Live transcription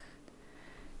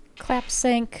Clap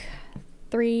sync.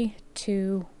 3,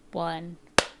 2, 1.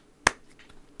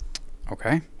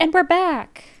 Okay. And we're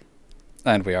back.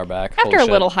 And we are back. After a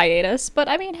little hiatus, but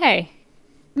I mean, hey,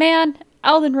 man,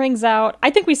 Elden Ring's out. I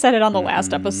think we said it on the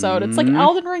last episode. It's like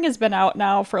Elden Ring has been out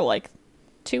now for like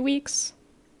 2 weeks,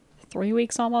 3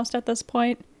 weeks almost at this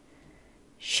point.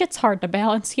 Shit's hard to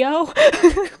balance, yo.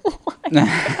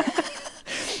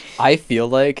 I feel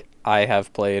like I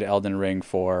have played Elden Ring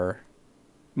for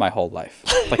my whole life.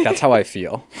 Like, that's how I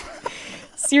feel.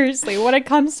 Seriously, when it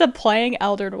comes to playing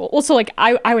Elden Ring, well, so like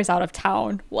I was out of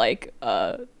town like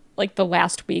the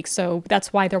last week, so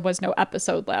that's why there was no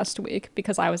episode last week,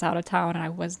 because I was out of town and I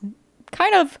was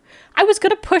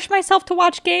gonna push myself to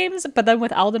watch games, but then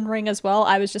with Elden Ring as well,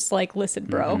 I was just like, listen,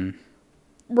 bro,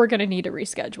 we're gonna need to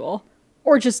reschedule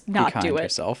or just not do it.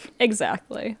 Yourself.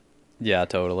 Exactly. Yeah,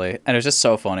 totally. And it was just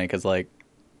so funny because like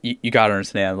you gotta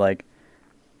understand, like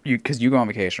because you go on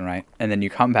vacation, right, and then you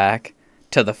come back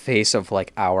to the face of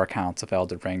like hour counts of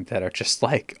Elden Ring that are just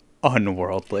like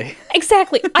unworldly.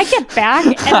 Exactly. I get back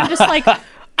and I'm just like,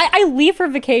 I leave for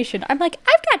vacation. I'm like,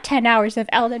 I've got 10 hours of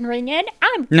Elden Ring in.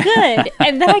 I'm good.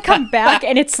 And then I come back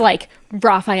and it's like,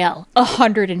 Raphael,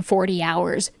 140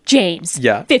 hours. James,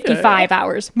 55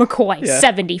 hours. McCoy,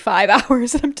 75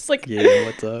 hours. And I'm just like, yeah,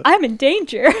 what's up? I'm in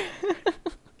danger.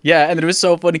 Yeah, and it was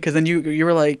so funny because then you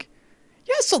were like,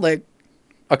 yeah, so like,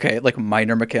 okay, like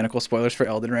minor mechanical spoilers for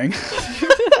Elden Ring.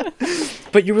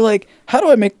 But you were like, how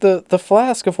do I make the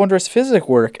flask of wondrous physic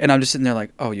work? And I'm just sitting there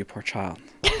like, oh, you poor child.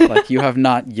 Like, you have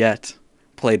not yet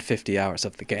played 50 hours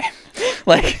of the game.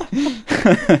 Like,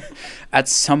 at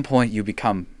some point you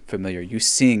become familiar. You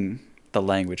sing the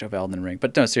language of Elden Ring.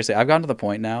 But no, seriously, I've gotten to the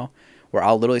point now where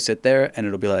I'll literally sit there and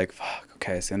it'll be like, fuck,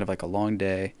 okay, it's the end of like a long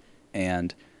day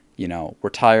and, you know, we're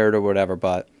tired or whatever,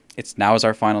 but now is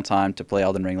our final time to play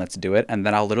Elden Ring. Let's do it. And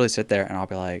then I'll literally sit there and I'll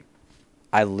be like,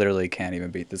 I literally can't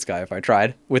even beat this guy if I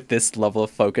tried with this level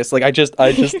of focus. Like, I just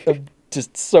am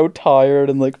just so tired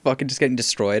and like fucking just getting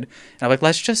destroyed. And I'm like,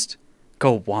 let's just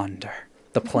go wander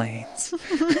the plains.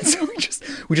 So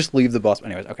we just leave the boss.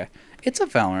 Anyways, okay. It's a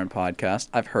Valorant podcast.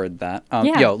 I've heard that.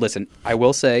 Yo, listen, I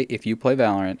will say, if you play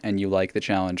Valorant and you like the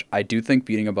challenge, I do think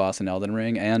beating a boss in Elden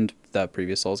Ring and the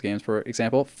previous Souls games, for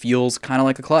example, feels kind of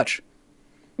like a clutch.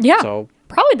 Yeah, so,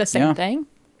 probably the same thing.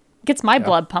 Gets my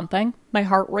blood pumping, my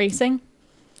heart racing.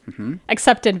 Mm-hmm.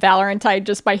 Except in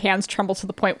Valorant, my hands tremble to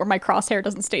the point where my crosshair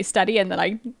doesn't stay steady, and then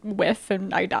I whiff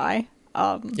and I die.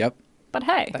 Yep. But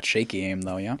hey. That shaky aim,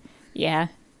 though, yeah? Yeah.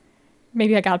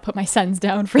 Maybe I gotta put my sens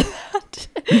down for that,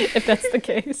 if that's the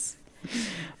case.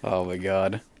 Oh my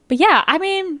god. But yeah, I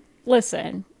mean,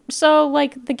 listen. So,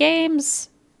 like, the games,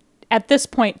 at this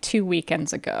point 2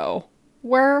 weekends ago,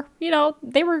 were,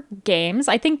 they were games.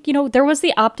 I think, there was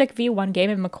the Optic V1 game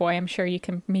in McCoy. I'm sure you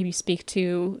can maybe speak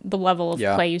to the level of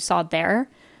play you saw there.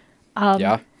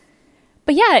 Yeah.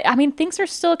 But yeah, I mean, things are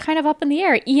still kind of up in the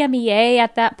air. EMEA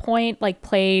at that point, like,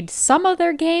 played some of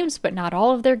their games, but not all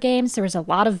of their games. There was a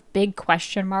lot of big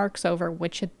question marks over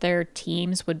which of their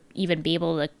teams would even be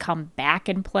able to come back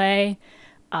and play.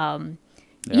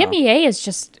 EMEA is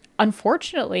just,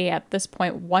 unfortunately, at this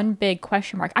point, one big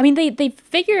question mark. I mean, they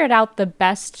figured out the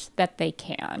best that they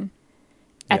can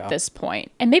at this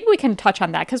point. And maybe we can touch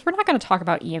on that, because we're not going to talk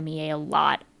about EMEA a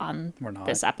lot on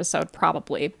this episode,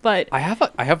 probably. But I have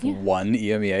one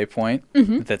EMEA point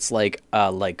that's like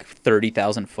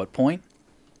 30,000 foot point.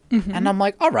 Mm-hmm. And I'm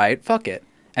like, all right, fuck it.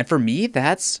 And for me,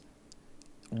 that's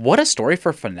what a story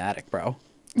for Fnatic, bro.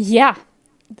 Yeah.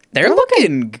 They're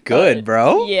looking good,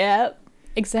 bro. Yeah.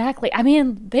 Exactly. I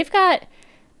mean, they're 4-0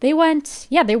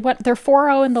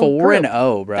 in the group.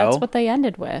 4-0, bro. That's what they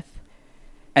ended with.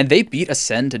 And they beat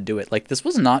Ascend to do it. Like, this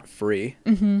was not free.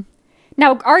 Mm-hmm.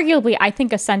 Now, arguably, I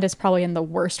think Ascend is probably in the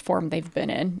worst form they've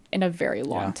been in a very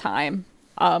long time.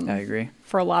 I agree.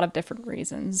 For a lot of different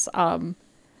reasons.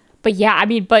 But yeah, I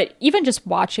mean, but even just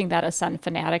watching that Ascend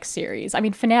Fnatic series, I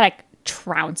mean, Fnatic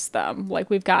trounced them. Like,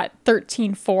 we've got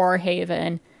 13-4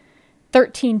 Haven,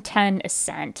 13-10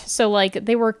 Ascent. So, like,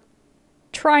 they were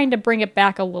trying to bring it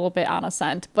back a little bit on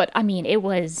Ascent. But, I mean, it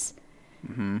was...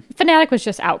 Fnatic was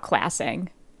just outclassing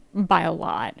by a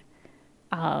lot.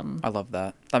 I love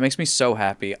that. That makes me so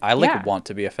happy. I, want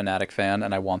to be a Fnatic fan,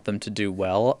 and I want them to do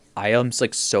well. I am,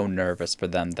 like, so nervous for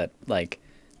them that, like,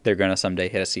 they're going to someday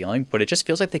hit a ceiling. But it just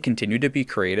feels like they continue to be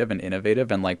creative and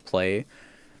innovative and, like, play,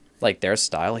 like, their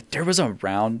style. Like, there was a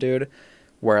round, dude,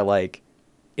 where, like,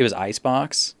 it was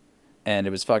Icebox... And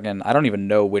it was fucking, I don't even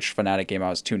know which Fnatic game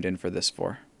I was tuned in for this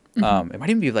for. It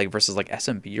might even be like versus like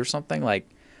SMB or something. Like,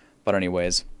 but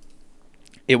anyways,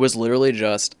 it was literally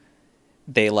just,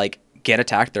 they like get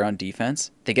attacked, they're on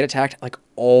defense. They get attacked like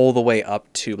all the way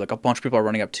up tube. Like a bunch of people are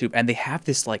running up tube, and they have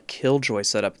this like killjoy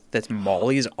setup that's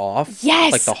mollies off.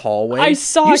 Yes, like the hallway. I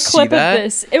saw a clip of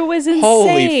this. It was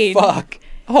insane.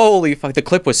 Holy fuck. The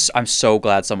clip was, I'm so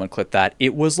glad someone clipped that.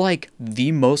 It was like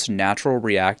the most natural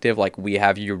reactive, like we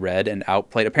have you read and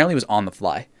outplayed. Apparently it was on the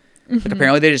fly. Like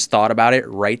apparently they just thought about it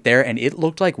right there, and it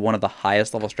looked like one of the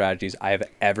highest level strategies I have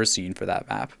ever seen for that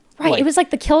map. Right, it was like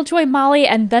the Killjoy Molly,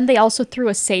 and then they also threw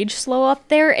a Sage Slow up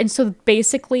there, and so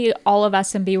basically all of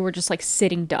SMB were just like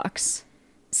sitting ducks,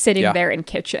 sitting there in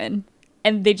kitchen,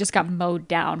 and they just got mowed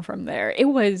down from there. It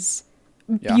was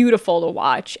beautiful to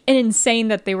watch, and insane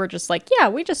that they were just like, yeah,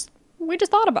 we just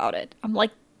thought about it. I'm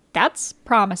like, that's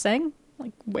promising.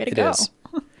 Like, way to go. It is.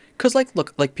 Because, like,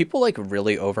 look, like, people, like,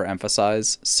 really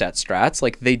overemphasize set strats.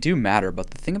 Like, they do matter, but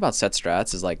the thing about set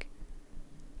strats is, like,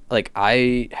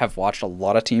 I have watched a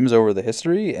lot of teams over the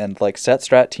history, and, like, set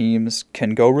strat teams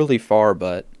can go really far,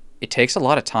 but it takes a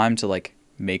lot of time to, like,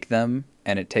 make them,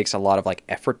 and it takes a lot of, like,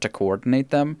 effort to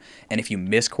coordinate them, and if you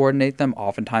miscoordinate them,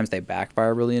 oftentimes they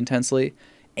backfire really intensely,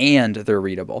 and they're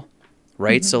readable,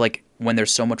 right? So, like, when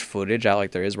there's so much footage out like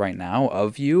there is right now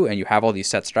of you, and you have all these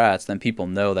set strats, then people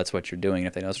know that's what you're doing.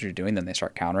 If they know that's what you're doing, then they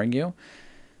start countering you.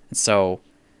 And so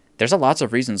there's lots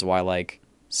of reasons why, like,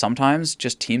 sometimes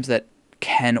just teams that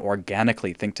can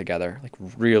organically think together, like,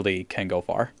 really can go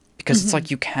far. Because it's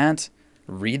like you can't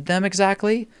read them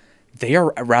exactly. They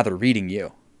are rather reading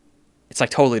you. It's, like,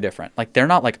 totally different. Like, they're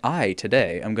not like, I,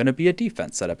 today, am going to be a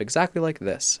defense setup exactly like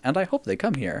this, and I hope they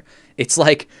come here. It's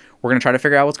like, we're going to try to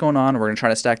figure out what's going on. We're going to try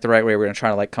to stack the right way. We're going to try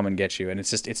to, like, come and get you. And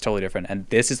it's totally different. And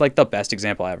this is, like, the best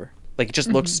example ever. Like, it just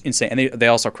looks insane. And they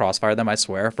also crossfire them, I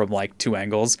swear, from, like, 2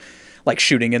 angles, like,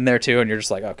 shooting in there, too. And you're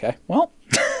just like, okay, well.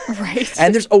 Right.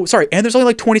 And there's only,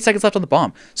 like, 20 seconds left on the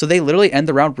bomb. So they literally end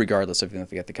the round regardless of if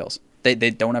they get the kills. They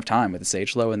don't have time with the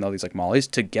Sage Low and all these, like, mollies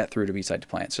to get through to B-side to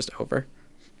plant. It's just over.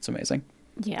 It's amazing.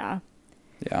 Yeah.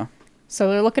 Yeah.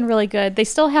 So they're looking really good. They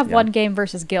still have one game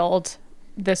versus Guild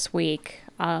this week.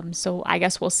 So I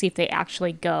guess we'll see if they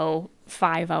actually go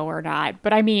 5-0 or not.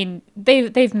 But I mean,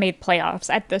 they've made playoffs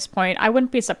at this point. I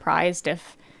wouldn't be surprised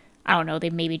if, I don't know, they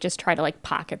maybe just try to like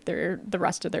pocket the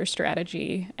rest of their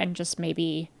strategy and just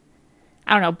maybe,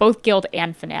 I don't know, both Guild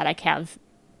and Fnatic have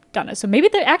done it. So maybe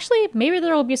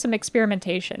there will be some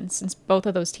experimentation since both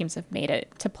of those teams have made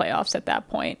it to playoffs at that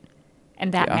point.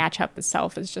 And that matchup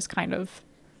itself is just kind of,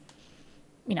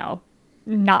 you know,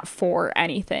 not for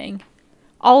anything.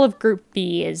 All of Group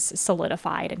B is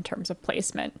solidified in terms of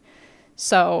placement.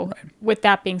 So with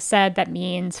that being said, that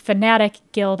means Fnatic,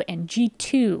 Guild, and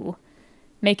G2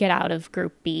 make it out of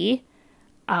Group B,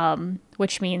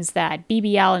 which means that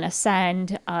BBL and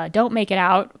Ascend don't make it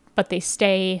out, but they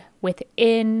stay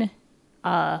within,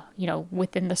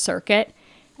 within the circuit.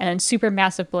 And then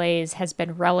Supermassive Blaze has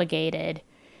been relegated.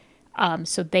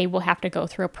 So they will have to go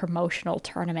through a promotional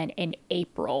tournament in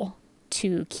April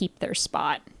to keep their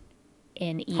spot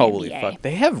in EMEA. Holy fuck.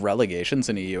 They have relegations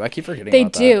in EU. I keep forgetting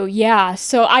about that. They do, yeah.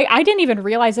 So I didn't even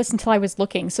realize this until I was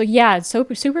looking. So yeah,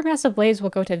 Supermassive Blaze will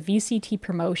go to VCT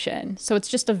promotion. So it's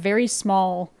just a very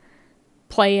small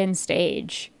play-in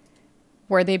stage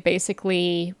where they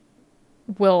basically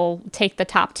will take the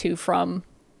top 2 from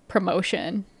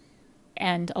promotion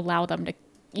and allow them to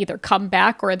either come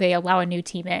back or they allow a new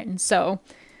team in. So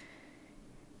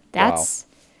that's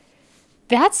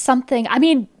something. I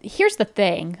mean, here's the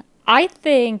thing. I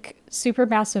think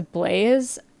Supermassive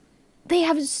Blaze, they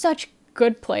have such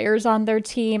good players on their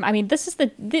team. I mean, this is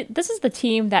the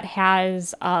team that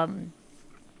has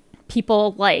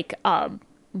people like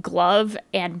Glove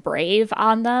and Brave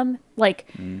on them. Like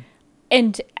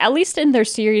and at least in their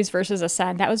series versus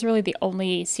Ascend, that was really the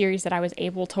only series that I was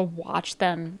able to watch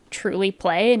them truly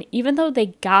play. And even though they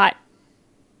got,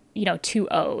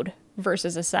 2-0'd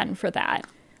versus Ascend for that,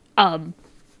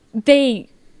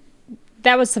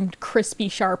 that was some crispy,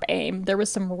 sharp aim. There was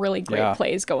some really great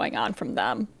plays going on from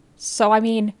them. So, I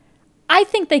mean, I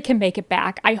think they can make it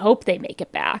back. I hope they make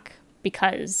it back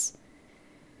because,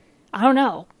 I don't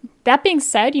know. That being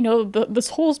said,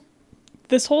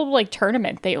 this whole like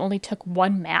tournament, they only took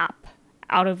 1 map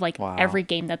out of like every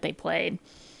game that they played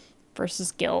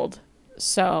versus Guild.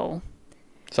 So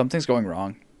something's going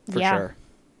wrong for sure.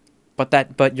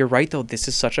 But you're right though. This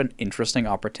is such an interesting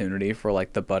opportunity for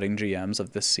like the budding GMs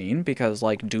of this scene because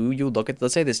like, do you look at,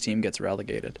 let's say this team gets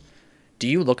relegated. Do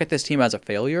you look at this team as a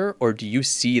failure or do you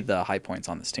see the high points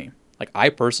on this team? Like I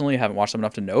personally haven't watched them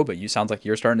enough to know, but you sounds like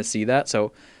you're starting to see that.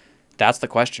 So that's the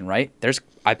question, right?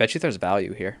 I bet you there's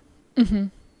value here. Mm-hmm.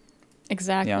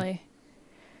 Exactly. Yeah.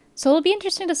 So it'll be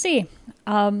interesting to see.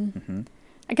 I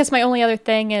guess my only other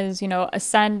thing is,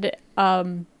 Ascend,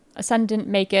 Ascend didn't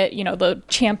make it, the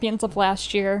champions of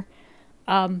last year.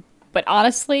 But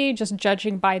honestly, just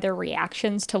judging by their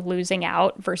reactions to losing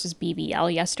out versus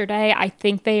BBL yesterday, I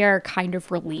think they are kind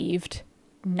of relieved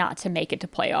not to make it to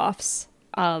playoffs.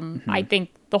 I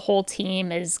think the whole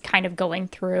team is kind of going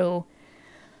through,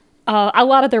 a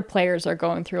lot of their players are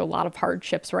going through a lot of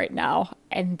hardships right now,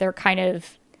 and they're kind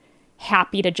of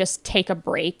happy to just take a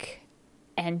break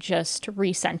and just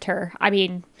recenter. I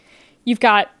mean, you've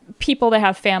got people that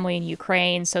have family in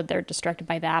Ukraine, so they're distracted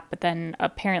by that. But then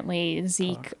apparently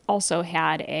Zeke also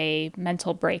had a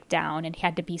mental breakdown and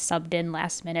had to be subbed in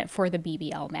last minute for the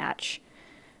BBL match.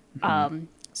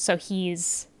 So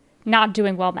he's not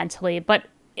doing well mentally. But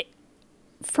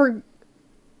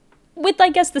with, I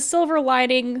guess, the silver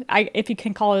lining, if you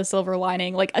can call it a silver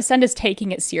lining, like Ascend is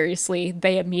taking it seriously.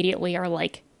 They immediately are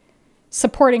like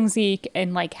supporting Zeke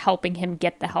and like helping him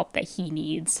get the help that he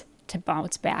needs to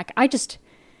bounce back. I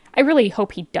really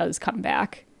hope he does come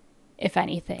back, if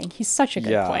anything. He's such a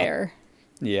good player.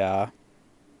 Yeah.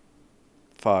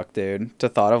 Fuck, dude. To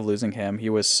thought of losing him, he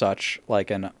was such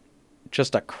like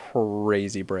just a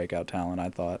crazy breakout talent, I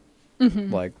thought.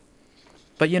 Like,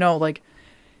 but like,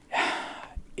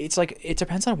 it's like, it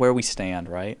depends on where we stand,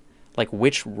 right? Like,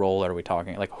 which role are we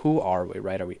talking? Like, who are we,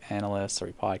 right? Are we analysts? Are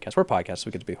we podcasts? We're podcasts.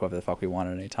 We get to be whoever the fuck we want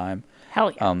at any time.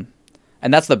 Hell yeah.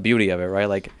 And that's the beauty of it, right?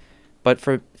 Like, but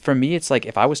for me, it's like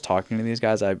if I was talking to these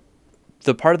guys,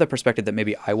 the part of the perspective that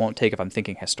maybe I won't take if I'm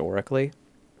thinking historically,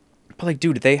 but like,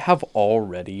 dude, they have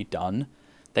already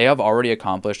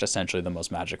accomplished essentially the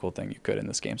most magical thing you could in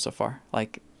this game so far.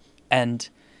 Like, and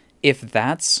if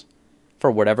that's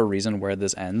for whatever reason where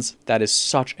this ends, that is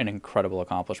such an incredible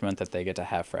accomplishment that they get to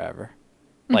have forever.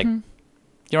 Like, you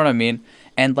know what I mean?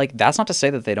 And like, that's not to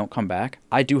say that they don't come back.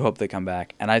 I do hope they come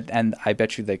back, and I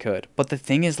bet you they could. But the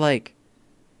thing is, like,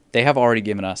 they have already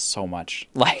given us so much.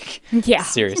 Like,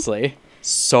 seriously,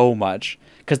 so much.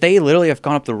 Because they literally have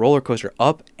gone up the roller coaster,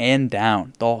 up and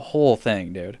down, the whole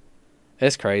thing, dude.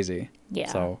 It's crazy. Yeah.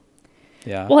 So,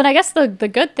 yeah. Well, and I guess the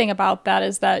good thing about that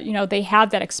is that, they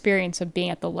have that experience of being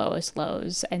at the lowest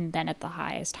lows and then at the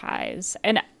highest highs.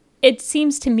 And it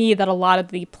seems to me that a lot of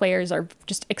the players are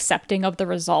just accepting of the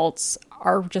results,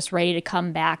 are just ready to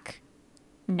come back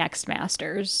next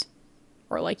Masters.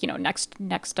 Or like,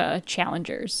 next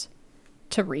challengers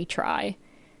to retry.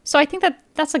 So I think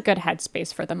that's a good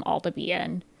headspace for them all to be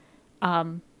in.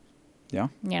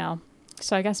 Yeah.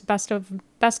 So I guess best of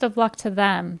luck to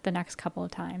them the next couple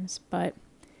of times. But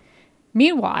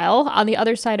meanwhile, on the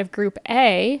other side of Group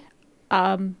A,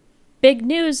 big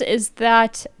news is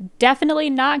that definitely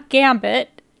not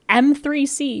Gambit,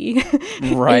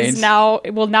 M3C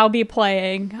will now be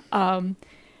playing.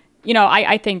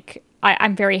 I think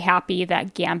I'm very happy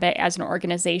that Gambit as an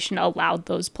organization allowed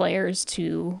those players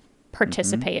to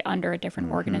participate under a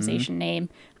different organization name.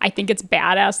 I think it's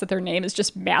badass that their name is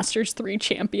just Masters 3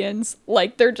 Champions.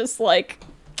 Like, they're just like,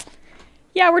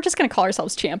 yeah, we're just going to call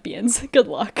ourselves champions. Good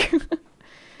luck.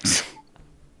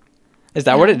 Is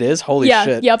that what it is? Holy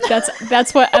shit. Yep,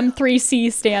 that's what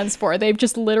M3C stands for. They've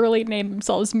just literally named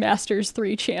themselves Masters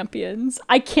 3 Champions.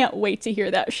 I can't wait to hear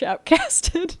that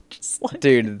shoutcasted. Just like...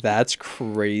 Dude, that's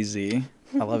crazy.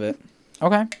 I love it.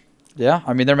 Okay. Yeah,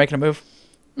 I mean, they're making a move.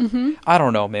 I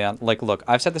don't know, man. Like, look,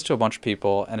 I've said this to a bunch of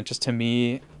people, and it just, to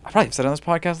me, I probably said it on this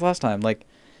podcast last time, like,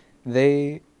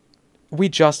 we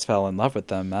just fell in love with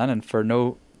them, man, and for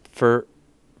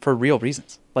real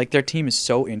reasons. Like, their team is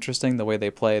so interesting, the way they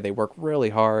play. They work really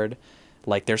hard.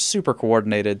 Like, they're super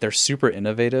coordinated. They're super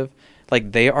innovative.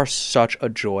 Like, they are such a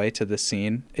joy to the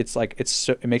scene. It's like,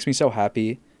 it makes me so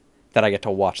happy that I get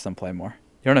to watch them play more.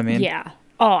 You know what I mean? Yeah.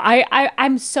 Oh,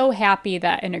 I'm so happy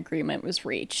that an agreement was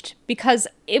reached, because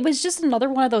it was just another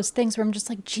one of those things where I'm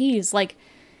just like, geez, like,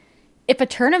 if a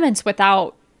tournament's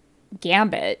without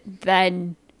Gambit,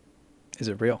 then... Is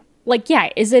it real? Like, yeah,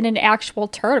 is it an actual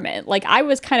tournament? Like, I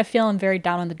was kind of feeling very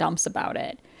down in the dumps about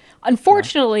it.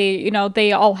 Unfortunately,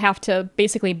 they all have to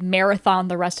basically marathon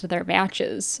the rest of their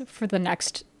matches for the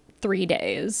next 3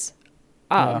 days.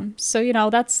 So,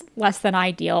 that's less than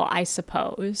ideal, I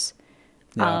suppose.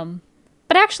 Yeah.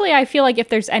 But actually, I feel like if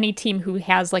there's any team who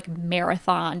has, like,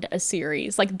 marathoned a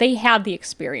series, like, they have the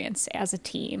experience as a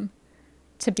team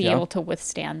to be able to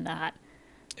withstand that.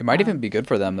 It might even be good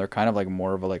for them. They're kind of like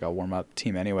more of a warm-up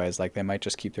team anyways. Like, they might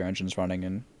just keep their engines running,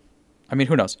 and I mean,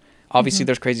 who knows? Obviously,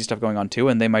 there's crazy stuff going on too,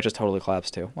 and they might just totally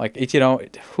collapse too. Like, who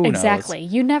knows? Exactly.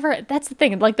 You never... That's the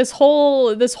thing. Like, this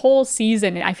whole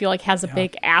season, I feel like, has a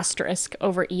big asterisk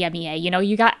over EMEA.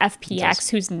 You got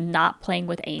FPX, who's not playing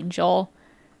with Angel.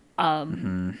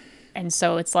 And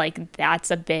so it's like, that's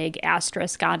a big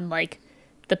asterisk on, like,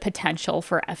 the potential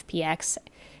for FPX.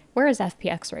 Where is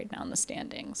FPX right now in the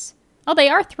standings? Oh, they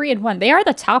are 3-1. They are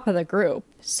the top of the group.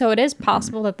 So it is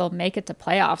possible that they'll make it to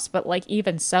playoffs, but like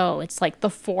even so, it's like the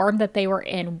form that they were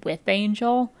in with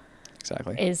Angel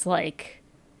Exactly. is like,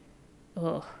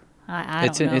 ugh, I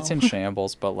don't know. It's in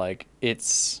shambles, but like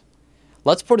it's,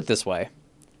 let's put it this way.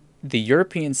 The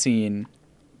European scene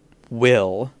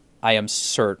will, I am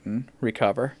certain,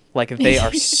 recover. Like they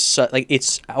are like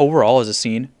it's overall as a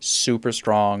scene super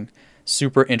strong,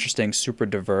 super interesting, super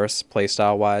diverse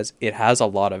playstyle wise. It has a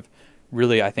lot of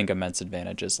really, I think, immense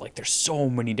advantages. Like there's so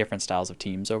many different styles of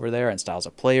teams over there and styles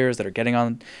of players that are getting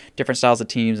on different styles of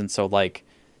teams, and so like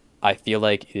I feel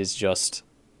like it is just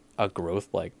a growth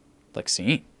like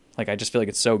scene. Like I just feel like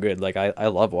it's so good. Like I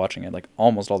love watching it. Like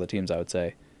almost all the teams, I would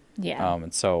say. Yeah.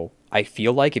 And so I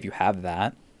feel like if you have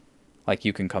that, like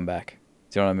you can come back.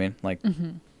 Do you know what I mean? Like,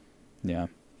 yeah.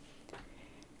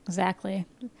 Exactly.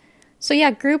 So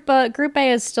yeah, Group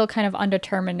A is still kind of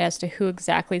undetermined as to who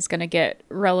exactly is going to get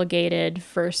relegated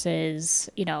versus,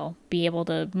 be able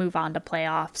to move on to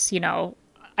playoffs.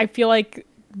 I feel like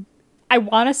I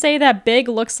want to say that Big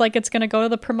looks like it's going to go to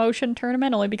the promotion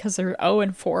tournament only because they're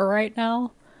 0-4 right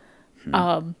now.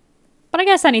 But I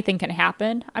guess anything can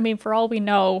happen. I mean, for all we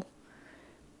know,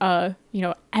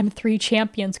 M3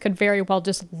 champions could very well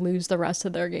just lose the rest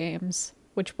of their games,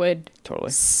 which would Totally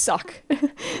suck.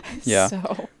 Yeah.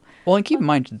 So. Well, and keep in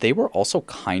mind, they were also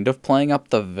kind of playing up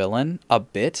the villain a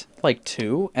bit, like,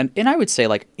 too. And I would say,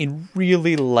 like, in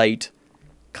really light,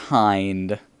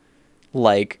 kind,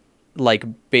 like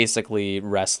basically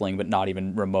wrestling, but not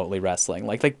even remotely wrestling.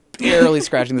 Like barely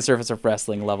scratching the surface of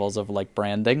wrestling levels of, like,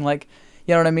 branding. Like,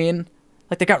 you know what I mean?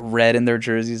 Like, they got red in their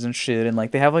jerseys and shit, and,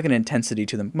 like, they have, like, an intensity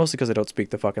to them. Mostly because they don't speak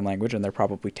the fucking language, and they're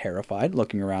probably terrified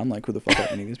looking around, like, who the fuck are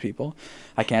any of these people?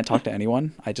 I can't talk to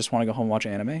anyone. I just want to go home and watch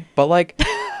anime. But, like...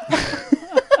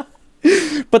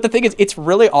 But the thing is, it's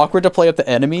really awkward to play up the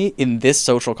enemy in this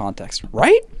social context,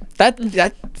 right?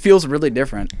 That feels really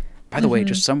different. By the way,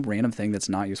 just some random thing that's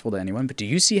not useful to anyone, but do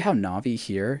you see how Navi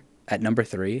here at number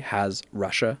 3 has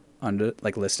Russia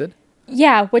listed?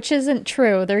 Yeah, which isn't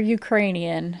true. They're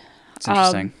Ukrainian. It's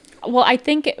interesting. Well, I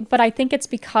think it's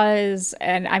because,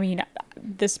 and I mean,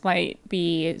 this might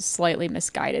be slightly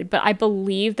misguided, but I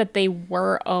believe that they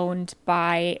were owned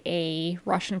by a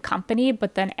Russian company,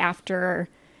 but then after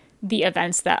the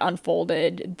events that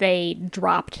unfolded, they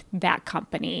dropped that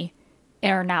company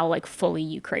and are now like fully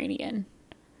Ukrainian,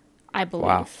 I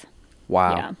believe.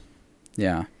 Wow.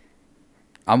 Yeah.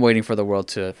 I'm waiting for the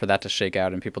world for that to shake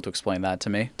out and people to explain that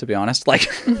to me, to be honest. Like,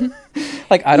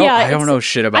 like I don't know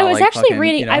shit about. I was actually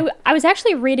reading. I was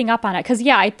actually reading up on it because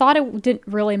I thought it didn't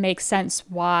really make sense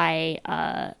why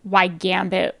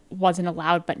Gambit wasn't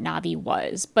allowed but Navi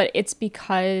was, but it's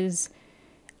because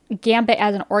Gambit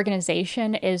as an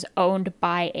organization is owned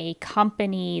by a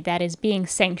company that is being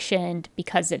sanctioned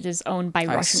because it is owned by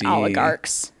Russian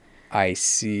oligarchs. I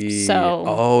see.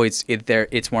 So,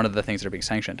 it's one of the things that are being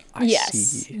sanctioned. I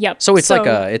see. Yep. So it's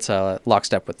a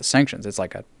lockstep with the sanctions. It's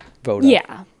like a vote.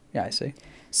 Yeah. Yeah, I see.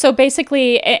 So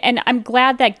basically, and I'm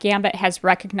glad that Gambit has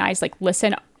recognized, like,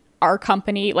 listen, our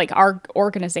company, like our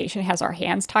organization has our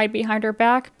hands tied behind our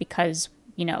back because,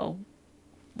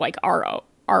 like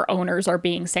our owners are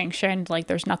being sanctioned. Like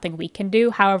there's nothing we can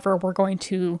do. However, we're going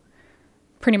to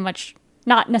pretty much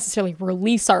not necessarily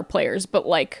release our players, but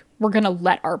like we're going to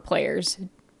let our players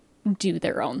do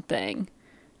their own thing.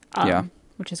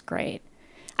 Which is great.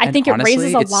 I think honestly, it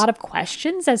raises a lot of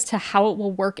questions as to how it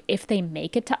will work if they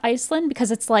make it to Iceland,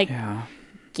 because it's like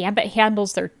Gambit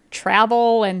handles their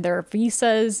travel and their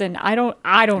visas, and I don't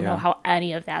know how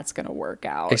any of that's going to work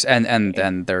out. And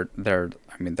then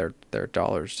their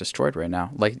dollar's destroyed right now.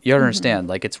 Like, you understand,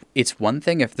 like it's one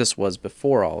thing if this was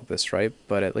before all of this, right?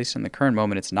 But at least in the current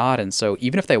moment, it's not. And so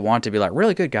even if they want to be like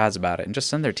really good guys about it and just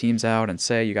send their teams out and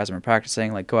say, you guys have been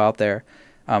practicing, like go out there,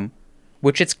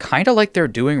 which it's kind of like they're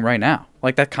doing right now.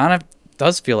 Like that kind of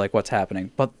does feel like what's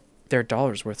happening, but their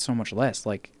dollar's worth so much less.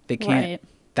 Like they can't. Right.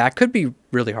 That could be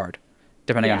really hard,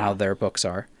 depending on how their books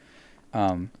are.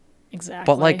 Exactly.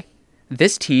 But like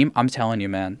this team, I'm telling you,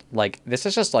 man, like this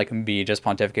is just like me just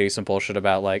pontificating some bullshit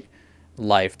about like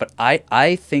life. But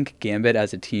I think Gambit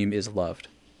as a team is loved.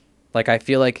 Like I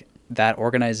feel like that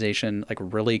organization like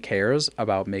really cares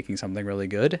about making something really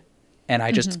good, and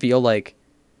I just feel like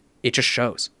it just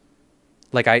shows.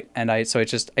 Like so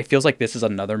it feels like this is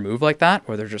another move like that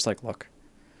where they're just like, look,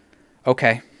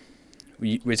 okay,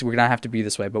 we're gonna have to be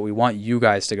this way, but we want you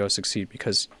guys to go succeed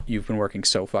because you've been working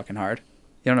so fucking hard.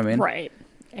 You know what I mean? Right.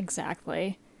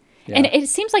 Exactly. Yeah. And it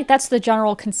seems like that's the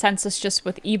general consensus just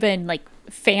with even like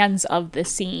fans of the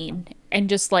scene and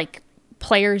just like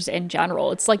players in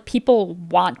general. It's like people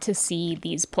want to see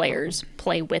these players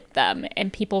play with them,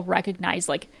 and people recognize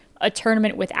like a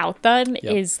tournament without them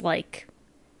is like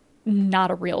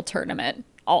not a real tournament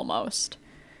almost.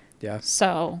 Yeah.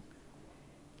 So,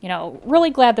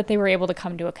 really glad that they were able to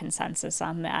come to a consensus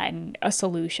on that and a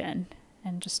solution,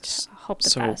 and just hope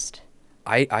the best.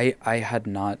 I had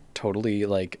not totally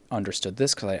like understood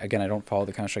this because I don't follow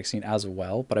the Counter-Strike scene as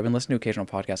well, but I've been listening to occasional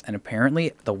podcasts, and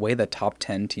apparently the way the top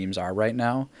 10 teams are right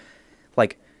now,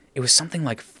 like it was something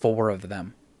like 4 of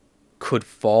them could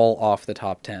fall off the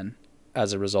top 10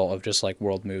 as a result of just like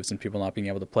world moves and people not being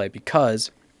able to play, because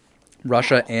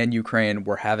Russia and Ukraine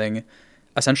were having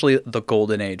essentially the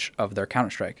golden age of their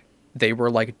Counter-Strike. They were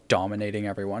like dominating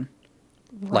everyone.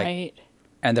 Right.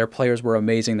 And their players were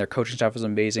amazing. Their coaching staff was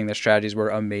amazing. Their strategies were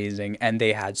amazing. And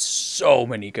they had so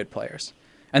many good players.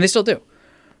 And they still do.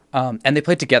 And they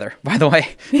played together, by the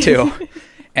way, too.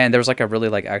 And there was like a really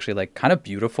like actually like kind of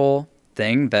beautiful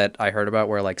thing that I heard about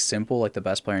where like Simple, like the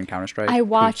best player in Counter-Strike. I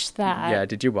watched that. Yeah,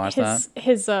 did you watch that?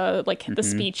 His like the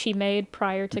speech he made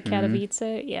prior to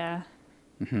Katowice. Yeah.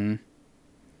 Mm-hmm.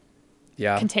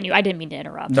 Yeah. Continue. I didn't mean to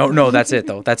interrupt. No, that's it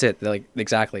though. That's it. Like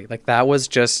exactly. Like that was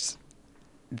just,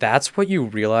 that's what you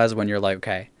realize when you're like,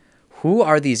 okay, who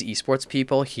are these esports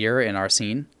people here in our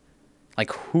scene?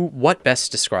 Like what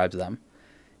best describes them?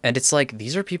 And it's like,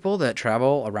 these are people that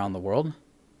travel around the world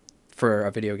for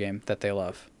a video game that they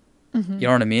love. Mm-hmm. You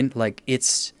know what I mean? Like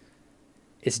it's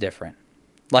different.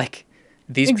 Like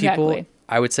these people,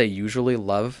 I would say, usually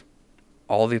love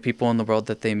all the people in the world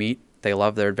that they meet. They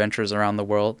love their adventures around the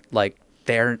world. Like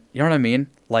you know what I mean?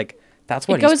 Like that's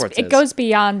what esports is. It goes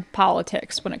beyond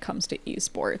politics when it comes to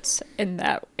esports in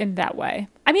that way.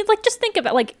 I mean, like just think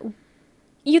about like,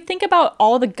 you think about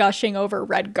all the gushing over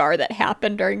Redgar that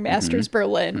happened during Masters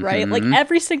Berlin, right? Like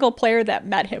every single player that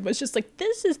met him was just like,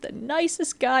 this is the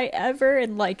nicest guy ever.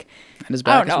 And like, and his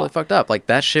back is really fucked up. Like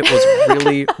that shit was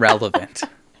really relevant.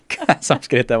 God, so I'm just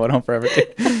gonna hit that one home forever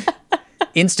too.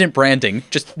 Instant branding.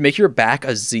 Just make your back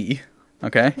a Z.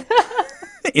 Okay?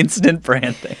 Instant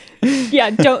branding.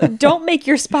 Yeah, don't make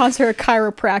your sponsor a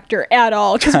chiropractor at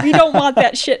all, because we don't want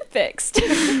that shit fixed.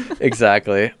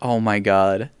 Exactly. Oh my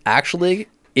god. Actually,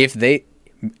 if they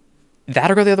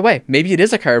that or go the other way. Maybe it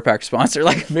is a chiropractor sponsor.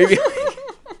 Like maybe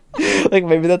like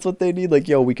maybe that's what they need. Like,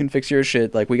 yo, we can fix your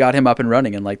shit. Like we got him up and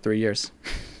running in like 3 years.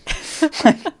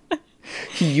 Like,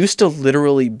 he used to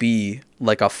literally be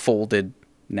like a folded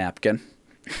napkin.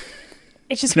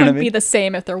 It just wouldn't be the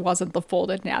same if there wasn't the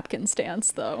folded napkin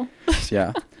stance, though.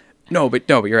 Yeah. No, but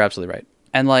you're absolutely right.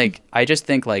 And like, I just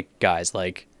think like, guys,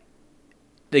 like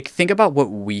think about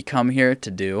what we come here to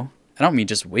do. I don't mean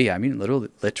just we. I mean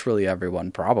literally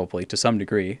everyone, probably to some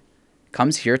degree,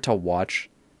 comes here to watch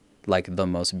like the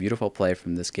most beautiful play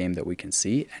from this game that we can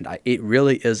see. And it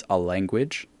really is a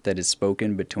language that is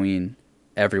spoken between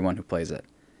everyone who plays it.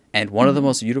 And one of the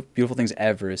most beautiful things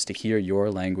ever is to hear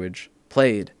your language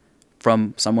played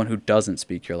from someone who doesn't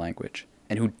speak your language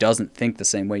and who doesn't think the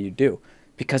same way you do.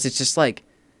 Because it's just like,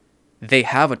 they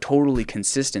have a totally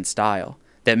consistent style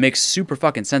that makes super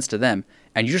fucking sense to them.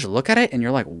 And you just look at it and you're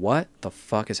like, what the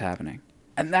fuck is happening?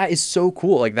 And that is so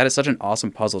cool. Like that is such an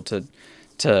awesome puzzle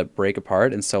to break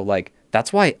apart. And so like,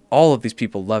 that's why all of these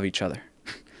people love each other.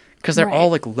 Because they're all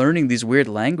like learning these weird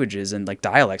languages and like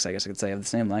dialects, I guess I could say, of the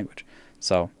same language.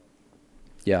 So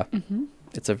yeah.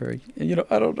 It's a very,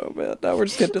 I don't know, man. Now we're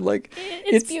just getting like...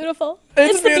 It's beautiful.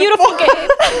 It's the beautiful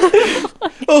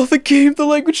game. Oh, the game, the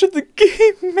language of the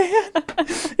game, man.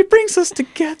 It brings us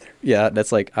together. Yeah,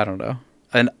 that's like, I don't know.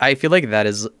 And I feel like that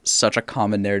is such a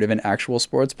common narrative in actual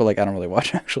sports, but like, I don't really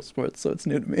watch actual sports, so it's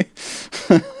new to me.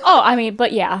 Oh, I mean,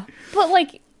 but yeah. But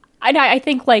like, I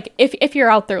think like, if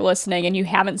you're out there listening and you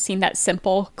haven't seen that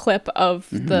Simple clip of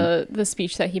the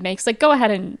speech that he makes, like, go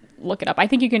ahead and look it up. I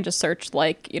think you can just search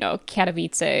like,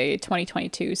 Katowice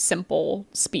 2022 Simple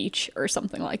speech or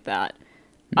something like that.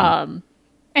 And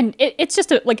it's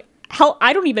just like, hell,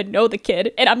 I don't even know the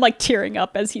kid, and I'm like tearing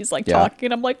up as he's like talking,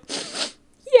 and I'm like,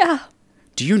 yeah.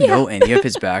 Do you know any of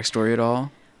his backstory at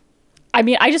all? I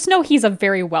mean, I just know he's a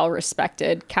very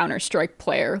well-respected Counter-Strike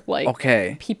player. Like,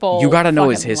 okay, people. You gotta know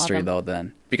his history though,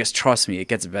 then, because trust me, it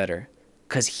gets better.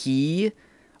 Cause he's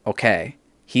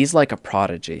like a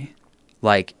prodigy.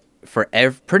 Like for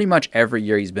pretty much every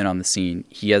year he's been on the scene,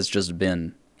 he has just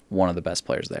been one of the best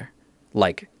players there.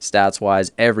 Like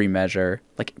stats-wise, every measure,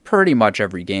 like pretty much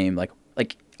every game. Like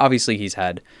obviously he's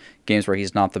had games where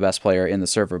he's not the best player in the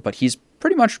server, but he's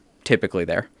pretty much typically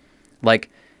there. Like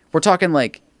we're talking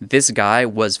like. This guy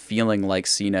was feeling like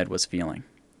CNED was feeling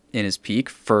in his peak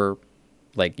for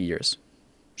like years.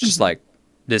 It's just like,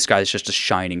 this guy's just a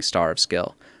shining star of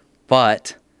skill.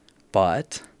 But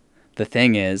But the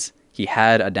thing is, he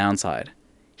had a downside.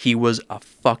 He was a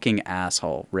fucking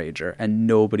asshole rager, and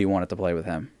nobody wanted to play with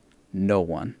him. No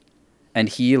one. And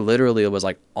he literally was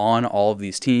like on all of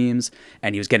these teams,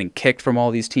 and he was getting kicked from all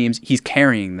these teams. He's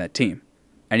carrying that team,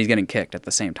 and he's getting kicked at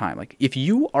the same time. Like, if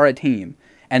you are a team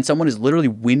and someone is literally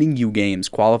winning you games,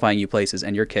 qualifying you places,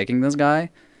 and you're kicking this guy,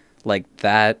 like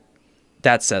that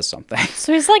says something.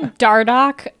 So he's like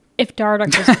Dardoch if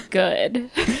Dardoch was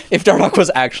good. If Dardoch was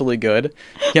actually good.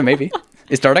 Yeah, maybe.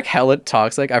 Is Dardoch hella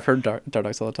toxic? I've heard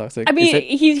Dardoch's hella toxic. I mean,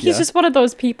 he's just one of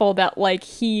those people that, like,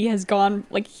 he has gone,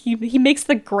 like, he makes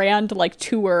the grand, like,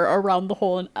 tour around the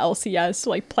whole LCS,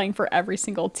 like, playing for every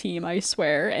single team, I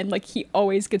swear. And, like, he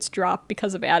always gets dropped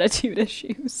because of attitude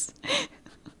issues.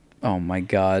 Oh my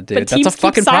god, dude. But That's a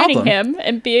fucking signing problem. him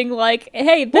and being like,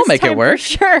 hey, this We'll make time it work. for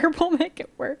sure, we'll make it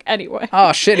work. Anyway.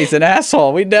 Oh shit, he's an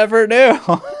asshole. We never knew.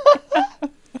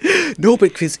 No,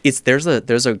 because there's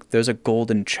a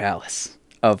golden chalice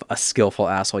of a skillful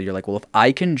asshole. You're like, well, if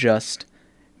I can just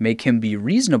make him be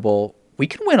reasonable, we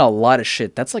can win a lot of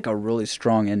shit. That's like a really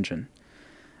strong engine.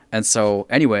 And so,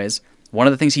 anyways, one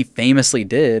of the things he famously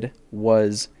did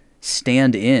was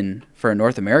stand in for a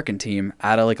North American team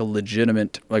at a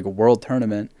legitimate world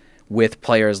tournament with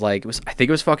players like I think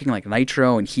it was fucking like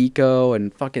Nitro and Hiko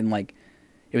and fucking like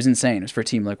it was insane. It was for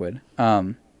Team Liquid.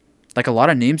 Like a lot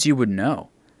of names you would know.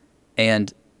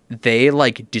 And they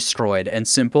like destroyed, and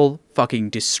Simple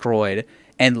fucking destroyed,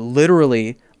 and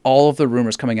literally all of the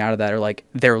rumors coming out of that are like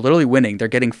they're literally winning. They're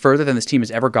getting further than this team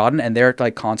has ever gotten, and they're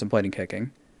like contemplating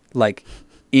kicking. Like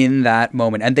in that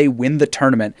moment, and they win the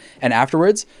tournament, and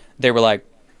afterwards they were like,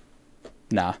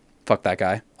 nah, fuck that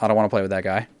guy. I don't want to play with that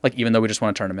guy. Like, even though we just won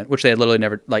a tournament, which they had literally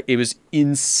never, like, it was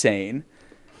insane.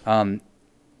 And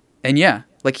yeah,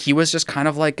 like, he was just kind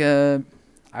of like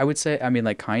I would say, I mean,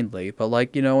 like, kindly, but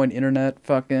like, you know, an internet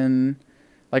fucking,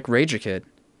 like, rager kid.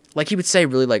 Like, he would say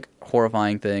really, like,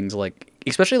 horrifying things, like,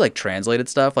 especially, like, translated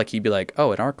stuff. Like, he'd be like,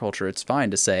 oh, in our culture, it's fine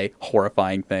to say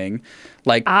horrifying thing.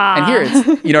 Like, and here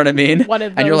it's, you know what I mean? One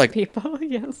of those and you're like, people,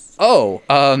 yes. Oh,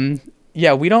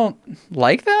 yeah, we don't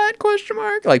like that, ?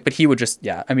 Like, but he would just,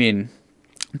 yeah, I mean,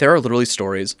 there are literally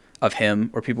stories of him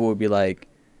where people would be like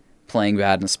playing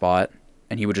bad in a spot,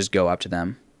 and he would just go up to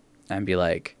them and be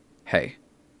like, hey,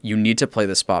 you need to play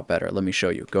this spot better. Let me show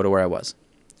you. Go to where I was.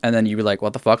 And then you'd be like,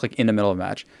 what the fuck? Like, in the middle of a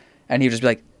match. And he'd just be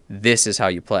like, this is how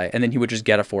you play. And then he would just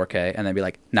get a 4K and then be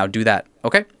like, now do that.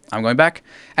 Okay, I'm going back.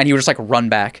 And he would just like run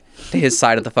back to his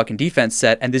side of the fucking defense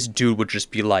set, and this dude would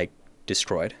just be like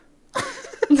destroyed.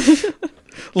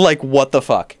 Like, what the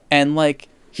fuck? And like,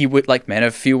 he would, like, man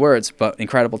of few words, but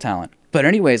incredible talent. But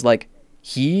anyways, like,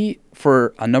 he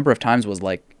for a number of times was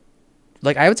like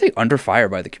I would say under fire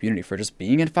by the community for just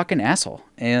being a fucking asshole.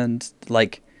 And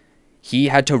like, he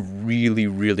had to really,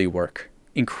 really work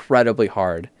incredibly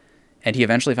hard. And he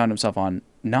eventually found himself on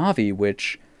Navi,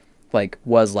 which like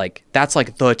was like, that's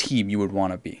like the team you would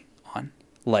want to be on.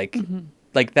 Like,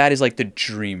 like that is like the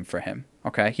dream for him.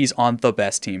 Okay. He's on the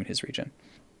best team in his region.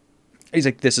 He's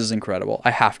like, this is incredible.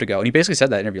 I have to go. And he basically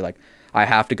said that in an interview, like, I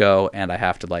have to go, and I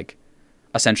have to like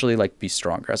essentially like be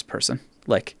stronger as a person.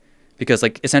 Like, because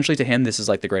like essentially to him, this is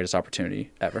like the greatest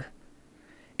opportunity ever.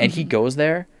 And he goes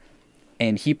there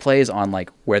and he plays on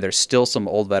like where there's still some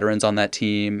old veterans on that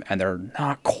team, and they're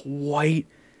not quite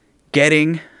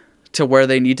getting to where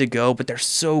they need to go, but they're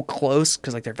so close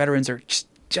because like their veterans are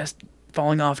just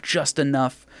falling off just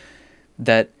enough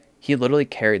that he literally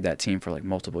carried that team for like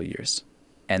multiple years,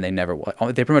 and they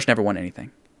pretty much never won anything.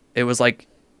 It was like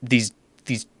these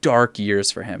dark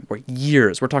years for him, where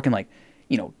we're talking like,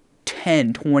 you know,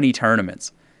 10, 20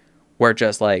 tournaments where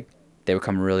just like they would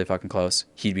come really fucking close.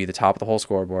 He'd be the top of the whole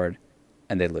scoreboard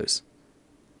and they'd lose.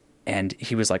 And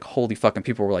he was like, holy fucking,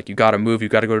 people were like, you got to move. You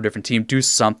got to go to a different team, do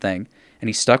something. And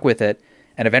he stuck with it.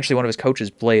 And eventually one of his coaches,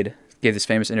 Blade, gave this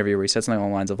famous interview where he said something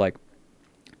along the lines of like,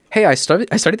 hey, I studied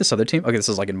this other team. Okay, this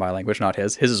is like in my language, not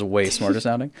his. His is way smarter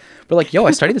sounding. But like, yo,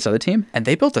 I studied this other team and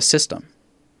they built a system.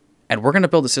 And we're going to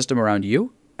build a system around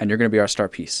you, and you're going to be our star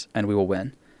piece, and we will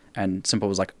win. And Simple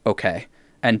was like, okay.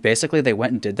 And basically they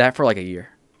went and did that for like a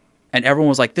year. And everyone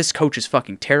was like, this coach is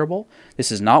fucking terrible.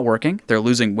 This is not working. They're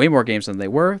losing way more games than they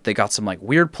were. They got some like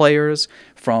weird players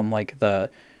from like the,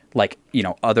 like, you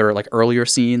know, other like earlier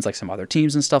scenes, like some other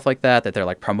teams and stuff like that they're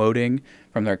like promoting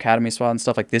from their academy spot and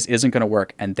stuff. Like, this isn't going to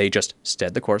work. And they just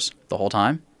stayed the course the whole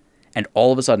time. And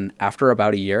all of a sudden, after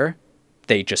about a year,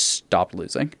 they just stopped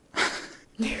losing.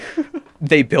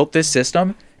 They built this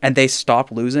system and they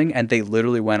stopped losing, and they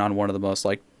literally went on one of the most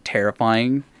like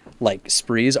terrifying like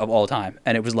sprees of all time.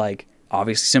 And it was like,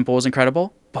 obviously Simple was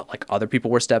incredible, but like other people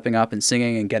were stepping up and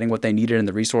singing and getting what they needed and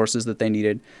the resources that they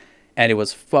needed. And it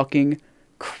was fucking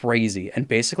crazy. And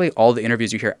basically all the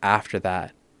interviews you hear after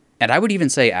that, and I would even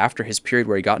say after his period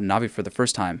where he got Navi for the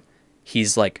first time,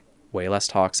 he's like way less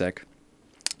toxic.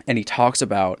 And he talks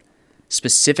about,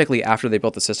 specifically after they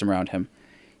built the system around him,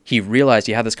 he realized,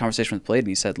 he had this conversation with Blade, and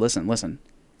he said, listen,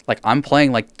 like, I'm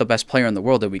playing like the best player in the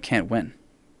world and we can't win.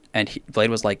 And Blade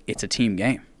was like, it's a team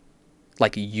game.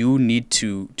 Like, you need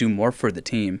to do more for the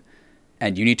team,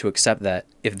 and you need to accept that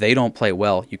if they don't play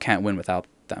well, you can't win without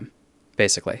them,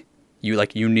 basically.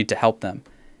 You need to help them.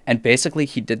 And basically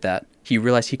he did that. He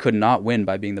realized he could not win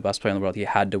by being the best player in the world. He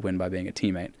had to win by being a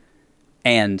teammate.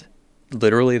 And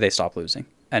literally they stopped losing.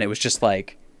 And it was just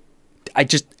like,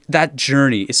 that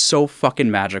journey is so fucking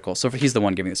magical. So he's the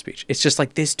one giving the speech. It's just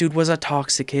like, this dude was a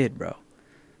toxic kid, bro.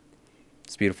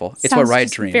 It's beautiful. It's what Riot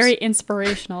dreams. Very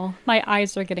inspirational. My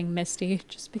eyes are getting misty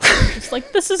just because I'm just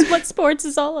like, this is what sports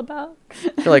is all about.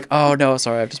 You're like, oh no,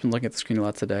 sorry, I've just been looking at the screen a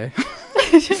lot today.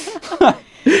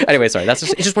 Anyway, sorry. It's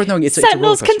just worth knowing.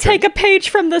 Sentinels can take a page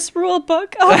from this rule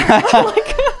book. Oh my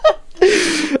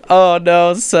god. Oh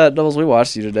no, Sentinels, we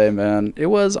watched you today, man. It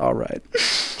was all right.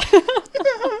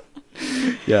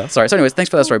 Yeah, sorry. So anyways, thanks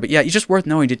for that story. But yeah, it's just worth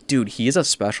knowing, dude, he is a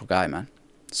special guy, man.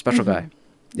 Special guy.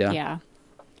 Yeah.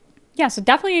 Yeah, so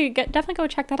definitely go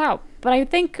check that out. But I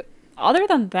think other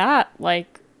than that,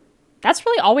 like, that's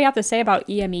really all we have to say about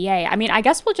EMEA. I mean, I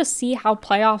guess we'll just see how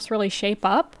playoffs really shape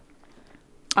up.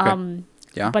 Okay.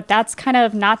 Yeah. But that's kind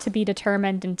of not to be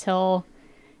determined until,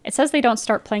 it says they don't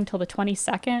start playing till the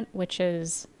 22nd, which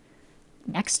is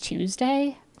next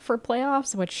Tuesday for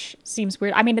playoffs, which seems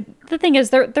weird. I mean, the thing is,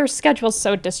 their schedule's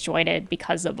so disjointed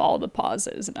because of all the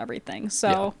pauses and everything.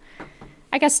 So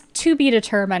I guess to be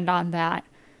determined on that.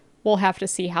 We'll have to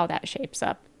see how that shapes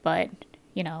up. But,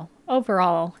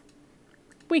 overall,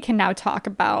 we can now talk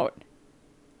about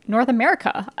North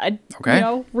America, a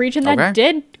region that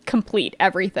did complete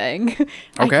everything.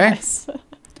 I guess.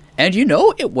 And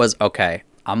it was okay.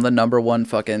 I'm the number one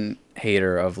fucking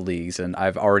hater of leagues, and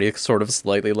I've already sort of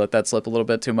slightly let that slip a little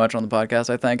bit too much on the podcast,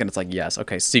 I think. And it's like, yes,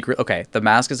 okay, the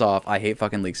mask is off. I hate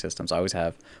fucking league systems. I always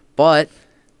have. But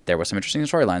there were some interesting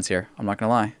storylines here. I'm not going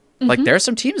to lie. Like, there's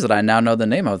some teams that I now know the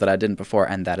name of that I didn't before,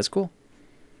 and that is cool.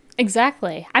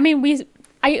 Exactly. I mean,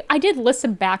 I did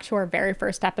listen back to our very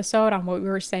first episode on what we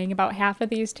were saying about half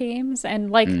of these teams, and,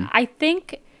 like, I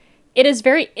think it is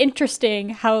very interesting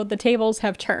how the tables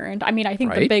have turned. I mean, I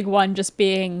think the big one just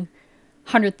being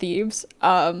 100 Thieves.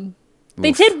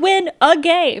 They did win a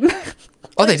game.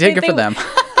 Oh, they did? Good for them.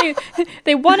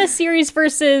 They won a series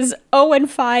versus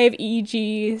 0-5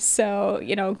 EG, so,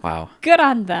 wow. Good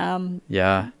on them.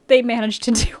 Yeah. They managed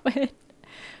to do it.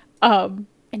 And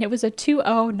it was a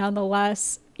 2-0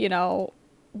 nonetheless.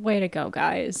 Way to go,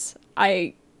 guys.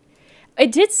 It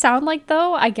did sound like,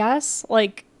 though, I guess,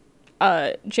 like,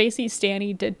 JC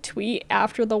Stanny did tweet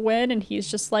after the win, and he's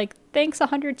just like, thanks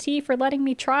 100T for letting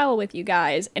me trial with you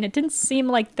guys. And it didn't seem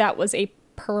like that was a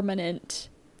permanent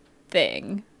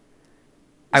thing.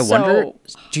 I wonder,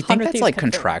 do you think that's like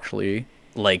contractually,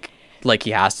 like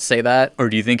he has to say that, or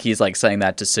do you think he's like saying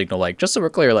that to signal, like, just so we're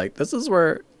clear, like, this is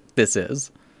where this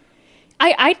is?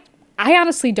 I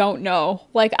honestly don't know.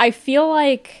 Like, I feel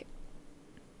like,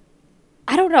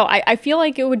 I don't know. I feel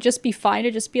like it would just be fine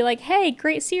to just be like, hey,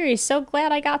 great series. So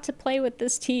glad I got to play with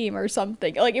this team or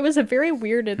something. Like, it was a very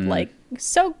weird and like,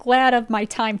 so glad of my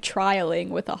time trialing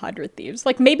with 100 Thieves.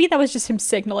 Like, maybe that was just him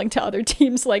signaling to other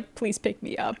teams, like, please pick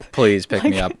me up. Please pick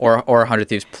me up. Or 100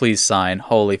 Thieves, please sign.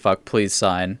 Holy fuck, please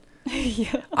sign.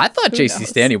 Yeah. I thought JC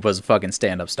Stanny was a fucking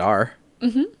stand-up star.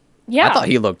 Mm-hmm. Yeah. I thought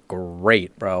he looked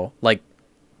great, bro. Like,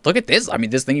 look at this. I mean,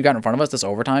 this thing you got in front of us, this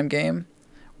overtime game,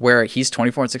 where he's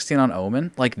 24-16 on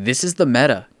Omen. Like, this is the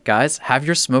meta, guys. Have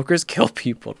your smokers kill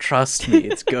people. Trust me,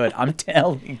 it's good. I'm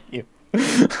telling you.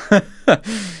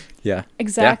 Yeah.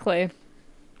 Exactly.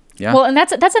 Yeah. Well, and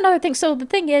that's another thing. So the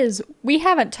thing is, we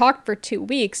haven't talked for 2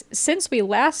 weeks. Since we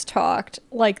last talked,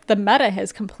 like, the meta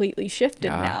has completely shifted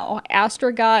now.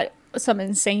 Astra got some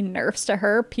insane nerfs to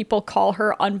her. People call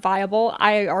her unviable.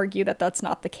 I argue that that's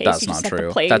not the case. That's you not just true. Have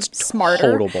to play That's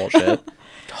smarter. Total bullshit.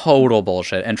 Total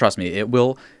bullshit. And trust me, it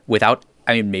will, without,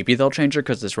 I mean, maybe they'll change her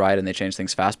because it's Riot and they change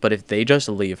things fast, but if they just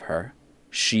leave her,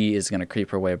 she is going to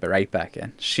creep her way right back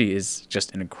in. She is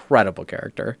just an incredible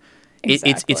character.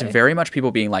 Exactly. It's very much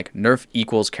people being like, nerf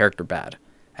equals character bad.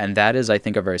 And that is, I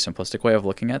think, a very simplistic way of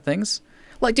looking at things.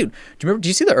 Like, dude, do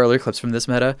you see the earlier clips from this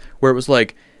meta where it was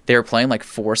like, they were playing like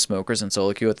 4 smokers in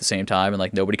solo queue at the same time, and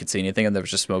like nobody could see anything, and there was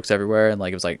just smokes everywhere, and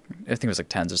like it was like, I think it was like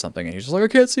 10s or something, and he's just like, I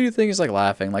can't see anything. He's like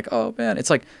laughing, like, oh man.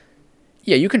 It's like,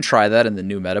 yeah, you can try that in the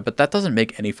new meta, but that doesn't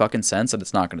make any fucking sense, and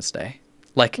it's not going to stay.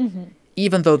 Like,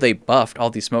 even though they buffed all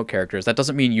these smoke characters, that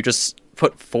doesn't mean you just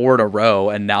put 4 in a row,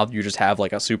 and now you just have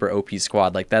like a super OP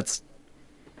squad. Like that's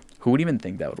who would even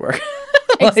think that would work?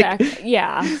 Like, Exactly.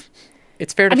 Yeah.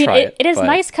 it's fair to I mean, try it. it is but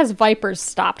nice because Vipers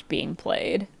stopped being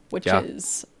played, which Yeah.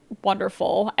 is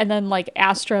wonderful. And then, like,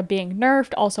 Astra being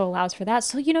nerfed also allows for that.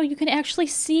 So, you can actually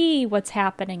see what's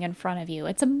happening in front of you.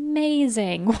 It's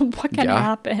amazing what can Yeah.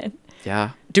 happen.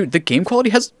 Yeah, dude, the game quality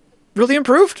has really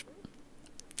improved.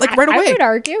 Like right I away. would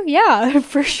argue, yeah,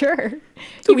 for sure. Dude,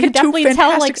 You we can had 2 definitely tell,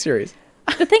 fantastic like, series.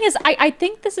 the thing is, I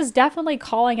think this is definitely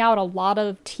calling out a lot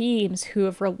of teams who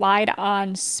have relied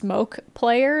on smoke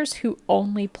players who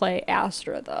only play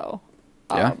Astra, though.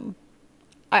 Yeah.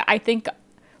 I think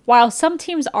while some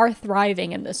teams are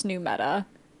thriving in this new meta,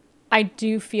 I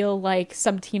do feel like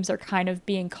some teams are kind of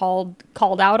being called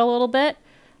out a little bit.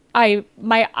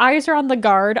 My eyes are on the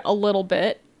Guard a little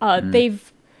bit.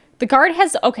 The Guard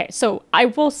has so I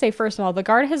will say first of all, the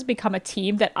Guard has become a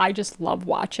team that I just love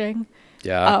watching.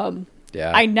 Yeah.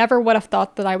 Yeah. I never would have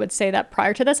thought that I would say that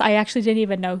prior to this. I actually didn't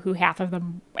even know who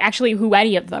who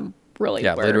any of them really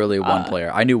yeah, were. literally one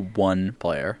player. I knew one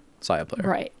player, Saya player.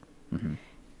 Right.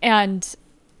 And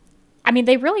I mean,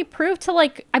 they really proved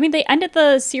to they ended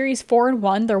the series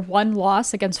 4-1. Their one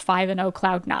loss against 5-0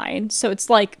 Cloud9. So it's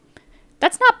like,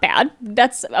 that's not bad.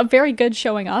 That's a very good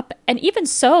showing up. And even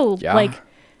so, Yeah. like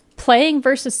playing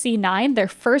versus C9, their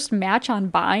first match on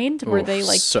Bind, where they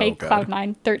like so take good.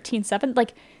 Cloud9 13-7,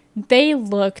 like they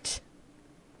looked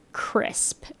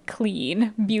crisp,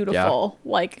 clean, beautiful.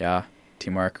 Like Yeah.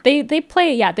 Teamwork. they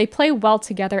play well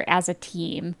together as a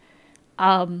team.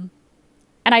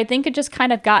 And I think it just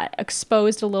kind of got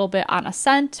exposed a little bit on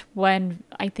Ascent when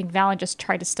I think Valen just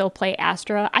tried to still play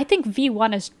Astra. I think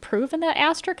V1 has proven that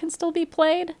Astra can still be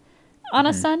played on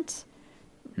Ascent.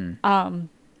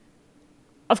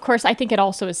 Of course, I think it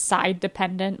also is side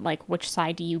dependent, like which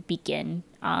side do you begin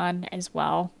on as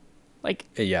well. Like,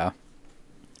 Yeah.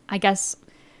 I guess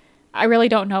I really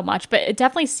don't know much, but it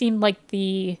definitely seemed like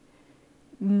the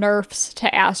nerfs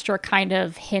to Astra kind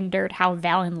of hindered how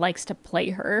Valen likes to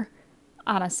play her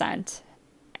on Ascent.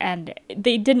 And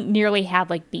they didn't nearly have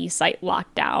like B site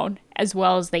locked down as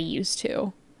well as they used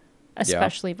to,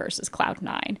 especially versus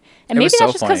Cloud9. And maybe was that's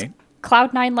so just because funny.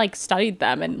 Cloud9 like studied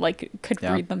them and like could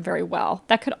Yeah. read them very well.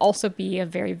 That could also be a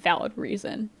very valid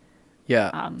reason.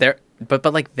 Yeah. But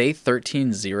like they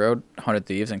 13-0'd 100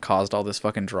 Thieves and caused all this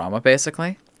fucking drama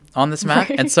basically on this map.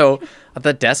 Right. And so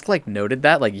the desk like noted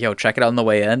that, like, yo, check it out on the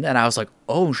way in. And I was like,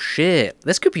 oh shit,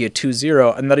 this could be a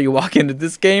 2-0. And then you walk into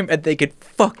this game and they get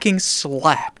fucking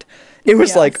slapped. It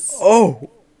was like, Yes. oh,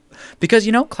 because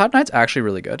Cloud9's actually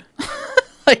really good.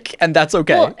 Like, and that's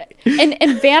okay. Well,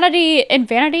 and Vanity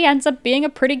ends up being a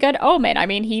pretty good Omen. I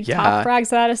mean, he top frags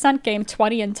that Ascent game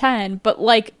 20-10, but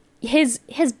like his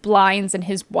blinds and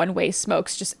his one-way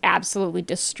smokes just absolutely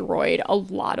destroyed a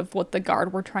lot of what the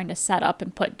Guard were trying to set up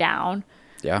and put down.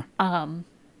 Yeah.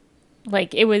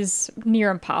 Like it was near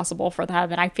impossible for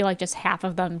them, and I feel like just half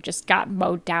of them just got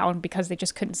mowed down because they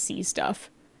just couldn't see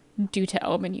stuff due to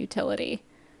Omen utility.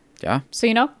 Yeah.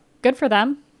 So good for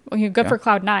them. Well, good Yeah. for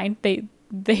Cloud9.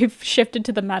 They've shifted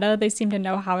to the meta. They seem to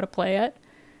know how to play it.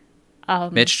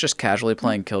 Mitch just casually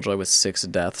playing Killjoy with 6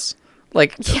 deaths.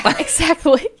 Like, Yeah,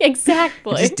 exactly.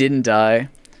 he just didn't die.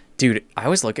 Dude,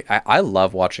 I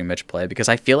love watching Mitch play because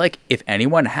I feel like if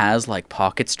anyone has like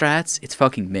pocket strats, it's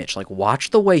fucking Mitch. Like,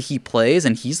 watch the way he plays,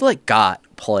 and he's like got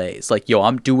plays. Like, yo,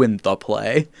 I'm doing the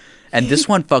play. And this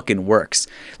one fucking works.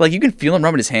 Like, you can feel him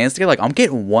rubbing his hands together. Like, I'm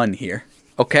getting one here.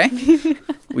 Okay?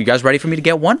 You guys ready for me to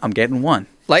get one? I'm getting one.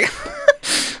 Like,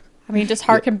 I mean, just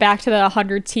harken back to the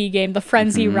 100T game, the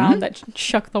frenzy round that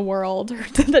shook the world, or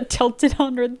the tilted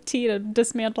 100T to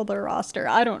dismantle their roster.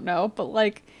 I don't know, but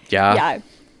like, yeah.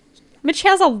 Mitch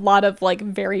has a lot of like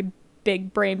very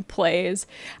big brain plays.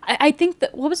 I think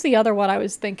that, what was the other one I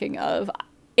was thinking of?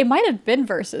 It might have been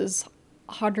versus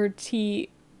 100T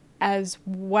as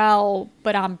well,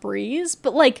 but on Breeze.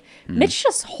 But like Mitch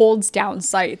just holds down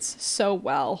sites so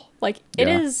well. Like it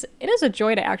is a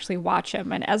joy to actually watch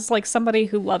him. And as like somebody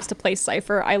who loves to play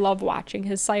Cypher, I love watching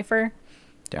his Cypher.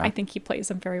 Yeah. I think he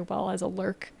plays him very well as a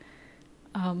lurk.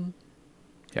 Yeah.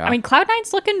 I mean,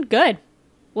 Cloud9's looking good.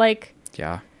 Like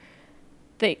yeah.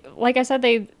 like I said,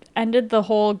 they ended the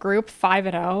whole group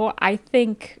 5-0. I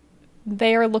think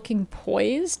they are looking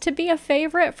poised to be a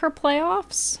favorite for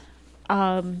playoffs.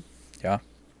 Yeah.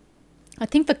 I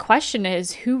think the question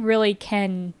is who really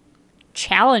can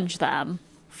challenge them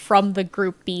from the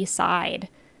Group B side.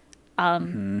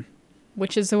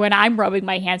 Which is when I'm rubbing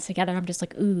my hands together, I'm just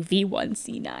like, ooh, V1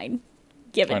 C9.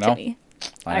 Give it to me.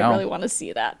 I really want to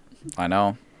see that. I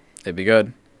know. It'd be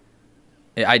good.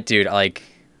 Dude, like,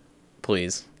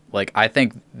 please. Like, I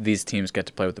think these teams get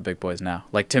to play with the big boys now.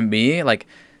 Like, to me, like,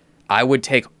 I would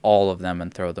take all of them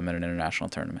and throw them in an international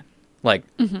tournament. Like,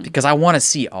 because I want to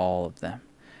see all of them.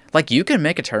 Like, you can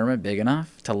make a tournament big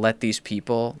enough to let these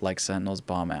people, like Sentinels,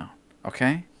 bomb out.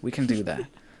 Okay? We can do that.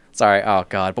 Sorry. Oh,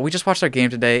 God. But we just watched our game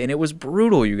today, and it was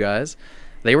brutal, you guys.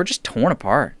 They were just torn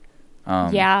apart.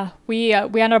 Yeah, we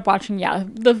ended up watching,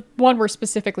 the one we're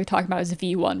specifically talking about is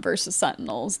V1 versus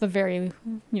Sentinels, the very,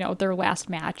 their last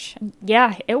match. And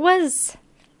yeah, it was...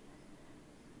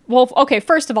 Well, okay,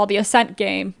 first of all, the Ascent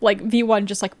game, like, V1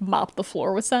 just, like, mopped the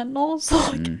floor with Sentinels.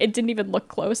 Like, it didn't even look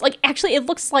close. Like, actually, it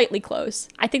looked slightly close.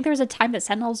 I think there was a time that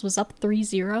Sentinels was up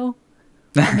 3-0. Or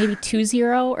maybe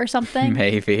 2-0 or something.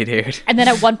 Maybe, dude. And then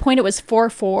at one point it was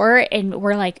 4-4, and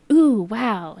we're like, ooh,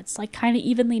 wow, it's, like, kind of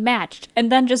evenly matched. And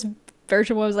then just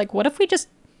version 1 was like, what if we just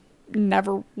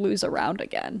never lose a round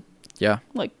again? Yeah.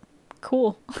 Like,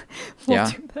 cool. We'll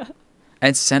do that.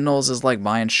 And Sentinels is like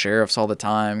buying sheriffs all the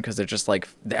time because they're just like,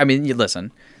 I mean, you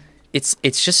listen, it's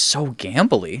just so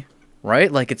gambly,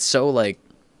 right? Like, it's so like,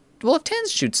 well, if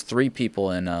Tens shoots 3 people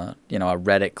in a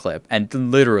Reddit clip, and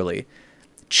literally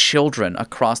children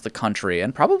across the country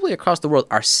and probably across the world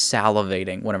are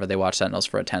salivating whenever they watch Sentinels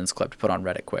for a Tens clip to put on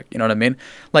Reddit quick. You know what I mean?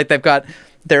 Like, they've got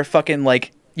their fucking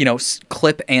like,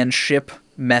 clip and ship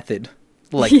method,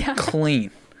 like, clean.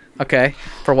 Okay,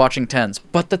 for watching Tens.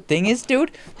 But the thing is, dude,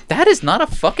 that is not a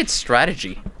fucking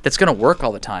strategy that's gonna work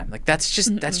all the time. Like, that's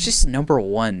just number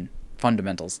one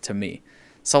fundamentals to me.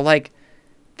 So, like,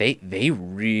 they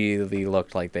really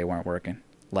looked like they weren't working.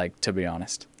 Like, to be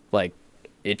honest, like,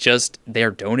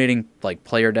 they're donating like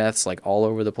player deaths like all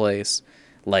over the place.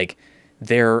 Like,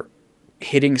 they're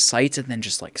hitting sites and then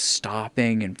just like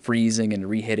stopping and freezing and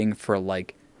re-hitting for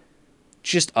like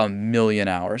just a million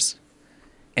hours.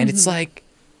 And it's like,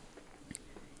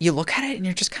 you look at it and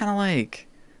you're just kind of like,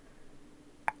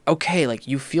 okay, like,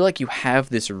 you feel like you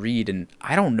have this read, and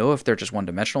I don't know if they're just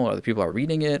one-dimensional or other people are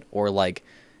reading it, or like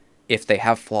if they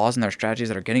have flaws in their strategies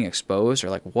that are getting exposed, or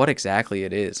like what exactly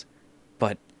it is.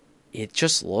 But it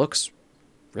just looks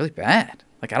really bad.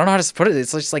 Like, I don't know how to put it.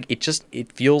 It's just like,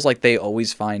 it feels like they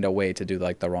always find a way to do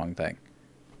like the wrong thing.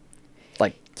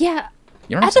 Like, yeah.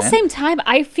 You know what At the same time,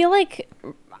 I feel like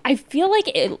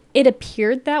it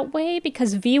appeared that way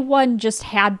because V1 just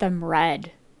had them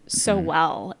read so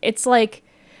well. It's like,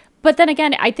 but then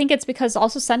again, I think it's because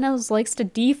also Sentinels likes to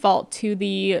default to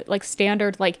the like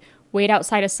standard, like, wait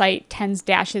outside a site, Tens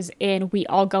dashes in, we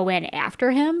all go in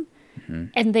after him.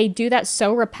 And they do that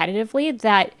so repetitively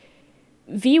that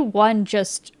V1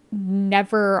 just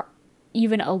never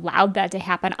even allowed that to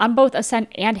happen on both Ascent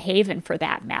and Haven, for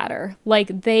that matter.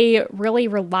 Like, they really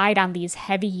relied on these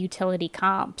heavy utility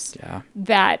comps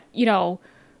that,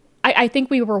 I think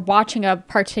we were watching a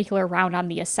particular round on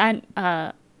the Ascent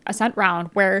round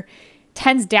where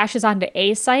Tens dashes onto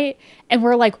A site, and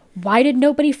we're like, why did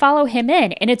nobody follow him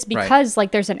in? And it's because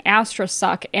like there's an Astra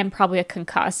suck and probably a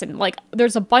concuss, and like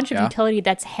there's a bunch of utility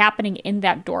that's happening in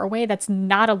that doorway that's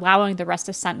not allowing the rest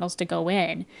of Sentinels to go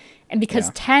in. And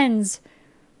because Tens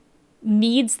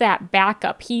needs that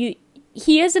backup, he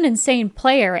is an insane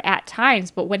player at times,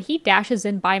 but when he dashes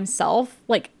in by himself,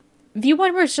 like,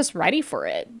 V1 was just ready for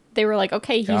it. They were like,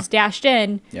 okay, he's dashed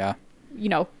in. Yeah.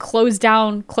 Close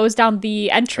down the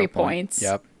entry points.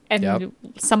 Yep. And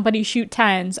somebody shoot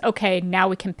Tens. Okay, now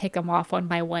we can pick them off one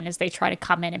by one as they try to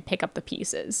come in and pick up the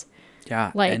pieces.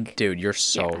 Yeah. Like, and dude, you're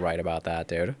so right about that,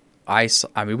 dude. I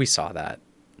mean, we saw that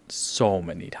so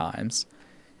many times.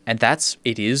 And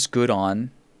it is good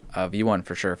on V1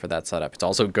 for sure for that setup. It's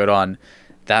also good on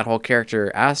that whole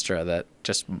character Astra that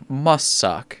just must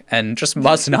suck and just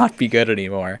must not be good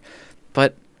anymore.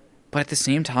 But at the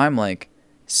same time, like,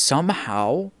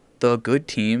 somehow the good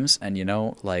teams, and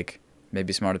like,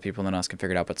 maybe smarter people than us can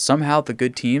figure it out, but somehow the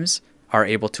good teams are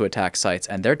able to attack sites,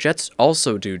 and their jets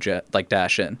also do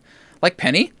dash in. Like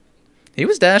Penny, he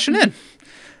was dashing in.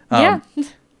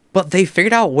 But they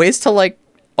figured out ways to like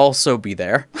also be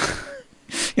there.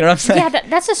 You know what I'm saying? Yeah,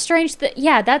 that's a strange thing.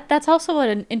 Yeah, that's also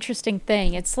an interesting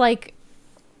thing. It's like,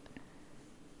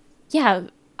 yeah,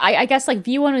 I guess like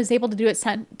V1 was able to do it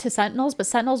to Sentinels, but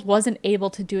Sentinels wasn't able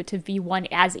to do it to V1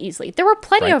 as easily. There were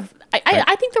plenty of,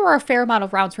 I think there were a fair amount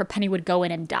of rounds where Penny would go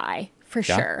in and die, for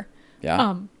sure.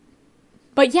 Yeah.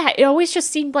 But yeah, it always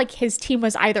just seemed like his team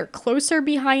was either closer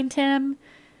behind him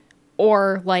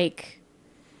or like,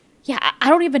 yeah, I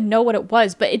don't even know what it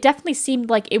was, but it definitely seemed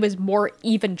like it was more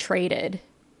even traded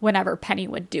whenever Penny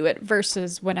would do it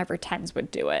versus whenever Tens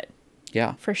would do it.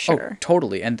 Yeah. For sure. Oh,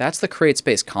 totally. And that's the create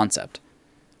space concept.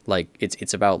 Like,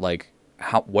 it's about like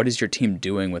what is your team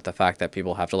doing with the fact that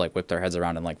people have to like whip their heads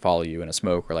around and like follow you in a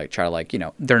smoke or like try to like,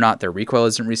 their recoil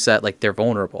isn't reset, like they're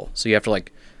vulnerable. So you have to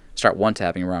like start one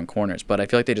tapping around corners. But I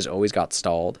feel like they just always got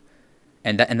stalled.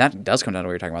 And that does come down to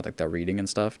what you're talking about, like the reading and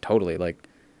stuff. Totally. Like,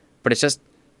 but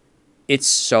it's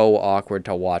so awkward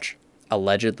to watch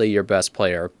allegedly your best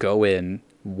player go in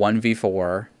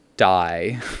 1v4,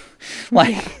 die.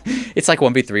 It's like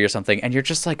 1v3 or something. And you're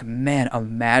just like, man,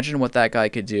 imagine what that guy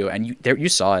could do. And you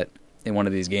saw it in one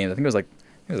of these games. I think it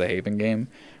was a Haven game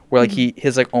where like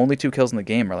his like only 2 kills in the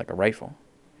game are like a rifle.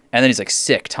 And then he's like,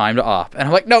 sick, time to op. And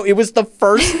I'm like, no, it was the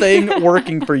first thing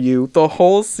working for you the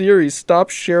whole series. Stop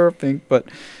sheriffing. But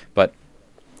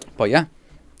yeah.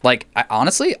 Like,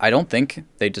 honestly, I don't think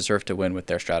they deserve to win with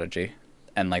their strategy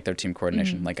and like their team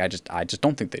coordination. Like, I just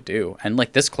don't think they do. And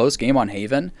like this close game on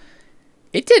Haven,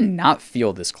 it did not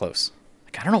feel this close.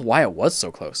 Like, I don't know why it was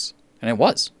so close. And it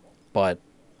was. But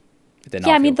it did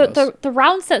not feel close. The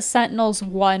rounds that Sentinels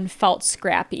won felt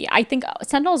scrappy. I think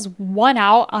Sentinels won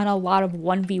out on a lot of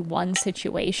 1v1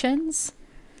 situations,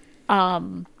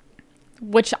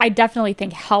 which I definitely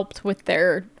think helped with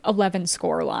their 11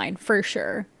 score line for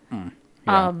sure.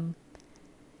 Yeah.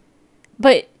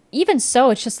 But even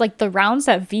so, it's just like the rounds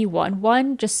that V1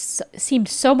 won just seemed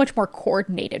so much more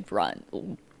coordinated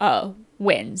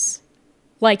wins.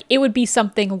 Like, it would be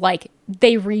something like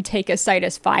they retake a site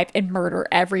as 5 and murder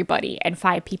everybody, and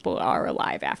 5 people are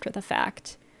alive after the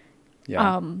fact.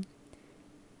 Yeah.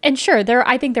 And sure,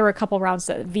 I think there were a couple rounds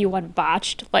that V1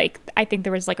 botched. Like, I think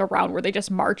there was like a round where they just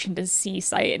march into C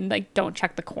site and like don't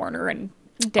check the corner, and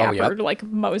Dapper like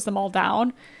mows them all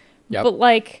down. Yep. But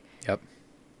like, Yep.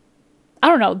 I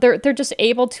don't know, they're just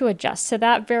able to adjust to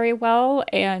that very well.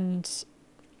 And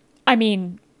I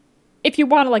mean, if you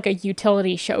want like a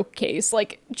utility showcase,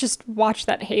 like just watch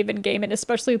that Haven game, and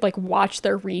especially like watch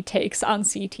their retakes on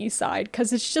CT side,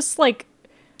 because it's just like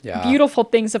beautiful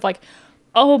things of like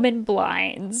omen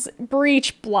blinds,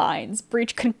 breach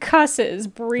concusses,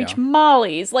 breach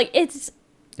mollies. Like it's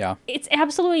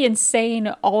absolutely insane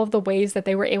all of the ways that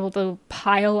they were able to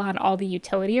pile on all the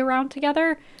utility around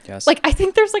together. Yes. Like, I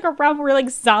think there's like a round where like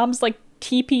Zombs like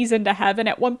TPs into heaven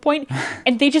at one point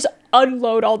and they just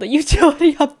unload all the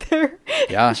utility up there.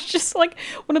 Yeah. It's just like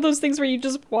one of those things where you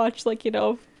just watch like,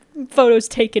 photos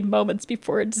taken moments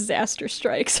before a disaster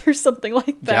strikes or something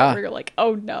like that, where you're like,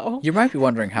 oh no. You might be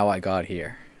wondering how I got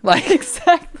here. Like,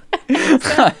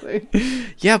 exactly.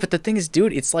 Yeah, but the thing is,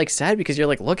 dude, it's like sad because you're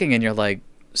like looking and you're like,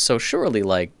 so surely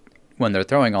like when they're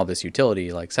throwing all this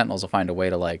utility, like Sentinels will find a way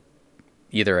to like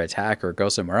either attack or go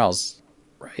somewhere else,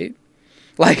 right?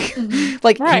 Like, he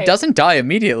doesn't die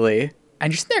immediately,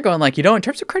 and you're sitting there going like, in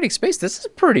terms of creating space, this is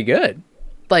pretty good.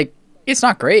 Like, it's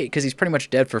not great because he's pretty much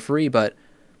dead for free, but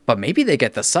maybe they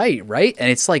get the site, right? And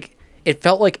it's like, it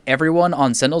felt like everyone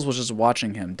on Sentinels was just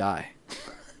watching him die.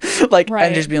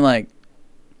 And just being like,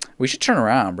 we should turn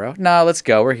around, bro. No, let's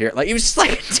go. We're here. Like, it was just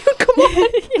like, dude, come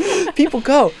on. People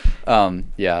go.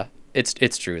 Yeah,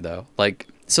 it's true, though. Like,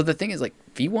 so the thing is, like,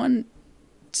 V1,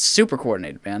 super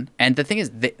coordinated, man. And the thing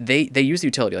is, they use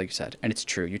utility, like you said. And it's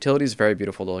true. Utility is very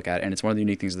beautiful to look at, and it's one of the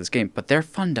unique things of this game. But they're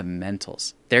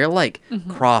fundamentals. They're, like,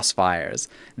 crossfires.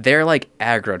 They're, like,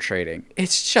 aggro trading.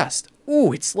 It's just,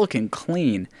 it's looking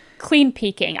clean. Clean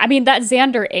peeking. I mean, that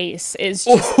Xander ace is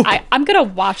just, I'm going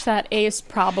to watch that ace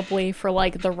probably for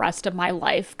like the rest of my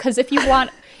life. Because if you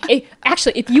want,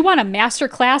 if you want a master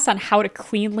class on how to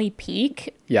cleanly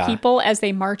peek people as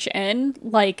they march in,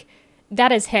 like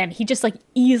that is him. He just like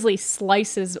easily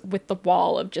slices with the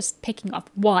wall of just picking off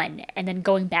 1 and then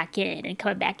going back in and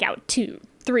coming back out 2,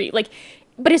 3. Like,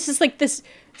 but it's just like this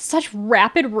such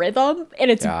rapid rhythm,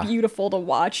 and it's beautiful to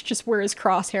watch just where his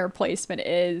crosshair placement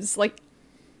is. Like,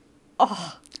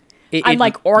 oh, I'm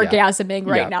like orgasming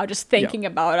right now just thinking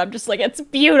about it. I'm just like, it's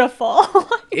beautiful.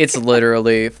 It's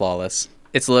literally flawless.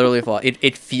 It's literally flawless.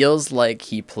 It feels like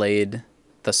he played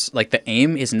the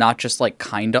aim is not just like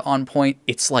kind of on point.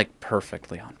 It's like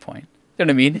perfectly on point. You know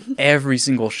what I mean? Every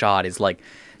single shot is like,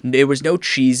 there was no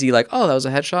cheesy like, oh, that was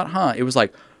a headshot, huh? It was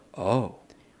like, oh.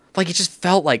 Like, it just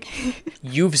felt like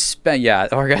you've spent,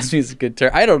 orgasm is a good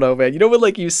term. I don't know, man. You know when,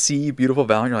 like, you see beautiful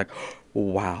Valor and you're like,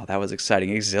 wow, that was exciting,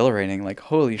 exhilarating, like,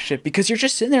 holy shit. Because you're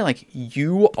just sitting there like,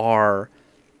 you are,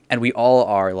 and we all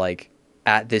are, like,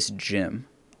 at this gym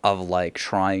of, like,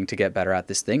 trying to get better at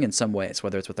this thing in some ways,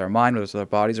 whether it's with our mind, whether it's with our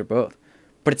bodies, or both.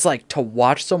 But it's like, to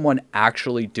watch someone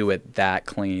actually do it that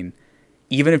clean,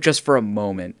 even if just for a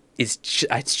moment, it's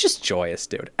just joyous,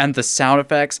 dude. And the sound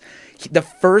effects, the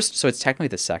first, so it's technically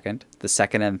the second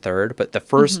and third, but the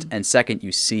first and second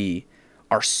you see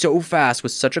are so fast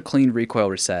with such a clean recoil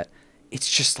reset. It's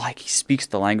just like he speaks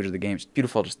the language of the game. It's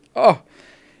beautiful. Just,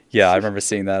 Yeah, I remember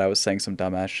seeing that. I was saying some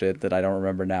dumbass shit that I don't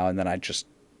remember now, and then I just,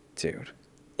 dude,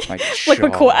 my Like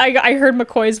McCoy, jaw. I heard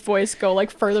McCoy's voice go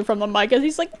like further from the mic as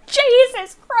he's like,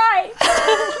 Jesus Christ.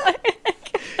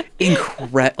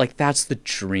 Like that's the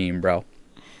dream, bro.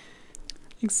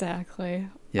 Exactly.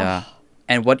 Yeah.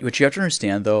 And what you have to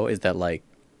understand though is that like,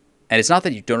 and it's not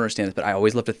that you don't understand this, but I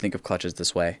always love to think of clutches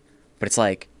this way. But it's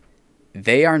like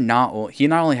he not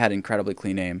only had incredibly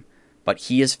clean aim, but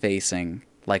he is facing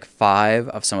like 5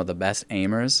 of some of the best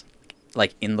aimers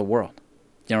like in the world.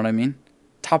 You know what I mean?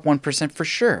 Top 1% for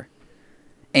sure.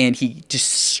 And he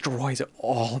destroys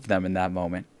all of them in that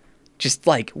moment. Just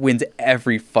like wins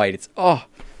every fight.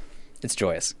 It's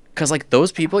joyous. Because like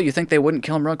those people, you think they wouldn't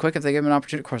kill him real quick if they gave him an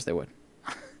opportunity? Of course they would.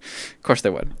 Of course they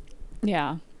would.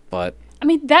 Yeah. But I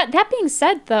mean, that being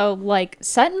said, though, like,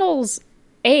 Sentinel's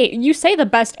aim, you say the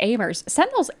best aimers.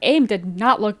 Sentinel's aim did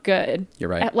not look good. You're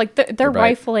right. Like, their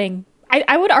rifling.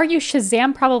 I would argue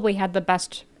Shazam probably had the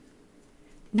best,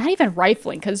 not even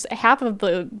rifling, because half of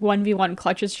the 1v1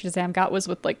 clutches Shazam got was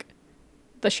with, like,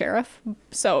 the sheriff.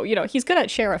 So, you know, he's good at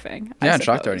sheriffing. Yeah, and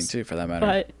shock darting, too, for that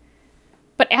matter.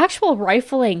 But actual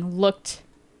rifling looked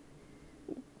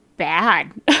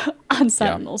bad on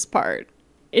Sentinel's part.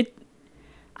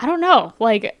 I don't know.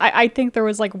 Like, I think there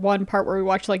was, like, one part where we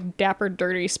watched, like, Dapper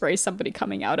Dirty spray somebody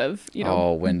coming out of, you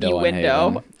know,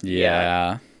 window.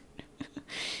 Yeah.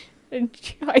 And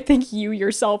I think you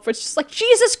yourself was just like,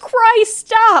 Jesus Christ,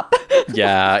 stop!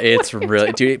 Yeah, it's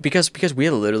really... Dude, because we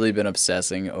had literally been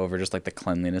obsessing over just, like, the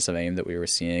cleanliness of aim that we were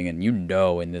seeing. And you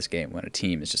know in this game when a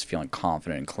team is just feeling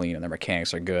confident and clean and their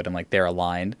mechanics are good and, like, they're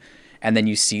aligned. And then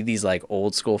you see these, like,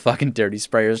 old school fucking dirty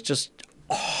sprayers just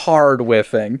hard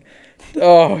whiffing.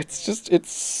 Oh,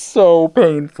 it's so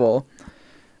painful.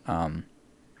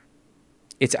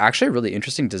 It's actually really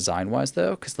interesting design-wise,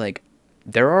 though, because, like,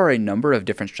 there are a number of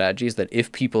different strategies that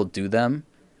if people do them,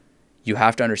 you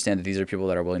have to understand that these are people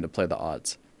that are willing to play the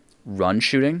odds. Run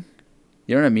shooting,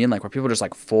 you know what I mean? Like, where people just,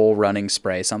 like, full running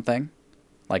spray something,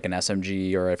 like an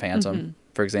SMG or a Phantom,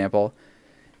 for example.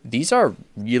 These are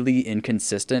really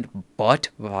inconsistent but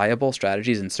viable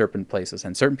strategies in certain places.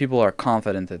 And certain people are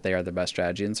confident that they are the best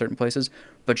strategy in certain places.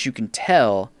 But you can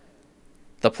tell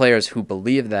the players who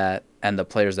believe that and the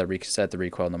players that reset the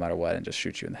recoil no matter what and just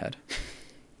shoot you in the head.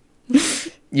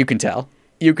 You can tell.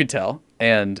 You could tell.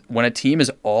 And when a team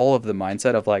is all of the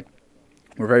mindset of like,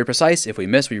 we're very precise. If we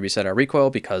miss, we reset our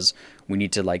recoil because we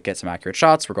need to like get some accurate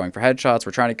shots. We're going for headshots.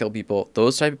 We're trying to kill people.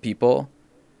 Those type of people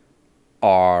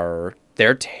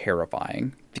they're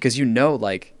terrifying because you know,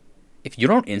 like, if you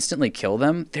don't instantly kill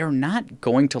them, they're not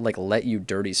going to like let you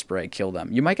dirty spray kill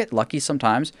them. You might get lucky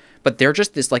sometimes, but they're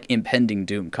just this like impending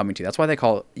doom coming to you. That's why they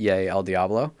call Ye El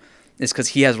Diablo, is because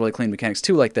he has really clean mechanics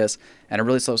too, like this, and a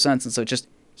really slow sense, and so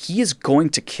he is going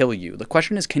to kill you. The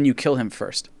question is, can you kill him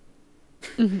first?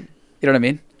 Mm-hmm. You know what I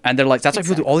mean? And they're like, that's why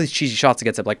people do all these cheesy shots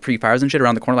against it, like pre-fires and shit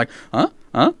around the corner, like,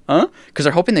 because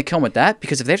they're hoping they kill him with that,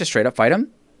 because if they have to straight up fight him,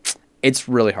 it's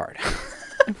really hard.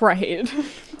 Right. And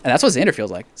that's what Xander feels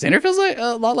like. Xander feels like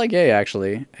a lot like Ye,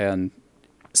 actually. And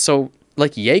so,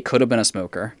 like, Ye could have been a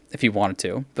smoker if he wanted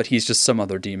to, but he's just some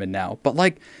other demon now. But,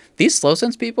 like, these slow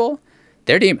sense people,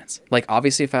 they're demons. Like,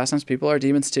 obviously, fast sense people are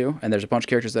demons, too, and there's a bunch of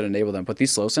characters that enable them. But these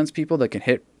slow sense people that can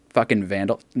hit fucking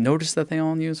Vandal, notice that they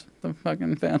all use the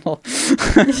fucking Vandal.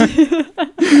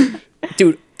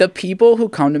 Dude, the people who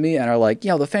come to me and are like,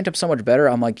 the Phantom's so much better,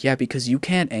 I'm like, yeah, because you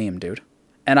can't aim, dude.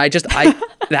 And I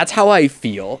that's how I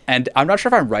feel. And I'm not sure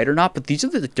if I'm right or not, but these are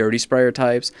the dirty sprayer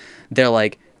types.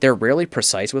 They're rarely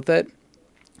precise with it.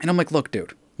 And I'm like, look,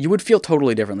 dude, you would feel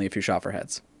totally differently if you shot for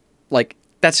heads. Like,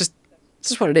 that's just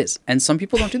what it is. And some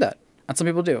people don't do that. And some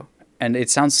people do. And it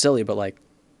sounds silly, but like,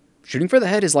 shooting for the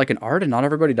head is like an art and not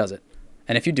everybody does it.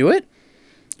 And if you do it,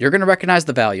 you're going to recognize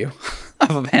the value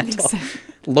of a Vandal. Exactly.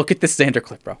 Look at this Xander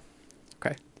clip, bro.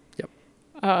 Okay. Yep.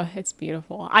 It's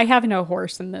beautiful. I have no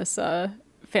horse in this,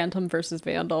 Phantom versus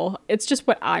Vandal. It's just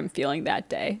what I'm feeling that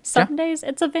day. Some days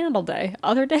it's a Vandal day.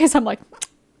 Other days I'm like,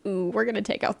 ooh, we're going to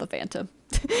take out the Phantom.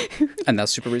 And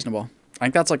that's super reasonable. I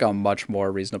think that's like a much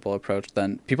more reasonable approach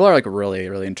than people are like really,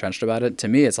 really entrenched about it. To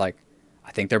me, it's like,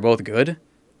 I think they're both good,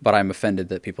 but I'm offended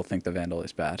that people think the Vandal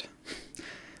is bad.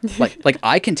 like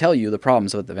I can tell you the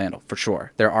problems with the Vandal for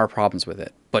sure. There are problems with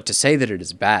it, but to say that it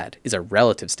is bad is a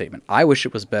relative statement. I wish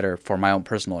it was better for my own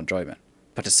personal enjoyment,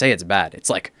 but to say it's bad, it's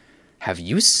like, have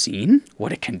you seen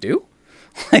what it can do?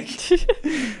 Like,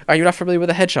 are you not familiar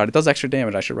with a headshot? It does extra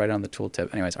damage. I should write it on the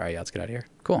tooltip. Anyways, all right, let's get out of here.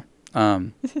 Cool.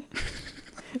 All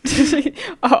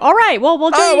right. Well, we'll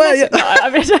join you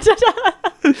next.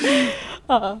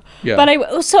 Yeah.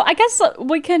 But so I guess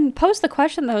we can pose the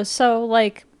question though. So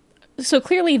like, so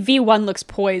clearly V1 looks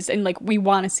poised, and like we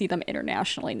want to see them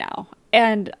internationally now.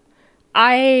 And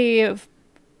I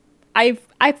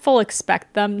full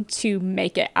expect them to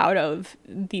make it out of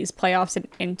these playoffs and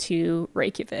into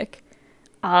Reykjavik.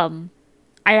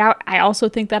 I also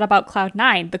think that about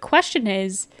Cloud9. The question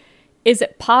is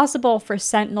it possible for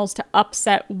Sentinels to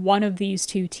upset one of these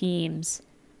two teams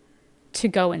to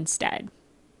go instead?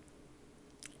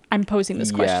 I'm posing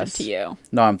this question to you.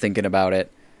 No, I'm thinking about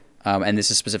it. And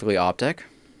this is specifically Optic?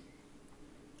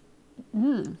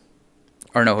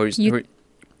 Or no,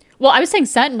 Well, I was saying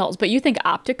Sentinels, but you think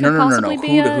Optic could possibly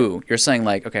be Who to who? You're saying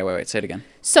like, okay, wait, say it again.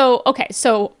 So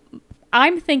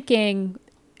I'm thinking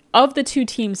of the two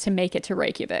teams to make it to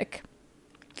Reykjavik.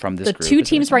 From this The group, two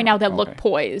teams right now that look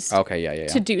poised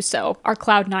to do so are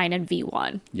Cloud9 and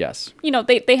V1. Yes. You know,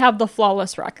 they have the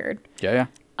flawless record. Yeah.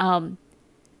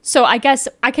 So I guess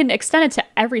I can extend it to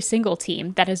every single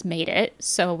team that has made it,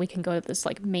 so we can go to this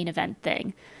like main event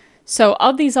thing. So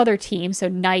of these other teams, so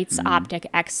Knights, Optic,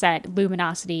 XSET,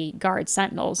 Luminosity, Guard,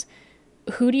 Sentinels,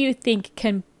 who do you think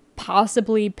can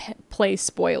possibly play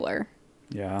spoiler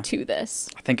to this?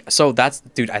 I think so. I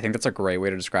think that's a great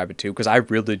way to describe it too, because I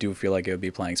really do feel like it would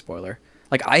be playing spoiler.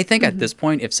 Like, I think at this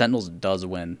point, if Sentinels does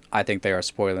win, I think they are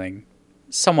spoiling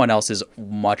someone else's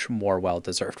much more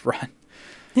well-deserved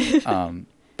run.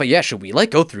 But yeah, should we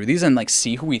like go through these and like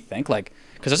see who we think, like,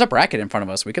 because there's a bracket in front of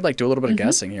us, we could like do a little bit of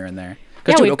guessing here and there.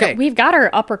 Yeah, we've got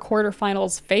our upper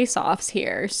quarterfinals face-offs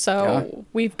here. So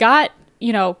we've got,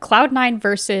 you know, Cloud9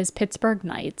 versus Pittsburgh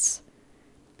Knights.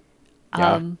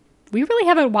 We really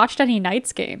haven't watched any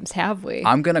Knights games, have we?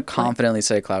 I'm gonna confidently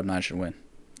say Cloud9 should win.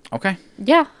 Okay.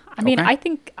 Yeah, I mean, I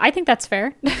think that's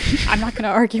fair. I'm not gonna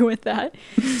argue with that.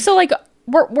 So like,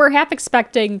 we're half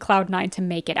expecting Cloud9 to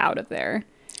make it out of there.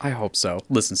 I hope so.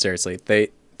 Listen, seriously,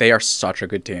 they are such a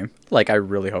good team. Like, I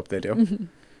really hope they do.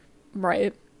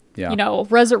 Right. Yeah. You know,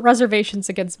 reservations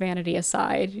against Vanity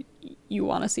aside, you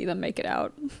want to see them make it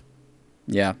out.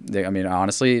 Yeah.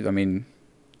 Honestly,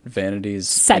 Vanity's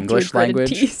Set English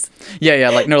language.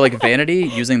 Yeah. Like Vanity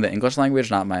using the English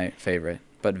language, not my favorite.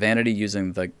 But Vanity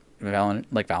using the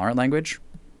Valorant language,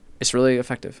 it's really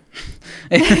effective.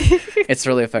 It's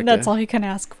really effective. That's all you can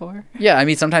ask for. Yeah, I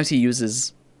mean, sometimes he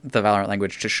uses the Valorant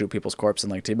language to shoot people's corpse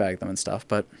and like teabag them and stuff,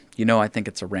 but you know, I think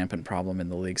it's a rampant problem in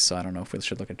the league, so I don't know if we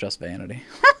should look at just Vanity.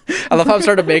 I love how I'm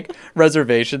starting to make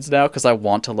reservations now because I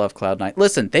want to love Cloud9.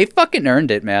 Listen, they fucking earned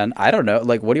it, man. I don't know,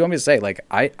 like, what do you want me to say? Like,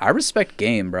 I respect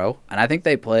game, bro, and I think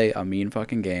they play a mean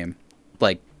fucking game.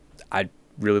 Like, I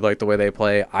really like the way they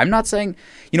play. I'm not saying,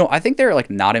 you know, I think they're like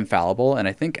not infallible, and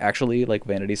I think actually like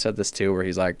Vanity said this too, where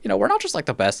he's like, you know, we're not just like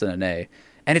the best in an A,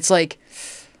 and it's like,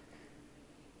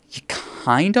 you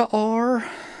kinda are,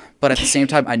 but at the same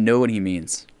time, I know what he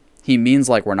means. He means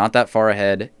like we're not that far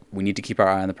ahead. We need to keep our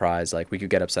eye on the prize. Like, we could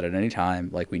get upset at any time.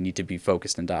 Like, we need to be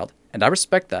focused and dialed. And I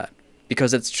respect that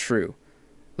because it's true.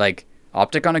 Like,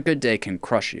 Optic on a good day can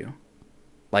crush you.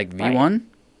 Like, V1,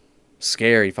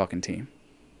 scary fucking team.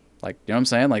 Like, you know what I'm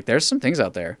saying? Like, there's some things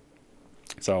out there.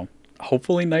 So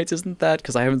hopefully Knights isn't that,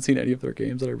 because I haven't seen any of their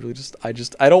games, and I really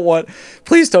I don't want,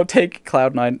 please don't take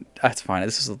Cloud9. That's fine.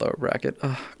 This is a lower bracket.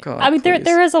 Oh god. I mean,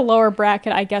 there is a lower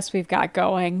bracket I guess we've got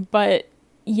going, but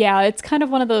yeah, it's kind of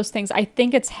one of those things. I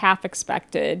think it's half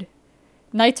expected.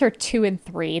 Knights are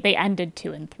 2-3. They ended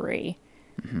 2-3.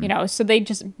 You know, so they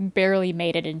just barely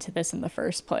made it into this in the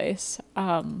first place.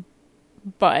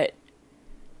 But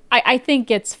I think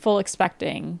it's full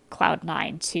expecting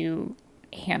Cloud9 to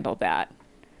handle that.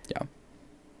 Yeah.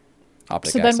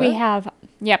 Optic so then we have,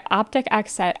 Optic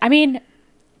XSET. I mean,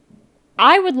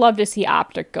 I would love to see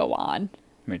Optic go on.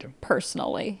 Me too.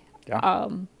 Personally. Yeah.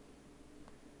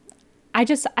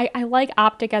 I like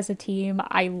Optic as a team.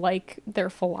 I like their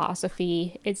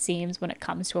philosophy, it seems, when it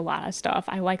comes to a lot of stuff.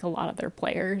 I like a lot of their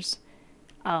players.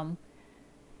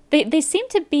 They seem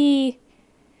to be,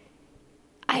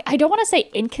 I don't want to say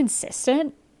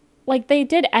inconsistent. Like, they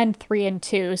did end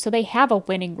 3-2, so they have a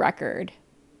winning record.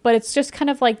 But it's just kind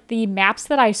of like the maps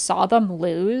that I saw them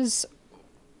lose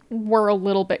were a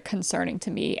little bit concerning to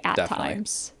me at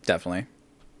times. Definitely.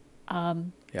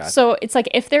 Yeah. So it's like,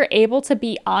 if they're able to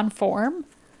be on form,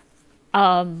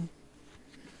 then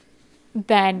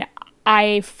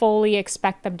I fully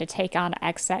expect them to take on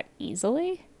XSET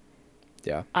easily.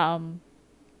 Yeah.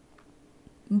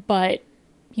 But,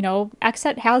 you know,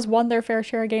 XSET has won their fair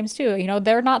share of games too. You know,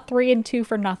 they're not 3-2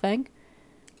 for nothing.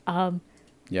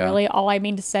 Really, all I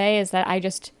mean to say is that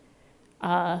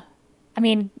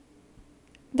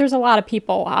there's a lot of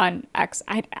people on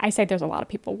I say there's a lot of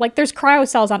people. Like, there's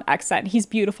Cryocells on XSET. He's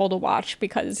beautiful to watch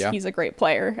because he's a great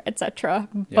player, etc.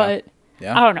 But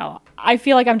Yeah. I don't know. I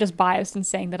feel like I'm just biased in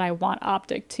saying that I want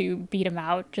Optic to beat him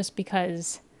out just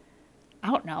because, I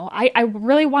don't know. I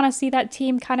really want to see that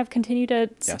team kind of continue to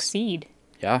succeed.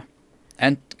 Yeah.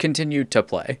 And continue to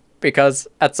play. Because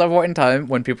at some point in time,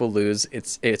 when people lose,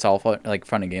 it's all fun, like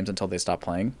fun and games until they stop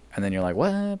playing. And then you're like,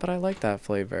 what? But I like that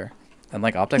flavor. And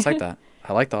like Optic's like that.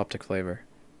 I like the Optic flavor.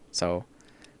 So,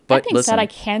 but That being listen. said, I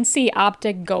can see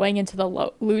Optic going into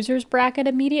the losers bracket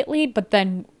immediately, but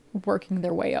then working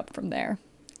their way up from there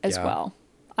as Yeah. well.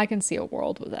 I can see a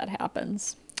world where that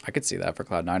happens. I could see that for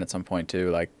Cloud9 at some point too.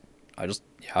 Like,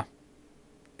 yeah.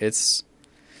 It's.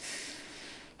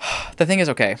 The thing is,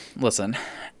 okay, listen.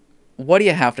 What do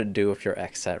you have to do if you're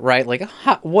Xset, right? Like,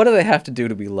 what do they have to do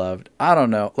to be loved? I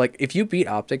don't know. Like, if you beat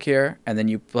Optic here and then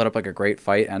you put up like a great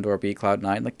fight and or beat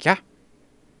Cloud9, like,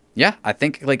 yeah, I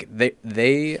think like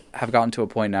they have gotten to a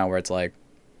point now where it's like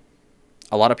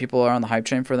a lot of people are on the hype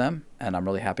train for them, and I'm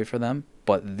really happy for them.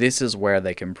 But this is where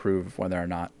they can prove whether or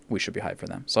not we should be hyped for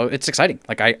them. So it's exciting.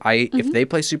 Like if they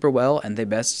play super well and they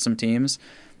best some teams,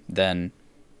 then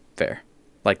fair.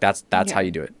 Like that's how you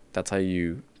do it. That's how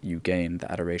you gain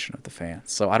the adoration of the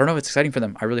fans. So I don't know if it's exciting for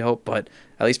them. I really hope, but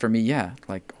at least for me, yeah.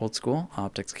 Like old school,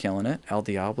 Optic's killing it. El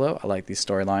Diablo, I like these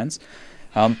storylines.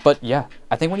 But yeah,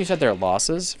 I think when you said their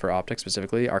losses for Optic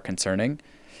specifically are concerning,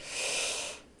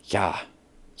 yeah,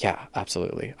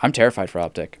 absolutely. I'm terrified for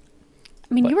Optic.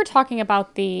 I mean, you were talking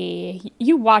about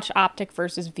you watch Optic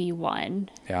versus V1.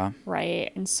 Yeah.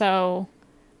 Right. And so,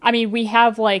 I mean, we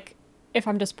have like, if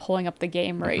I'm just pulling up the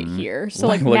game right here. So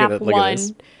like map look at 1,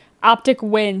 this. Optic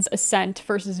wins Ascent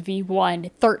versus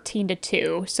V1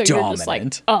 13-2. So you're just like,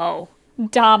 Dominant. oh,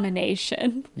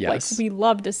 domination. Yes. Like we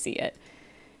love to see it.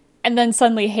 And then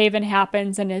suddenly Haven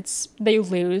happens and they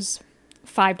lose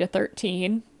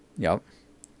 5-13. Yep.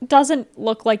 Doesn't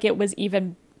look like it was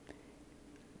even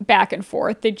back and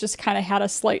forth. They just kind of had a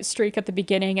slight streak at the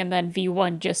beginning, and then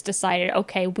V1 just decided,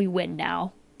 okay, we win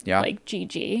now. Yeah. Like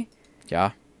GG.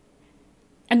 Yeah.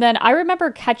 And then I remember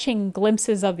catching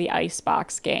glimpses of the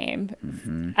Icebox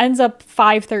game. Ends up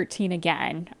 5-13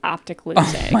 again. Optic losing.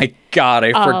 Oh my god,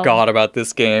 I forgot about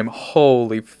this game.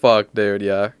 Holy fuck, dude.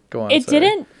 Yeah. Go on.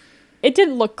 It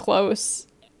didn't look close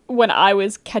when I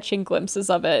was catching glimpses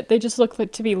of it. They just looked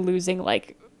like to be losing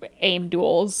like aim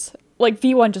duels. Like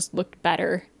V1 just looked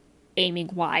better aiming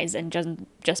wise and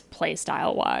just play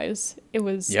style wise. It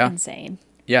was insane.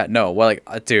 Yeah, no, well,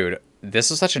 like, dude,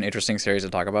 this is such an interesting series to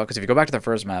talk about, because if you go back to the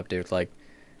first map, dude, like,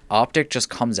 Optic just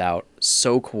comes out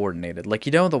so coordinated. Like,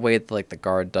 you know the way that, like, the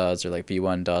guard does, or, like,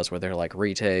 V1 does, where they're, like,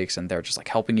 retakes, and they're just, like,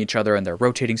 helping each other, and they're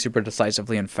rotating super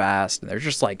decisively and fast, and they're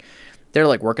just, like, they're,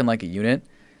 like, working like a unit.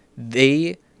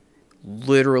 They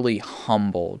literally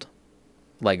humbled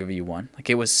like V1. Like,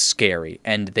 it was scary,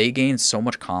 and they gained so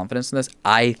much confidence in this.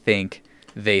 I think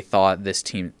they thought this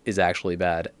team is actually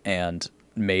bad and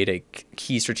made a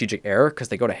key strategic error, because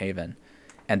they go to Haven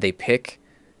and they pick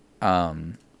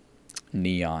Neon.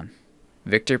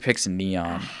 Victor picks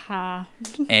Neon,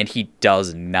 and he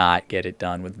does not get it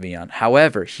done with Neon.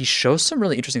 However, he shows some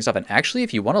really interesting stuff, and actually,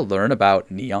 if you want to learn about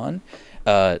Neon,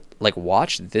 like,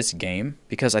 watch this game,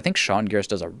 because I think Sean Garris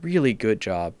does a really good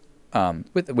job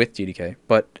with GDK,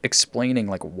 but explaining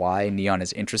like why Neon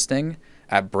is interesting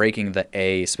at breaking the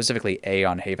A, specifically A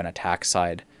on Haven attack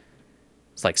side.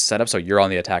 It's like set up so you're on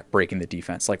the attack, breaking the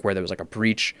defense, like where there was like a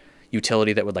breach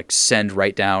utility that would like send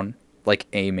right down like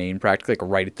A main practically, like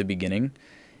right at the beginning,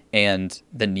 and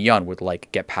the Neon would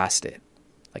like get past it,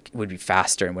 like it would be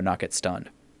faster and would not get stunned.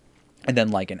 And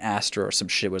then like an Astra or some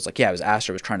shit was like, yeah, it was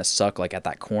Astra was trying to suck like at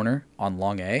that corner on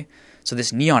long A. So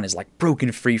this Neon is like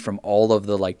broken free from all of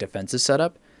the like defensive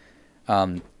setup.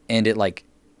 And it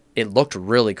looked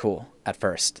really cool at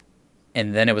first.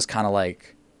 And then it was kind of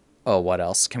like, oh, what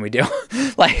else can we do?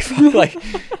 like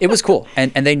it was cool.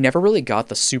 And they never really got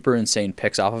the super insane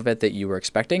picks off of it that you were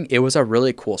expecting. It was a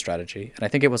really cool strategy. And I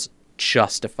think it was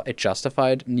it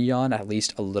justified Neon at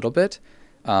least a little bit.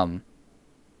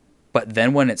 But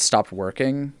then when it stopped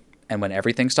working, and when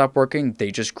everything stopped working, they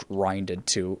just grinded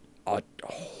to a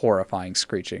horrifying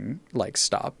screeching like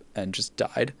stop and just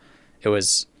died. It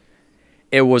was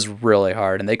really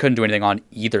hard, and they couldn't do anything on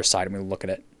either side. I mean, look at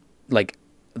it. Like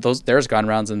there's gun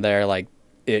rounds in there. Like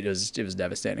it was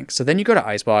devastating. So then you go to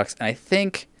Icebox, and I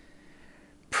think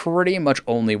pretty much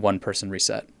only one person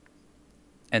reset.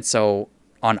 And so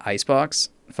on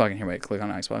Icebox, fucking here, wait, click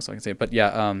on Icebox so I can see it. But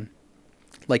yeah,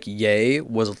 like Ye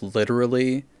was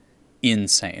literally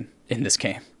insane in this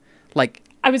game. Like,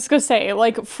 I was gonna say,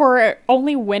 like, for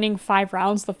only winning 5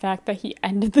 rounds, the fact that he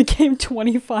ended the game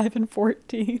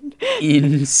 25-14.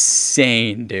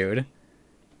 Insane, dude.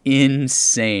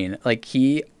 Insane. Like,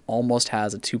 he almost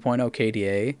has a 2.0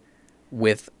 KDA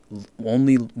with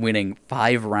only winning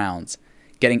 5 rounds,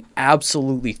 getting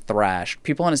absolutely thrashed.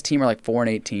 People on his team are like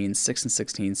 4-18,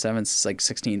 6-16, 7 like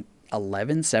 16,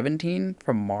 11, 17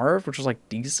 from Marv, which was like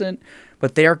decent,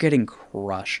 but they are getting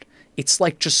crushed. It's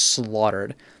like just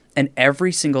slaughtered. And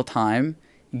every single time,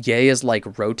 Ye is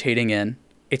like rotating in.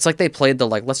 It's like they played the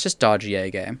like, let's just dodge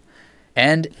Ye game.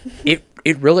 And it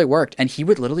really worked. And he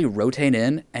would literally rotate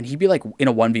in and he'd be like in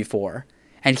a 1v4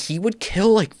 and he would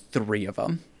kill like 3 of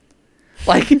them.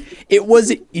 Like, it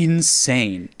was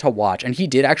insane to watch. And he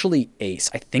did actually ace.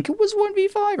 I think it was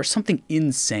 1v5 or something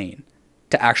insane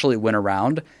to actually win a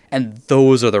round. And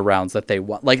those are the rounds that they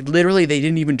won. Like, literally, they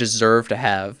didn't even deserve to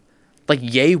have. Like,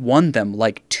 Ye won them,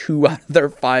 like, 2 out of their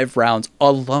 5 rounds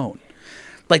alone.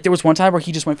 Like, there was one time where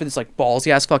he just went for this, like,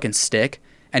 ballsy-ass fucking stick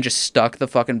and just stuck the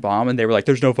fucking bomb. And they were like,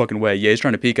 there's no fucking way. Ye's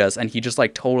trying to peek us. And he just,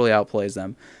 like, totally outplays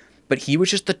them. But he was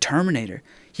just the Terminator.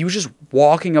 He was just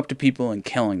walking up to people and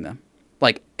killing them.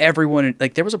 Like, everyone,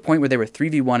 like, there was a point where they were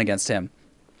 3v1 against him.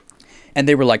 And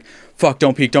they were like, fuck,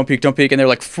 don't peek, don't peek, don't peek. And they're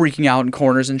like freaking out in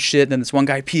corners and shit. And then this one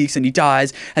guy peeks and he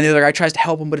dies. And the other guy tries to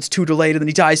help him, but it's too delayed. And then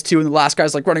he dies too. And the last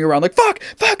guy's like running around like, fuck,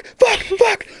 fuck, fuck,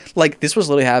 fuck. Like, this was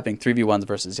literally happening 3v1s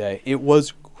versus Ye. It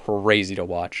was crazy to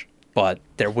watch. But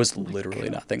there was literally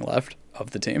nothing left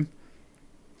of the team.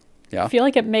 Yeah. I feel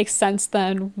like it makes sense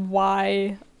then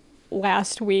why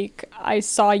last week I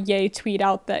saw Ye tweet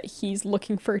out that he's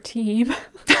looking for a team.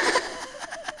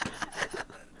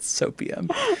 So PM.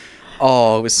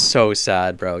 Oh, it was so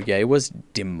sad, bro. Yeah, it was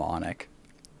demonic.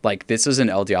 Like, this is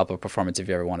an El Diablo performance if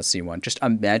you ever want to see one. Just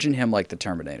imagine him like the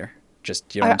Terminator.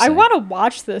 Just, you know what I'm saying? I want to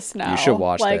watch this now. You should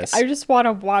watch this. I just want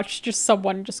to watch just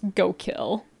someone just go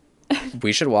kill.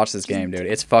 We should watch this game, dude.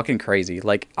 It's fucking crazy.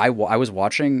 Like, I was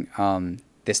watching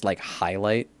this, like,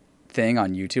 highlight thing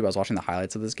on YouTube. I was watching the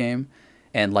highlights of this game.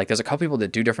 And, like, there's a couple people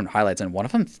that do different highlights. And one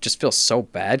of them just feels so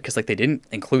bad because, like, they didn't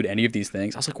include any of these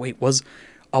things. I was like, wait, was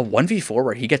a 1v4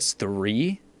 where he gets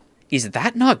 3? Is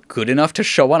that not good enough to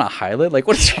show on a highlight? Like,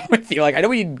 what's wrong with you? Like, I know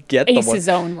we get the Aces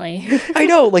only. I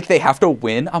know, like, they have to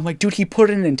win. I'm like, dude, he put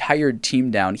an entire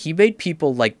team down. He made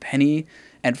people like Penny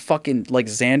and fucking, like,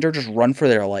 Xander just run for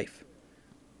their life.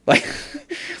 Like,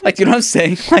 like, you know what I'm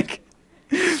saying? Like,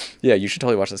 yeah, you should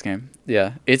totally watch this game.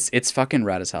 Yeah, it's fucking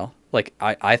rad as hell. Like,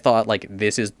 I thought, like,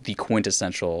 this is the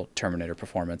quintessential Terminator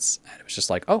performance. And it was just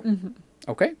like, oh,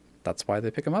 okay. That's why they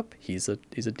pick him up. He's a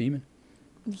demon.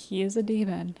 He is a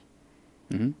demon.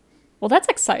 Mm-hmm. Well, that's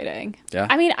exciting. Yeah.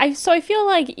 I mean, I feel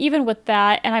like even with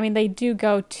that, and I mean, they do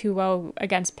go 2-0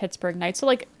 against Pittsburgh Knights. So,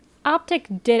 like,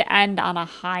 Optic did end on a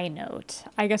high note.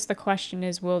 I guess the question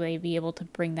is, will they be able to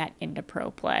bring that into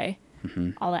pro play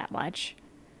all that much?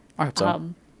 I hope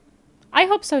so. I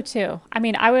hope so, too. I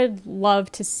mean, I would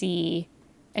love to see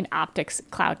an Optics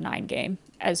Cloud9 game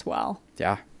as well.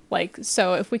 Yeah. Like,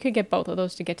 so if we could get both of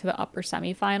those to get to the upper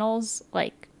semifinals,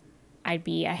 like, I'd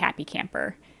be a happy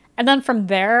camper. And then from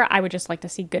there, I would just like to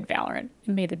see good Valorant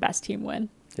and may the best team win.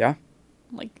 Yeah.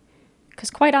 Like,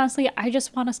 because quite honestly, I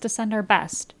just want us to send our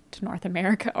best to North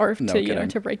America or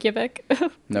to Reykjavik.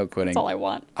 No quitting. That's all I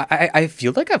want. I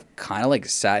feel like I've kind of like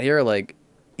sat here like,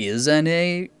 is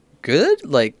NA good?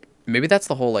 Like, maybe that's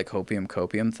the whole like hopium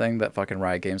copium thing that fucking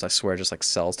Riot Games, I swear, just like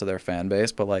sells to their fan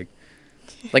base. But like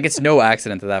it's no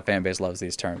accident that fan base loves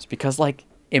these terms because like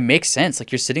it makes sense.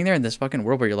 Like, you're sitting there in this fucking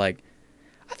world where you're like,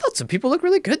 I thought some people look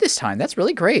really good this time. That's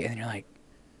really great. And you're like,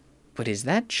 but is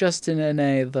that just an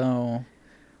NA though?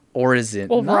 Or is it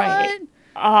not? Right.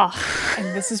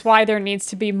 And this is why there needs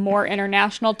to be more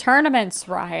international tournaments,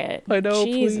 Riot. I know,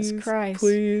 Jesus Christ.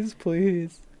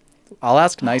 Please. I'll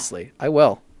ask nicely. I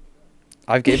will.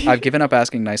 I've given up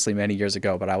asking nicely many years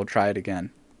ago, but I will try it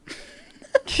again.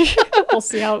 We'll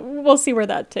see where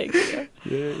that takes you.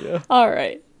 Yeah. All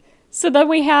right. So then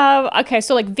we have, okay,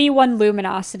 so like V1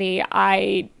 Luminosity,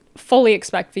 I fully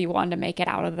expect V1 to make it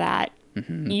out of that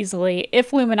easily.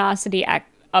 If Luminosity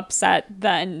upset,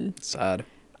 then sad.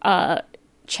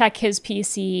 Check his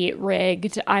PC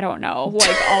rigged. I don't know,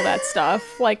 like all that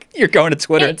stuff. Like, you're going to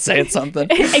Twitter and saying something.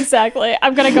 Exactly.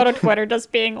 I'm gonna go to Twitter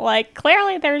just being like,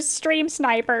 clearly there's stream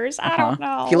snipers. I don't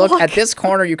know. He looked at this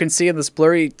corner. You can see in this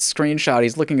blurry screenshot,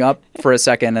 he's looking up for a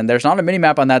second, and there's not a mini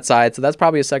map on that side, so that's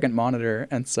probably a second monitor.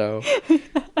 And so,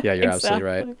 yeah, you're absolutely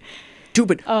right. Dude,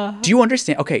 but do you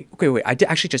understand? Okay, wait. I did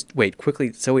actually just wait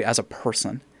quickly, Zoe. As a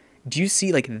person, do you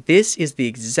see like this is the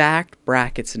exact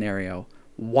bracket scenario?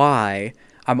 Why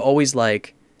I'm always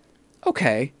like,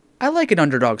 okay, I like an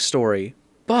underdog story,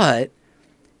 but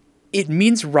it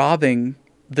means robbing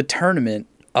the tournament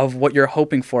of what you're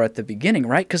hoping for at the beginning,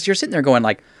 right? Because you're sitting there going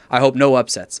like, I hope no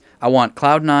upsets. I want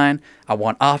Cloud9, I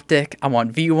want Optic, I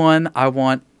want V1, I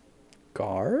want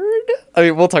Guard. I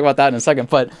mean, we'll talk about that in a second,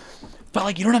 but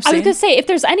like, you know what I'm saying? I was gonna say, if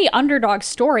there's any underdog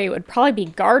story, it would probably be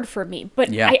Guard for me.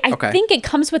 But Yeah, I okay. think it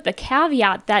comes with the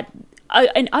caveat that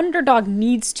an underdog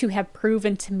needs to have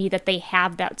proven to me that they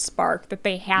have that spark, that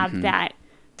they have that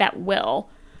will.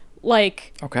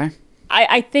 Like, Okay.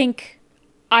 I think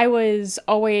I was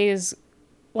always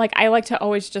like, I like to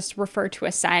always just refer to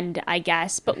Ascend, I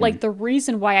guess. But like, the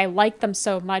reason why I like them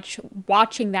so much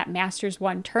watching that Masters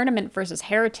 1 tournament versus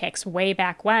Heretics way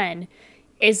back when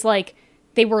is like,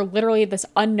 they were literally this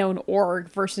unknown org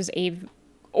versus a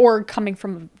org coming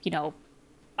from, you know,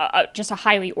 just a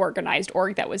highly organized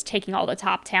org that was taking all the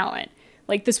top talent.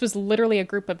 Like, this was literally a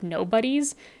group of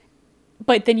nobodies.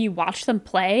 But then you watch them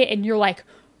play and you're like,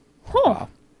 huh,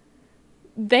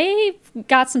 they've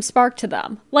got some spark to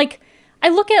them. Like,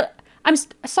 I'm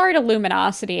sorry to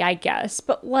Luminosity, I guess,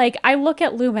 but like, I look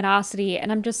at Luminosity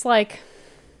and I'm just like,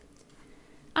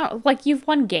 I don't know, like, you've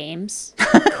won games.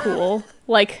 Cool.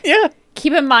 Like, Yeah.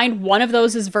 keep in mind, one of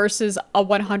those is versus a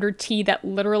 100T that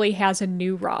literally has a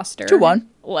new roster. 2-1.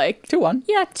 Like, 2-1.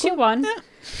 yeah, 2-1.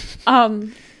 Yeah.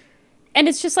 And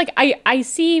it's just like, I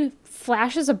see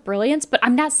flashes of brilliance, but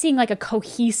I'm not seeing like a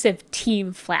cohesive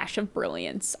team flash of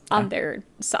brilliance on their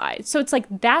side. So it's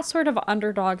like that sort of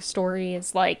underdog story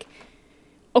is like,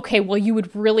 okay, well, you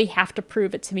would really have to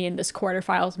prove it to me in this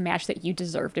quarterfinals match that you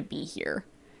deserve to be here.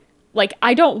 Like,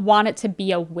 I don't want it to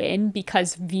be a win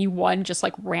because V1 just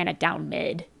like ran it down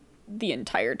mid the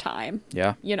entire time.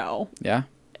 Yeah. You know? Yeah.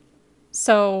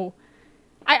 So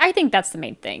I think that's the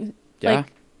main thing. Yeah.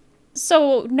 Like,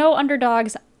 so no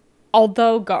underdogs,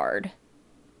 although Guard.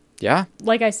 Yeah.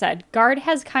 Like I said, Guard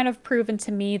has kind of proven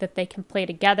to me that they can play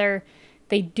together.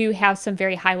 They do have some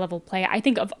very high level play. I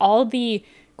think of all the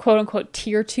quote unquote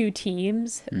tier 2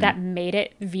 teams that made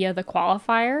it via the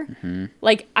qualifier,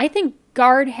 like, I think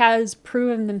Guard has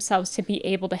proven themselves to be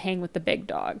able to hang with the big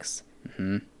dogs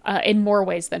in more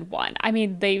ways than one. I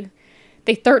mean, they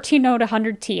 13-0 to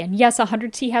 100T, and yes,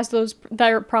 100T has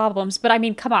their problems, but I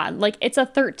mean, come on, like, it's a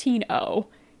 13-0,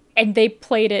 and they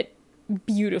played it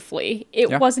beautifully.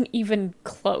 It wasn't even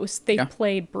close. They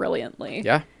played brilliantly.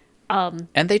 Yeah.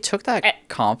 And they took that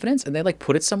confidence and they like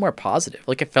put it somewhere positive.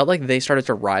 Like, it felt like they started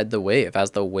to ride the wave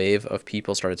as the wave of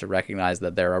people started to recognize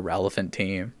that they're a relevant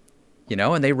team, you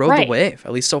know, and they rode the wave,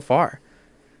 at least so far.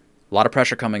 A lot of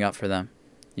pressure coming up for them.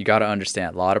 You got to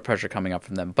understand, a lot of pressure coming up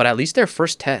from them. But at least their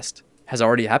first test has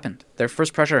already happened. Their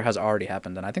first pressure has already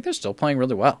happened. And I think they're still playing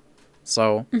really well.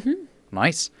 So,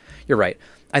 nice. You're right.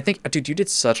 I think, dude, you did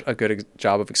such a good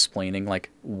job of explaining, like,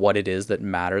 what it is that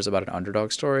matters about an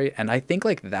underdog story. And I think,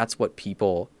 like, that's what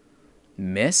people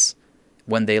miss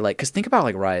when they, like, because think about,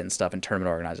 like, Riot and stuff and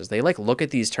tournament organizers. They, like, look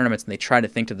at these tournaments and they try to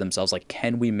think to themselves, like,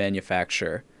 can we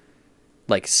manufacture,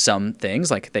 like, some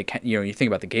things? Like, they can, you know, you think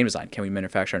about the game design. Can we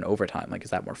manufacture an overtime? Like,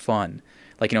 is that more fun?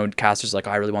 Like, you know, casters like,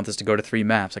 oh, I really want this to go to 3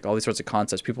 maps. Like, all these sorts of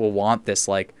concepts. People want this,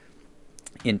 like,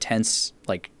 intense,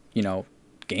 like, you know,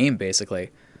 game, basically.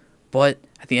 But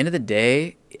at the end of the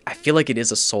day, I feel like it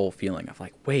is a soul feeling of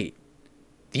like, wait,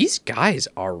 these guys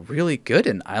are really good.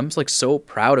 And I'm just like so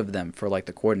proud of them for like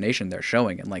the coordination they're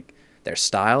showing and like their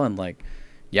style. And like,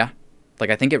 yeah, like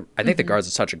I think the Guards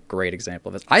is such a great example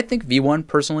of this. I think V1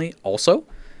 personally also,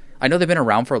 I know they've been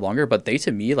around for longer, but they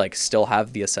to me like still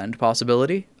have the Ascend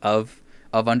possibility of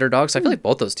underdogs. I feel like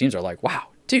both those teams are like, wow,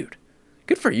 dude,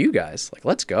 good for you guys. Like,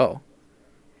 let's go.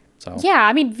 So yeah,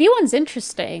 I mean, V1's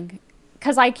interesting.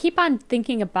 Because I keep on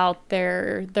thinking about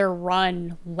their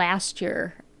run last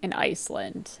year in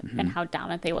Iceland and how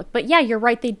dominant they looked. But yeah, you're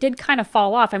right. They did kind of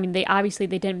fall off. I mean, they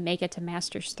didn't make it to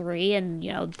Masters 3. And,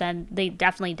 you know, then they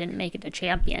definitely didn't make it to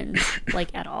Champions, like,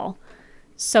 at all.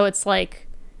 So it's like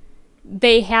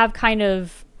they have kind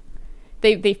of...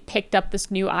 They've picked up this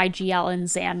new IGL in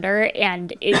Xander.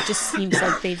 And it just seems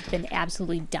like they've been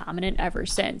absolutely dominant ever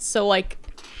since. So, like...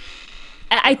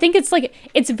 I think it's like,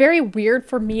 it's very weird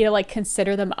for me to like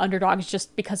consider them underdogs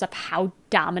just because of how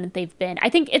dominant they've been. I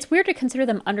think it's weird to consider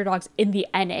them underdogs in the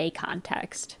NA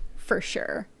context, for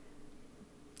sure.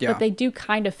 Yeah. But they do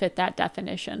kind of fit that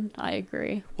definition. I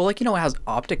agree. Well, like, you know, as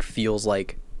Optic feels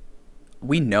like,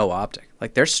 we know Optic.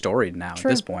 Like, they're storied now at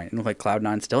this point. And like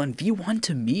Cloud9 still. And V1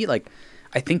 to me, like,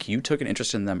 I think you took an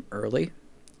interest in them early.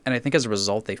 And I think as a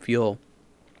result, they feel...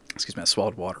 Excuse me, I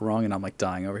swallowed water wrong and I'm like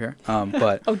dying over here.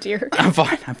 But oh dear. I'm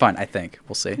fine. I think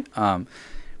we'll see. But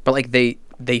like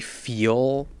they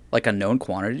feel like a known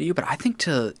quantity to you. But I think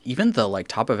to even the like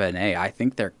top of NA, I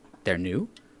think they're new,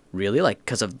 really, like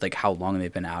because of like how long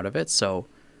they've been out of it. So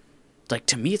like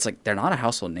to me, it's like they're not a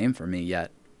household name for me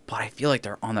yet. But I feel like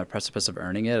they're on the precipice of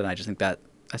earning it, and I just think that's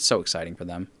so exciting for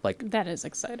them. Like that is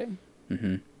exciting.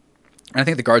 And I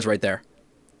think the Guard's right there.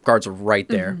 Guards are right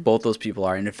there. Both those people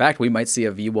are. And in fact, we might see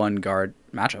a V1 guard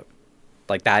matchup.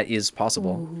 Like, that is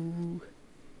possible. Ooh.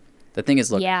 The thing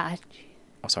is, look. Yeah.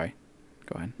 Oh, sorry.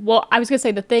 Go ahead. Well, I was going to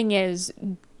say the thing is,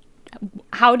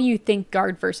 how do you think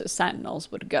guard versus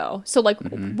sentinels would go? So, like,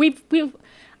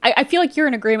 I feel like you're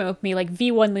in agreement with me. Like,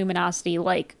 V1 Luminosity,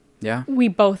 like, Yeah. we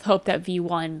both hope that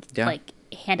V1, Yeah. like,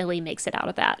 handily makes it out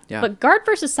of that. Yeah. But guard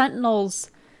versus sentinels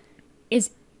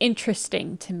is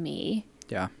interesting to me.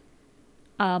 Yeah.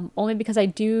 Only because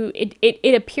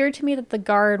it appeared to me that the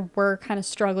guard were kind of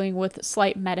struggling with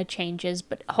slight meta changes,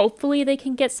 but hopefully they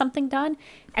can get something done.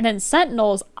 And then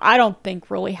sentinels, I don't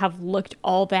think really have looked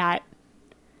all that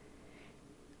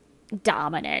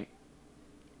dominant.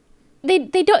 They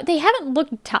haven't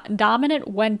looked dominant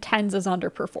when tens is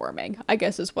underperforming, I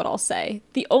guess is what I'll say.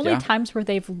 The only Yeah. times where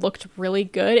they've looked really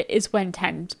good is when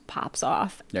tens pops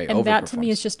off. Yeah, he and that to me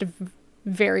overperforms. is just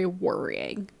very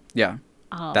worrying. Yeah.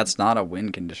 That's not a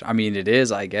win condition. I mean, it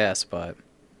is, I guess, but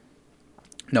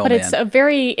no, But man. it's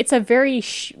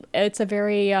a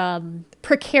very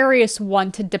precarious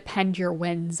one to depend your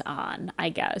wins on, I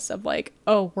guess, of like,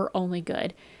 oh, we're only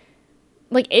good.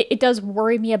 Like, it does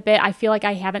worry me a bit. I feel like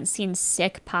I haven't seen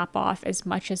Sick pop off as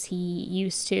much as he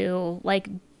used to. Like,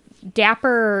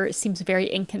 Dapper seems very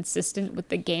inconsistent with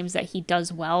the games that he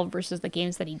does well versus the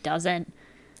games that he doesn't.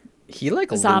 He like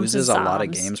Zoms loses is a lot of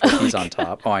Zoms. games where he's on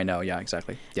top. Oh, I know. Yeah,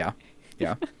 exactly. Yeah.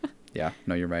 Yeah. Yeah.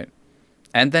 No, you're right.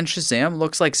 And then Shazam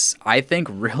looks like, I think,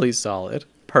 really solid,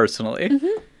 personally.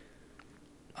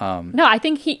 No, I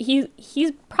think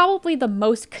he's probably the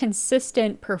most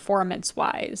consistent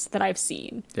performance-wise that I've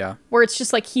seen. Yeah. Where it's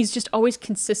just like he's just always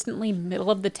consistently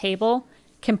middle of the table,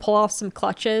 can pull off some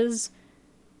clutches,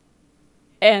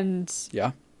 and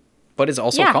Yeah. But it's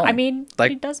also Yeah, calling. I mean,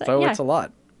 like, he does it, so yeah. it's a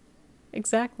lot.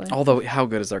 exactly. Although, how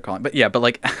good is their calling? But yeah, but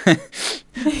like,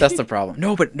 that's the problem.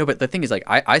 No, but the thing is, like,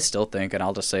 I still think, and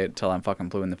I'll just say it till I'm fucking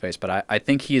blue in the face, but I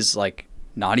think he's like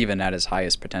not even at his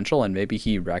highest potential, and maybe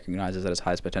he recognizes that his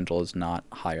highest potential is not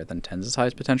higher than Tenz's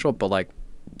highest potential, but like,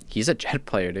 he's a jet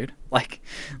player, dude. Like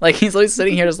he's always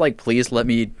sitting here just like, please let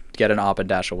me get an op and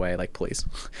dash away, like, please.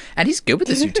 And he's good with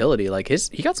his utility. Like,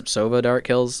 he got some Sova dart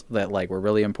kills that like were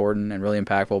really important and really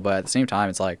impactful, but at the same time,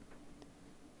 it's like,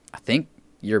 I think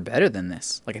you're better than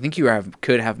this. Like, I think you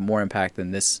could have more impact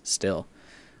than this still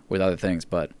with other things.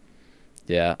 But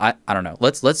yeah, I don't know.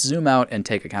 Let's zoom out and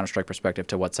take a Counter-Strike perspective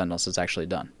to what Sentinels has actually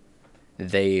done.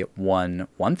 They won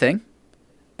one thing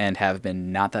and have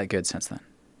been not that good since then.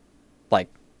 Like,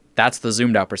 that's the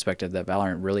zoomed out perspective that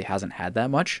Valorant really hasn't had that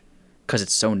much because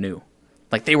it's so new.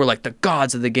 Like, they were like the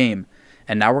gods of the game.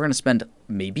 And now we're going to spend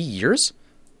maybe years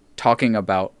talking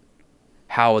about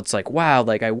how it's like, wow,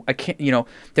 like I can't,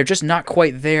 they're just not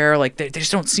quite there. Like, they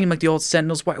just don't seem like the old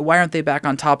Sentinels. Why aren't they back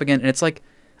on top again? And it's like,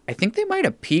 I think they might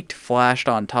have peaked, flashed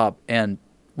on top, and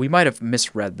we might have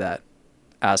misread that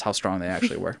as how strong they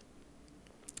actually were.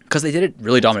 Because they did it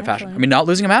really dominant fashion. I mean, not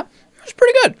losing a map, it was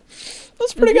pretty good.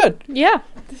 That's pretty good. Yeah.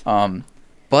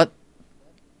 But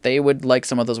they would like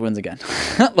some of those wins again.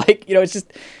 Like, it's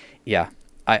just, yeah.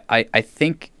 I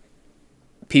think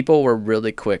people were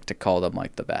really quick to call them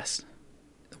like the best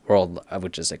world,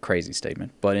 which is a crazy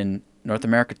statement, but in North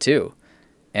America too.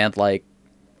 And like,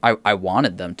 I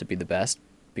wanted them to be the best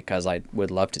because I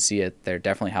would love to see it. They're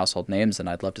definitely household names and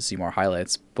I'd love to see more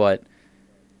highlights, but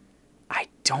I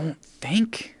don't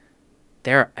think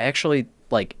they're actually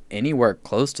like anywhere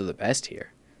close to the best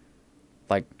here.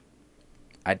 Like,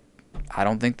 I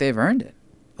don't think they've earned it.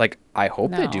 Like, I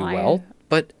hope they do well,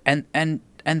 but and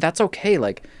that's okay.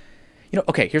 Like,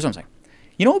 okay, here's what I'm saying.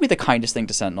 You know what would be the kindest thing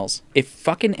to Sentinels? If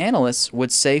fucking analysts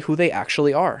would say who they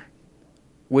actually are,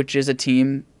 which is a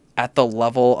team at the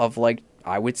level of, like,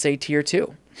 I would say tier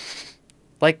 2.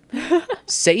 Like,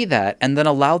 say that and then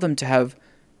allow them to have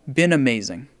been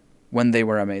amazing when they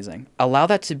were amazing. Allow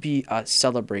that to be a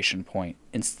celebration point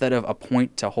instead of a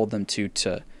point to hold them to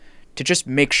just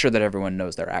make sure that everyone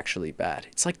knows they're actually bad.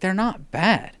 It's like, they're not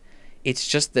bad. It's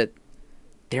just that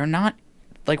they're not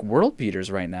like world beaters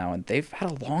right now, and they've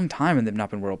had a long time and they've not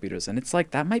been world beaters, and it's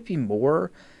like that might be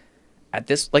more at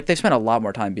this, like, they've spent a lot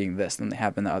more time being this than they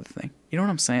have been the other thing. You know what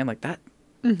I'm saying? Like, that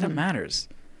matters.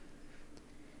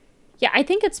 Yeah, I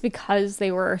think it's because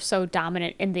they were so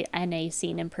dominant in the NA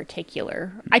scene in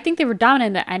particular. I think they were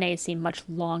dominant in the NA scene much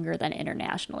longer than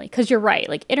internationally, because you're right,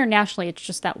 like, internationally it's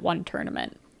just that one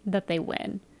tournament that they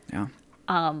win. Yeah.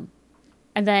 And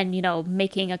then,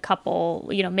 making a couple,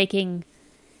 making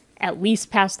at least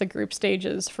past the group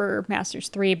stages for Masters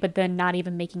 3, but then not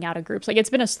even making out of groups. Like, it's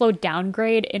been a slow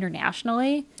downgrade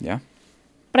internationally. Yeah.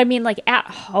 But I mean, like, at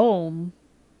home,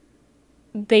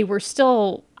 they were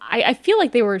still, I feel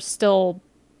like they were still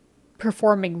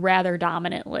performing rather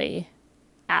dominantly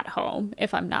at home,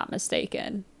 if I'm not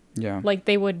mistaken. Yeah. Like,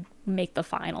 they would make the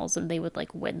finals and they would,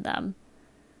 like, win them.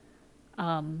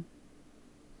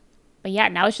 But yeah,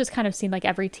 now it's just kind of seemed like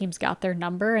every team's got their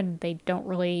number and they don't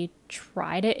really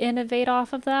try to innovate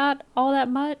off of that all that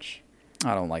much.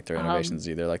 I don't like their innovations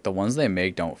either. Like, the ones they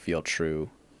make don't feel true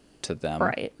to them.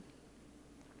 Right.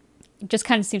 It just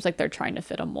kind of seems like they're trying to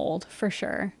fit a mold, for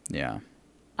sure. Yeah.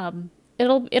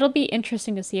 It'll be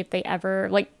interesting to see if they ever,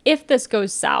 like, if this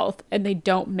goes south and they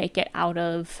don't make it out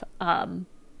of,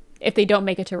 if they don't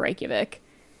make it to Reykjavik,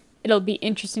 it'll be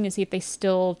interesting to see if they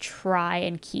still try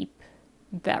and keep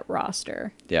that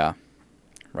roster. Yeah.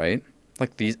 Right?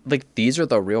 Like, these are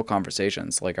the real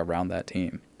conversations, like, around that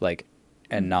team. Like,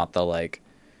 and not the, like,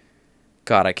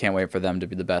 God, I can't wait for them to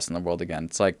be the best in the world again.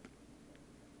 It's like,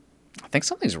 I think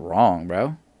something's wrong,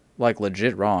 bro. Like,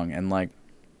 legit wrong. And, like,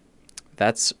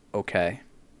 that's okay.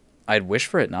 I'd wish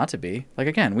for it not to be. Like,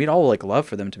 again, we'd all, like, love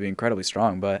for them to be incredibly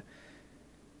strong. But,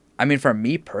 I mean, for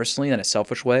me personally, in a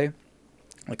selfish way,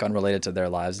 like, unrelated to their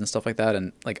lives and stuff like that,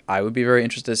 and, like, I would be very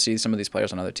interested to see some of these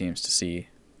players on other teams to see,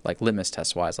 like, litmus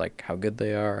test-wise, like, how good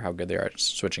they are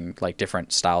switching, like,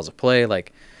 different styles of play,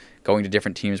 like, going to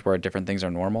different teams where different things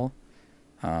are normal.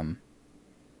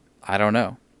 I don't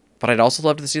know. But I'd also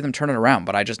love to see them turn it around.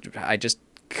 But I just,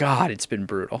 God, it's been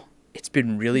brutal. It's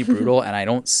been really brutal, and I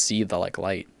don't see the, like,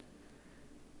 light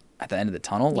at the end of the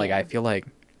tunnel. Like, Yeah. I feel like,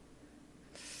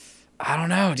 I don't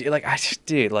know, dude. Like,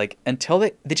 like, until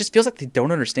they just feels like they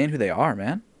don't understand who they are,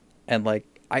 man. And, like,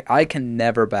 I can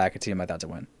never back a team like that to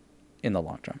win in the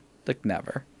long term. Like,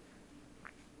 never.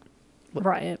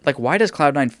 Right. Like, why does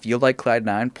Cloud9 feel like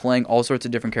Cloud9 playing all sorts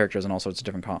of different characters and all sorts of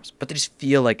different comps? But they just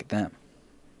feel like them.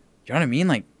 You know what I mean?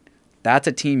 Like, that's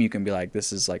a team you can be like,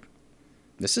 this is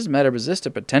meta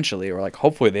resistant potentially, or, like,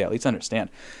 hopefully they at least understand.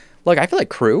 Like, I feel like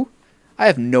Crew, I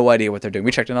have no idea what they're doing.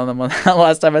 We checked in on them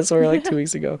last time I saw her, like, 2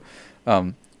 weeks ago.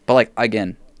 But, like,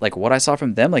 again, like, what I saw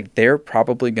from them, like, they're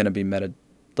probably going to be meta,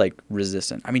 like,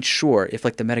 resistant. I mean, sure, if,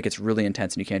 like, the meta gets really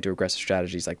intense and you can't do aggressive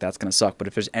strategies, like, that's going to suck. But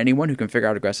if there's anyone who can figure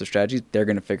out aggressive strategies, they're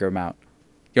going to figure them out.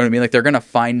 You know what I mean? Like, they're going to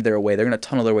find their way. They're going to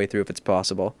tunnel their way through if it's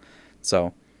possible.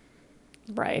 So,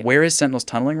 Right. where is Sentinels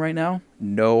tunneling right now?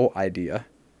 No idea.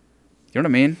 You know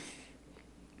what I mean?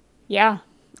 Yeah.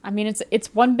 I mean,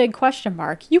 it's one big question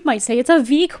mark. You might say it's a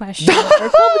V question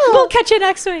mark. We'll catch you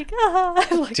next week.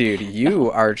 Like, Dude,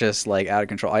 you are just, like, out of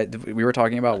control. We were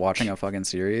talking about watching a fucking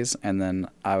series, and then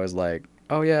I was like,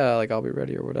 oh, yeah, like, I'll be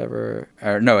ready or whatever.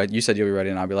 Or, no, you said you'll be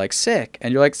ready, and I'll be like, Sick.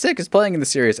 And you're like, Sick is playing in the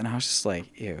series. And I was just like,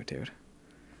 ew, dude.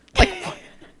 Like,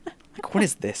 what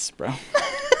is this, bro?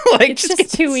 Like, it's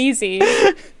just too easy.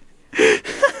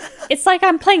 It's like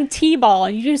I'm playing T-ball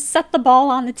and you just set the ball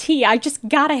on the tee. I just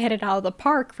gotta hit it out of the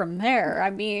park from there. I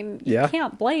mean, you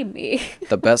can't blame me.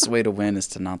 The best way to win is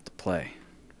to not to play,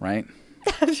 right?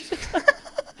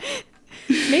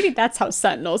 Maybe that's how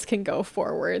Sentinels can go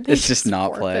forward. It's just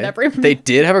not play. They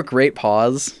did have a great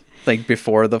pause, like,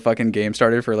 before the fucking game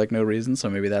started for, like, no reason. So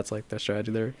maybe that's, like, their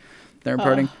strategy they're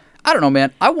imparting. I don't know,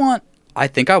 man. I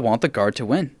think I want the guard to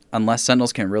win, unless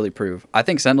Sentinels can really prove. I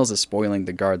think Sentinels is spoiling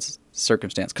the guard's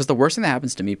circumstance. Because the worst thing that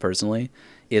happens to me personally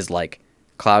is, like,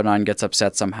 Cloud9 gets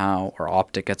upset somehow, or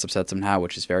Optic gets upset somehow,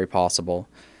 which is very possible.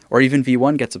 Or even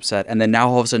V1 gets upset, and then now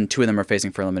all of a sudden 2 of them are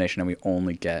facing for elimination, and we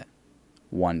only get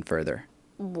 1 further.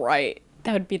 Right.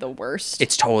 That would be the worst.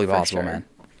 It's totally possible, man.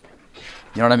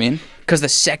 You know what I mean? Because the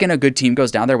second a good team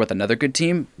goes down there with another good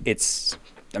team, it's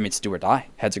do or die.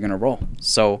 Heads are going to roll.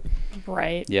 So,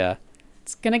 right. Yeah.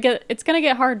 It's gonna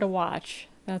get hard to watch.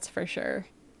 That's for sure.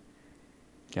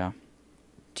 Yeah.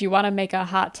 Do you want to make a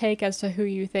hot take as to who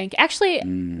you think? Actually,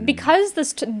 because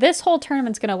this whole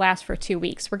tournament's going to last for 2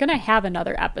 weeks, we're going to have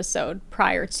another episode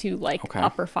prior to, like,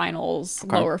 upper finals,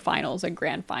 lower finals, and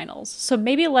grand finals. So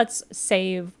maybe let's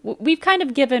save. We've kind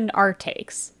of given our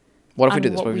takes. What if we do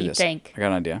this? What What if we we do this? think. I got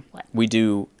an idea. What? We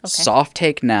do soft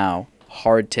take now,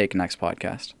 hard take next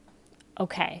podcast.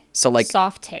 Okay. So, like,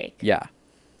 soft take. Yeah.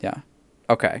 Yeah.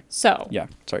 Okay. So. Yeah.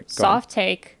 Sorry. Go soft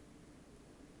take.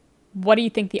 What do you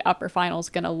think the upper final is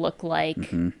going to look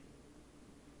like?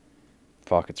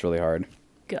 Fuck, it's really hard.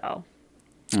 Go.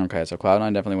 Okay, so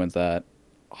Cloud9 definitely wins that.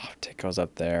 Oh, Tick goes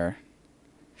up there.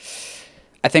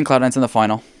 I think Cloud9's in the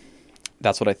final.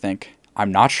 That's what I think.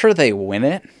 I'm not sure they win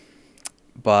it,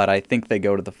 but I think they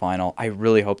go to the final. I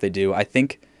really hope they do. I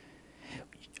think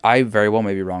I very well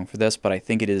may be wrong for this, but I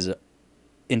think it is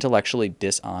intellectually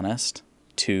dishonest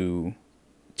to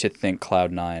think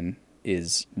Cloud9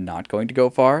 is not going to go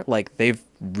far. Like, they've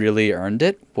really earned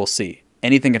it. We'll see.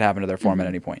 Anything could happen to their form at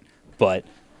any point. But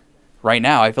right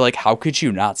now, I feel like how could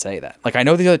you not say that? Like I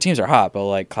know the other teams are hot, but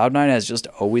like Cloud9 has just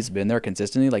always been there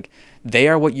consistently. Like they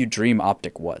are what you dream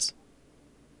Optic was.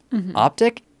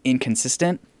 Optic,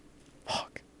 inconsistent,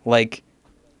 fuck. Like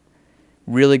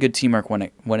really good teamwork when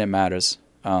it matters.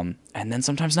 And then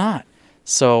sometimes not.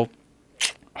 So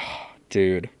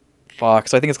dude. Fuck.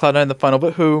 So I think it's Cloud9 in the final,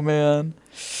 but who, man?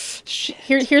 Shit.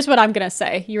 Here's what I'm gonna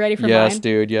say. You ready for mine? Yes,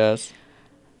 dude, yes.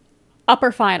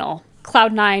 Upper final,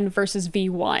 Cloud9 versus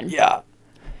V1. Yeah.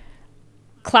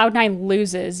 Cloud9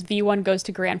 loses, V1 goes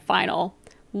to grand final.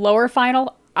 Lower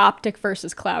final, Optic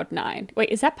versus Cloud9. Wait,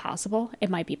 is that possible? It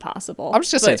might be possible. I'm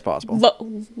just gonna say it's possible.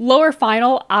 Lower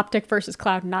final, Optic versus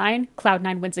Cloud9.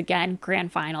 Cloud9 wins again.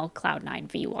 Grand final, Cloud9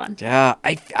 V1. Yeah,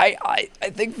 I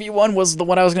think V1 was the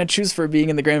one I was gonna choose for being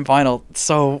in the grand final.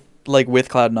 So like with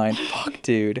Cloud9, fuck,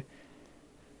 dude.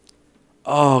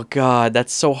 Oh god,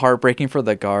 that's so heartbreaking for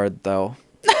the guard though.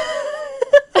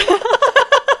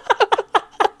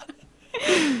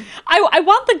 I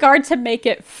want the guard to make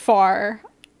it far.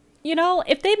 You know,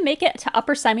 if they make it to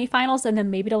upper semifinals and then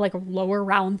maybe to like lower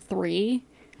round 3,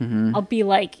 I'll be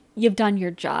like, you've done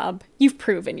your job. You've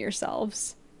proven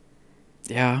yourselves.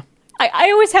 Yeah.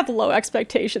 I always have low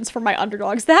expectations for my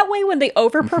underdogs. That way, when they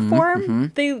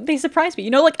overperform, they surprise me. You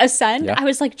know, like Ascend, Yeah. I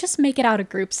was like, just make it out of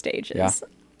group stages. Yeah.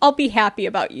 I'll be happy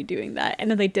about you doing that. And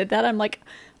then they did that. I'm like,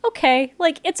 okay,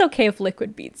 like it's okay if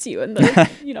Liquid beats you in the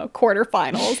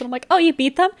quarterfinals. And I'm like, oh, you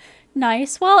beat them?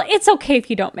 Nice. Well, it's okay if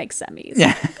you don't make semis.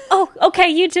 Yeah. Oh, okay,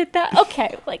 you did that.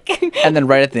 Okay, like. And then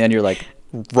right at the end, you're like,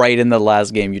 right in the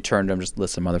last game, you turned to him, just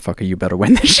listen, motherfucker, you better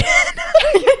win this shit.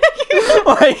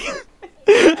 Like,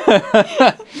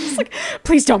 It's like,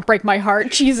 please don't break my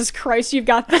heart. Jesus Christ, you've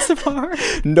got this far.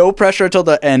 no pressure till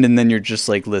the end, and then you're just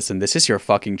like, listen, this is your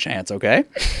fucking chance, okay?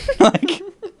 Like,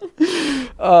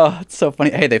 oh, it's so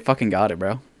funny. Hey, they fucking got it,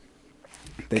 bro.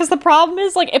 Because the problem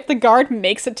is, like, if the guard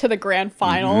makes it to the grand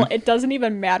final, it doesn't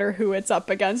even matter who it's up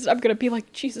against. I'm going to be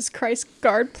like, Jesus Christ,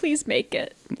 guard, please make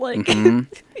it. Like,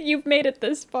 you've made it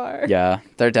this far. Yeah,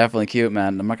 they're definitely cute,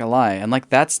 man. I'm not gonna lie. And like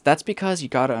that's because you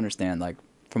gotta understand, like,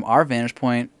 from our vantage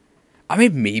point, I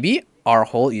mean, maybe our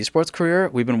whole esports career,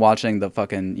 we've been watching the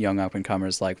fucking young up and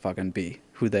comers like fucking be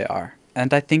who they are.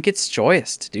 And I think it's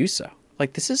joyous to do so.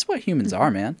 Like, this is what humans are,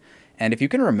 man. And if you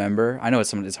can remember, I know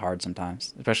it's hard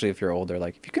sometimes, especially if you're older.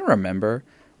 Like, if you can remember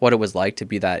what it was like to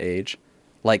be that age,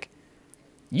 like,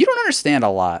 you don't understand a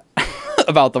lot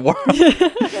about the world.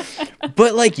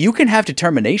 But, like, you can have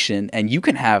determination and you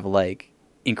can have, like,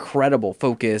 incredible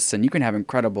focus and you can have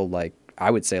incredible, like, I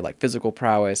would say, like, physical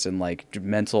prowess and, like,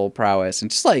 mental prowess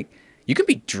and just, like, you can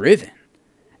be driven.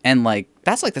 And, like,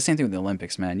 that's, like, the same thing with the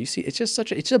Olympics, man. You see, it's just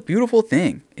it's a beautiful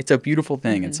thing. It's a beautiful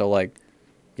thing. And so, like,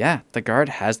 yeah, the guard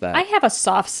has that. I have a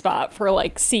soft spot for,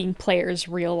 like, seeing players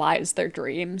realize their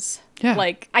dreams. Yeah.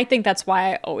 Like, I think that's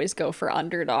why I always go for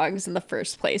underdogs in the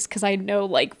first place. Because I know,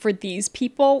 like, for these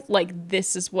people, like,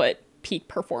 this is what peak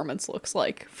performance looks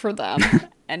like for them.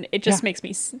 And it just makes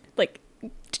me, like,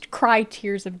 cry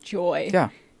tears of joy. Yeah.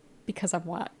 Because I'm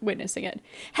witnessing it.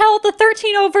 Hell, the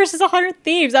 13-0 versus 100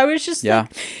 Thieves. I was just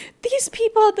like, these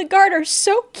people at the guard are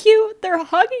so cute. They're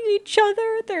hugging each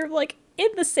other. They're, like, in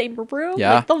the same room.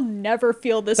 Yeah. Like, they'll never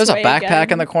feel this There's way a backpack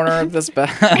again. in the corner of this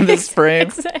this frame.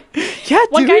 Exactly. Yeah,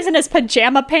 One dude. guy's in his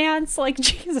pajama pants. Like,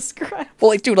 Jesus Christ.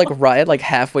 Well, like, dude, like, Riot, like,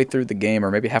 halfway through the game,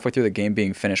 or maybe halfway through the game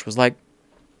being finished, was like,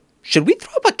 should we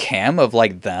throw up a cam of,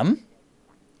 like, them?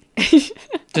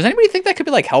 Does anybody think that could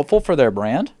be, like, helpful for their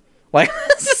brand? Like,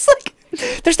 it's just like,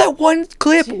 there's that one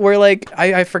clip where, like,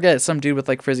 I forget, some dude with,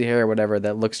 like, frizzy hair or whatever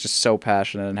that looks just so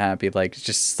passionate and happy, like,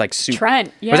 just, like, super.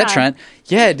 Trent, yeah. Was that Trent?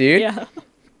 Yeah, dude. Yeah.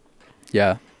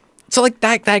 Yeah. So, like,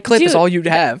 that clip is Dude. all you'd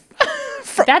have.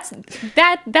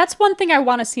 That's one thing I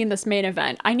want to see in this main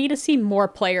event. I need to see more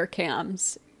player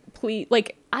cams. Please,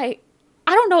 like, I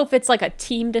don't know if it's like a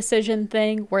team decision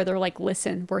thing where they're like,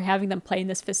 listen, we're having them play in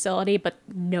this facility, but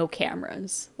no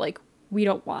cameras. Like, we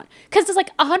don't want, because it's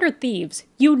like 100 Thieves.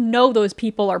 You know, those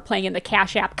people are playing in the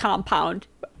Cash App compound,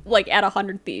 like at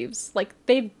 100 Thieves. Like,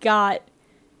 they've got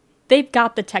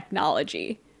the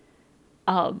technology.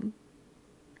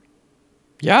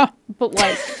 Yeah. But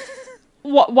like,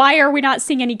 why are we not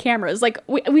seeing any cameras? Like,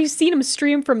 we've seen them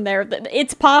stream from there.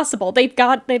 It's possible. They've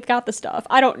got the stuff.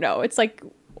 I don't know. It's like,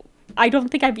 I don't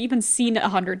think I've even seen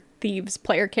 100 Thieves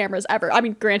player cameras ever. I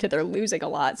mean, granted, they're losing a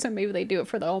lot, so maybe they do it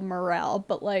for their own morale.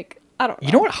 But like, I don't know.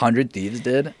 You know what 100 Thieves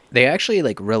did? They actually,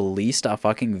 like, released a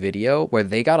fucking video where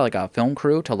they got, like, a film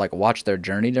crew to, like, watch their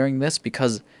journey during this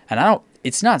because, and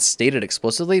it's not stated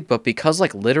explicitly, but because,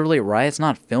 like, literally Riot's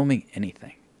not filming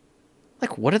anything.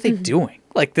 Like, what are they doing?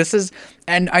 Like, this is,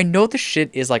 and I know this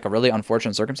shit is, like, a really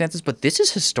unfortunate circumstances, but this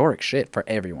is historic shit for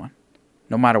everyone.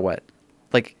 no matter what.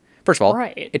 Like, first of all,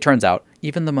 Right. it turns out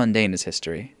even the mundane is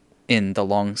history in the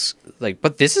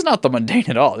but this is not the mundane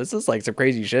at all. This is like some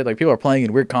crazy shit. Like, people are playing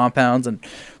in weird compounds and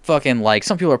fucking, like,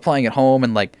 some people are playing at home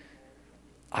and, like,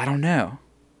 I don't know.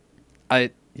 I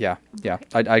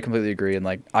completely agree. And,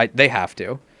 like, they have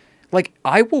to. Like,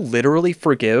 I will literally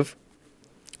forgive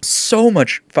so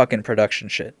much fucking production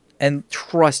shit. And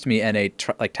trust me, NA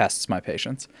tests my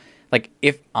patience. Like,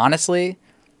 if honestly,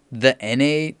 the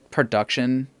NA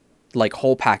production, like,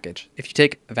 whole package, if you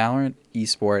take Valorant,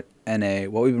 Esport, NA,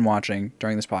 what we've been watching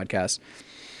during this podcast,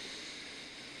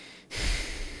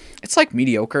 it's like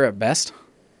mediocre at best.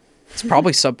 It's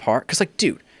probably subpar. Because, like,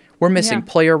 dude, we're missing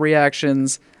player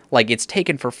reactions. Like, it's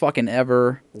taken for fucking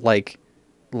ever. Like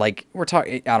we're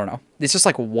talking, I don't know. It's just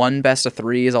like one best of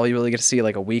 3 is all you really get to see,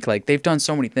 like, a week. Like, they've done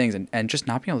so many things, and just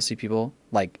not being able to see people,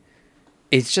 like,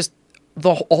 it's just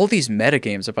all these meta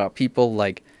games about people,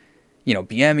 like, you know,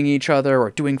 BMing each other or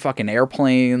doing fucking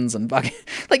airplanes and fucking,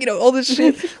 like, you know, all this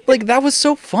shit. Like, that was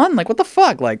so fun. Like, what the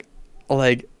fuck? Like,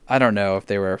 I don't know if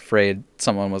they were afraid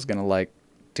someone was gonna, like,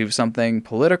 do something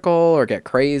political or get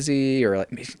crazy or, like,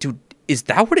 dude, is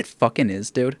that what it fucking is,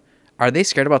 dude? Are they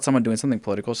scared about someone doing something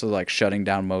political, so they're, like, shutting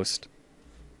down most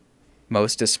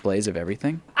displays of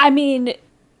everything? I mean,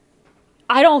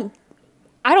 I don't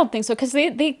think so, because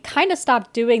they kind of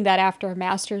stopped doing that after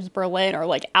Masters Berlin, or,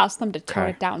 like, asked them to tone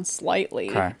it down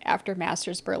slightly after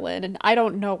Masters Berlin, and I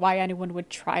don't know why anyone would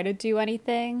try to do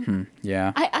anything.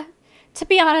 Yeah. I to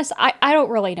be honest, I don't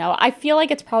really know. I feel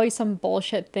like it's probably some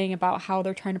bullshit thing about how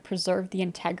they're trying to preserve the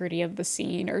integrity of the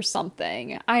scene or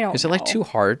something. I don't know. Is it, like, too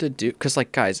hard to do? Because,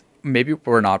 like, guys, maybe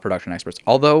we're not production experts,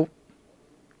 although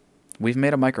we've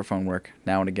made a microphone work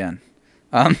now and again.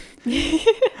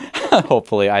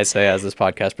 Hopefully, I say, as this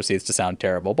podcast proceeds to sound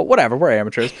terrible, but whatever, we're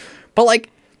amateurs. But, like,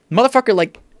 motherfucker,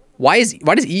 like, why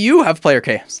does EU have player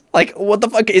cams? Like, what the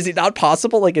fuck? Is it not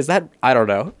possible? Like, is that, I don't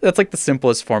know. That's, like, the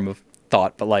simplest form of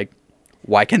thought, but, like,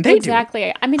 why can't they do it?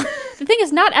 Exactly. I mean, the thing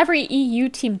is, not every EU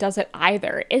team does it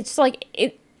either. It's like,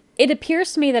 it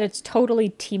appears to me that it's totally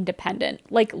team dependent.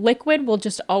 Like, Liquid will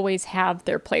just always have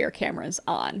their player cameras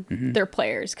on, their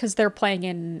players, because they're playing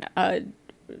in a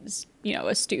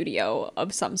studio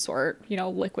of some sort. You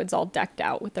know, Liquid's all decked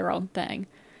out with their own thing.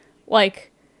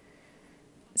 Like,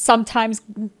 sometimes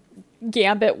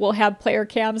Gambit will have player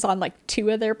cams on, like,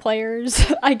 2 of their players,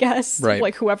 I guess. Right.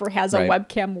 Like, whoever has a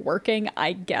webcam working,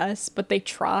 I guess. But they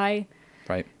try.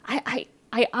 Right. I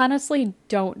honestly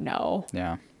don't know.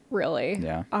 Yeah. Really.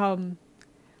 Yeah.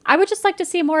 I would just like to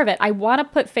see more of it. I want to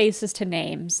put faces to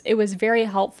names. It was very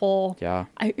helpful. Yeah.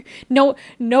 No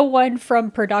one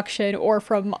from production or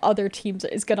from other teams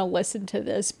is going to listen to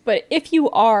this. But if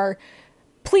you are,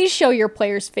 please show your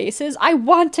players' faces. I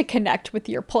want to connect with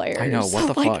your players. I know. What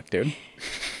the fuck, dude?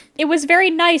 It was very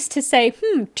nice to say,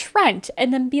 Trent,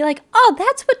 and then be like, oh,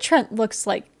 that's what Trent looks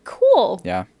like. Cool.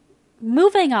 Yeah.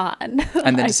 Moving on.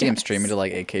 And then to see him streaming to,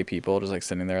 like, 8K people, just, like,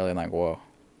 sitting there and, like, whoa,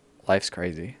 life's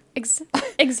crazy.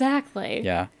 Exactly.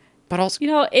 Yeah. But also, you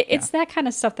know, it's that kind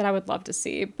of stuff that I would love to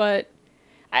see, but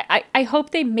I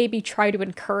hope they maybe try to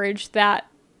encourage that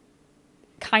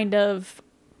kind of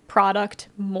product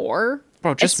more.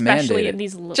 Bro, just especially mandate in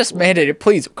these just mandate it,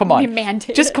 please. Come on.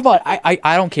 Mandate just it. come on.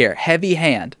 I don't care. Heavy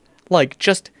hand. Like,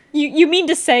 just... You mean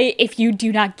to say if you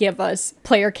do not give us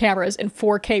player cameras in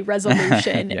 4K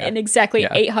resolution and exactly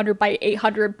 800 by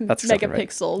 800 That's exactly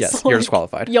megapixels, right. Yes, you're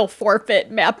disqualified. You'll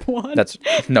forfeit map 1.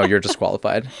 No, you're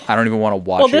disqualified. I don't even want to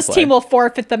watch well, you this play. team will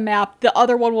forfeit the map. The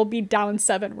other one will be down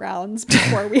 7 rounds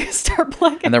before we start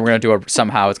playing. And then we're going to do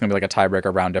somehow it's going to be like a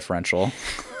tiebreaker round differential.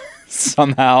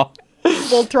 Somehow.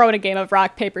 We'll throw in a game of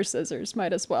rock, paper, scissors.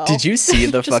 Might as well. Did you see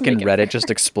the fucking Reddit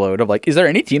just explode of, like, is there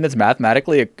any team that's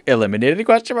mathematically eliminated,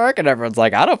 question mark? And everyone's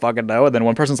like, I don't fucking know. And then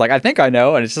one person's like, I think I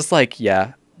know. And it's just like,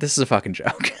 yeah, this is a fucking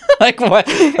joke. Like, what?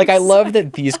 Like, I love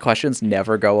that these questions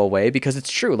never go away because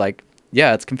it's true. Like,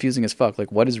 yeah, it's confusing as fuck.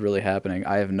 Like, what is really happening?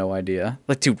 I have no idea.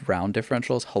 Like, dude, round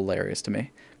differential is hilarious to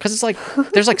me. Because it's like,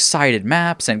 there's, like, sided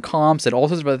maps and comps and all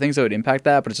sorts of other things that would impact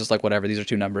that. But it's just like, whatever, these are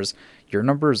 2 numbers. Your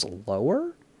number is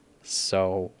lower?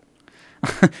 So,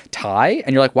 tie?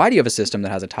 And you're like, why do you have a system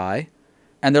that has a tie?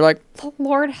 And they're like,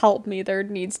 Lord help me, there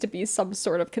needs to be some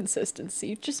sort of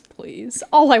consistency. Just please.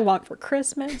 All I want for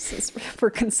Christmas is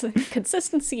for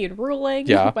consistency in ruling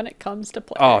when it comes to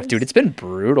players. Oh, dude, it's been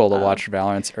brutal to watch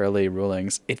Valorant's early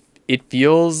rulings. It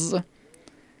feels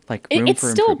like room it's for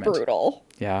still improvement. Brutal.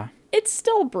 Yeah. It's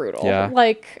still brutal. Yeah.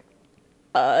 Like,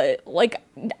 I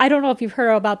don't know if you've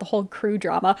heard about the whole crew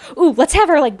drama. Ooh, let's have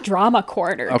our, like, drama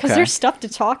corner because there's stuff to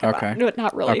talk about. Okay. No,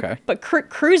 not really. Okay. But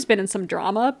crew's been in some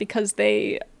drama because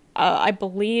they I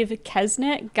believe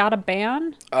Kesnet got a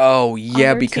ban. Oh yeah,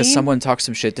 their because team? someone talked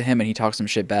some shit to him and he talked some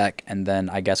shit back, and then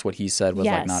I guess what he said was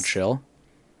like not Yes. chill.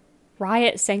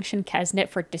 Riot sanctioned Kesnet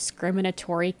for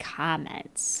discriminatory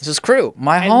comments. This is crew,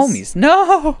 my And homies.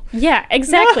 No. Yeah,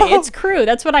 exactly. No! It's crew.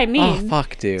 That's what I Oh mean.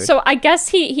 fuck, dude. So I guess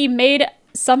he made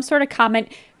some sort of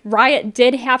comment. Riot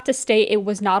did have to state it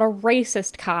was not a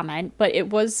racist comment, but it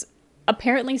was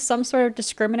apparently some sort of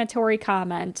discriminatory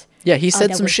comment. Yeah, he said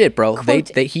that some was, shit, bro. quote,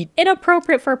 He.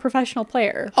 inappropriate for a professional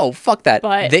player. Oh fuck that.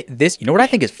 But- This, you know what I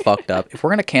think is fucked up. If we're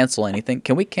gonna cancel anything,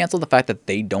 can we cancel the fact that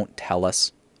they don't tell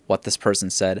us what this person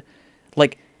said?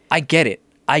 Like, I get it.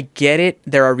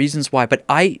 There are reasons why, but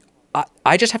I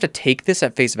just have to take this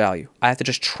at face value. I have to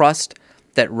just trust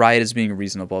that Riot is being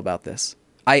reasonable about this.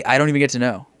 I don't even get to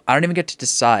know. I don't even get to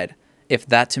decide if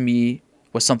that to me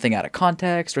was something out of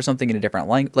context or something in a different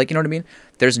language. Like, you know what I mean?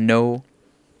 There's no,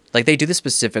 like, they do this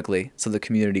specifically so the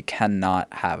community cannot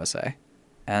have a say.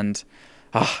 And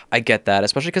I get that,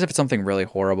 especially because if it's something really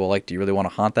horrible, like, do you really want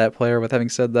to haunt that player with having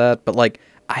said that? But like,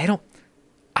 I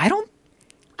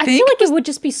feel like it would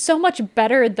just be so much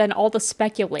better than all the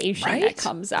speculation Right? that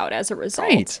comes out as a result.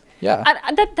 right. Yeah.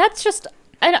 That's just,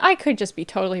 and I could just be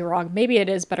totally wrong. Maybe it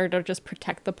is better to just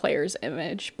protect the player's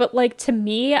image. But like, to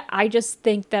me, I just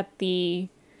think that the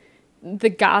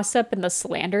gossip and the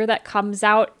slander that comes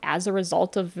out as a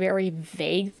result of very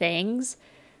vague things,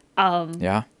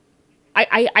 Yeah.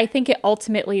 I think it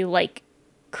ultimately like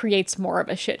creates more of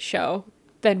a shit show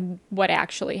than what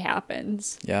actually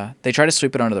happens. Yeah, they try to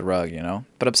sweep it under the rug, you know.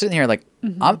 But I'm sitting here like,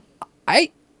 Mm-hmm.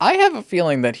 I have a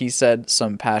feeling that he said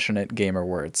some passionate gamer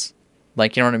words,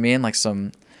 like, you know what I mean, like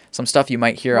some stuff you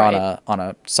might hear Right. on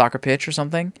a soccer pitch or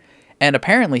something. And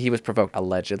apparently he was provoked,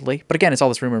 allegedly. But again, it's all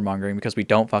this rumor mongering because we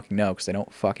don't fucking know because they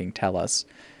don't fucking tell us.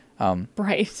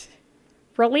 Right.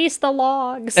 Release the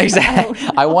logs. Exactly.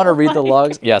 Oh, I want to read the like-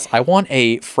 logs. Yes, I want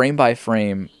a frame by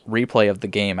frame replay of the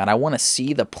game, and I want to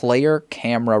see the player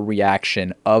camera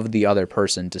reaction of the other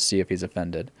person to see if he's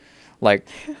offended. Like,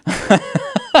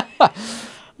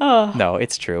 no,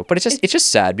 it's true, but it's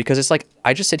just sad because it's like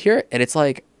I just sit here and it's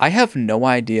like I have no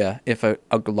idea if a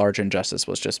large injustice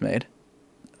was just made.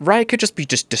 Riot could just be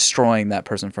just destroying that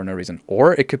person for no reason,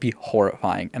 or it could be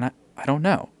horrifying, and I don't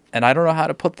know, and I don't know how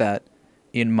to put that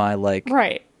in my like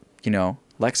Right. you know,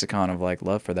 lexicon of like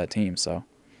love for that team. So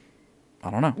I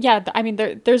don't know. Yeah, I mean,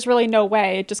 there's really no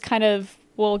way. It just kind of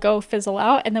will go fizzle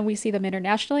out, and then we see them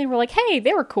internationally, and we're like, hey,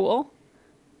 they were cool.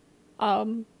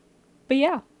 But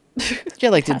yeah. Yeah,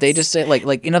 like did they That's- just say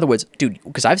like in other words, dude?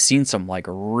 Because I've seen some like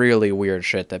really weird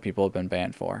shit that people have been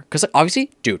banned for. Because obviously,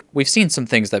 dude, we've seen some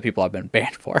things that people have been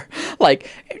banned for. Like,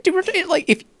 dude, like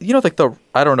if you know, like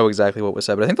I don't know exactly what was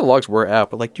said, but I think the logs were out.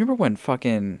 But like, do you remember when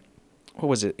fucking what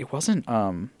was it? It wasn't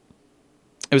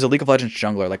it was a League of Legends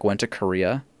jungler like went to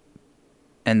Korea,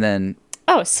 and then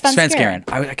Oh, Svenskeren.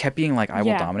 I kept being like, I will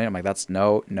Yeah. dominate. I'm like, that's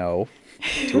no,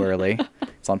 too early.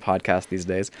 It's on podcast these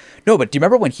days. No, but do you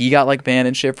remember when he got like banned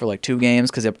and shit for like 2 games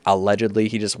because allegedly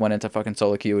he just went into fucking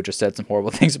solo queue and just said some horrible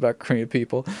things about Korean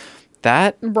people?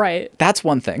 Right. That's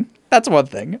one thing. That's one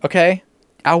thing. Okay,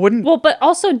 I wouldn't. Well, but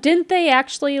also, didn't they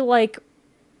actually like?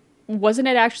 Wasn't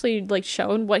it actually like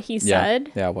shown what he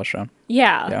said? Yeah, what's wrong?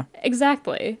 Yeah. Yeah.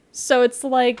 Exactly. So it's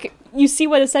like you see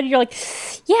what it said, and you're like,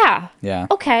 yeah. Yeah.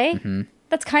 Okay.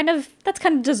 That's kind of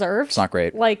deserved. It's not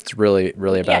great. Like, It's really,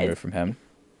 really a bad Yeah. move from him.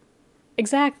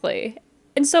 exactly.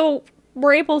 And so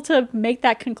we're able to make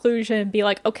that conclusion and be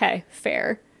like, okay,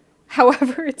 fair.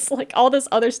 However, it's like all this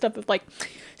other stuff of like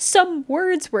some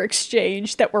words were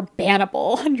exchanged that were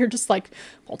bannable, and you're just like,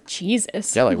 well,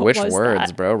 Jesus. Yeah, like what which was words,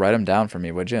 that? bro? Write them down for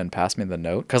me, would you? And pass me the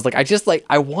note. Cause like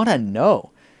I want to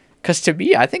know. Cause to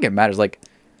me, I think it matters. Like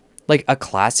a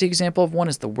classic example of one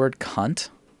is the word cunt.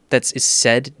 Is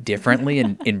said differently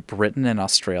in Britain and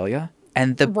Australia.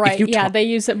 And if Right. you Yeah, talk, they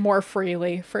use it more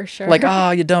freely for sure. like,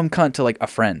 you dumb cunt to like a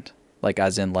friend. Like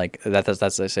as in like that's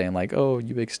like saying like, oh,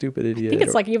 you big stupid idiot. I think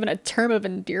it's or- like even a term of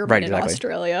endearment Right, in exactly.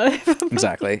 Australia.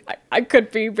 exactly. I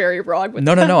could be very wrong with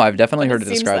No, that. I've definitely but heard it it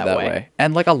seems described that way.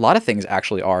 And like a lot of things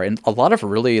actually are, and a lot of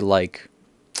really like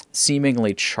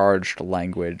seemingly charged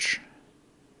language,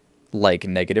 like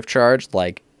negative charge,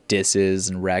 like disses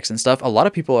and wrecks and stuff. A lot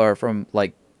of people are from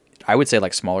like, I would say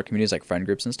like smaller communities, like friend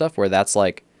groups and stuff, where that's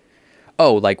like,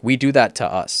 oh, like we do that to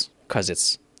us because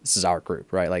this is our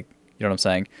group, right? Like, you know what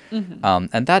I'm saying?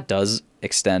 And that does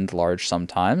extend large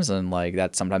sometimes, and like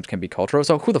that sometimes can be cultural.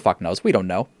 So who the fuck knows? We don't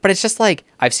know. But it's just like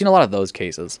I've seen a lot of those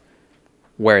cases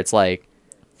where it's like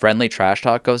friendly trash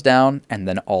talk goes down, and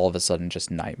then all of a sudden just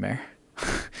nightmare,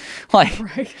 like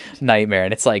Right. nightmare.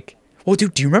 And it's like, well,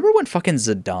 dude, do you remember when fucking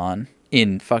Zidane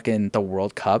in fucking the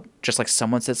World Cup. Just like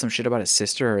someone said some shit about his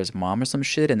sister or his mom or some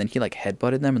shit, and then he like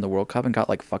headbutted them in the World Cup and got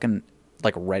like fucking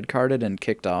like red carded and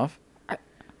kicked off.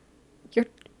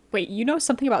 Wait, you know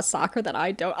something about soccer that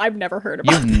I don't? I've never heard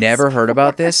about. You've never heard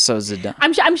about this? So Zidane.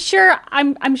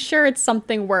 I'm sure it's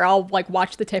something where I'll like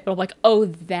watch the tape and I'm like, oh,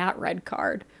 that red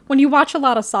card. When you watch a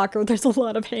lot of soccer, there's a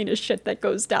lot of heinous shit that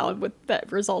goes down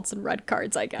that results in red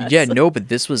cards, I guess. Yeah, no, but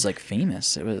this was like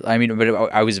famous. It was. I mean, but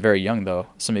I was very young though,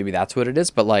 so maybe that's what it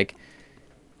is. But like,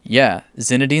 yeah,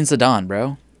 Zinedine Zidane,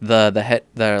 bro, the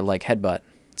like headbutt.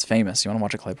 It's famous. You want to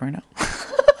watch a clip right now?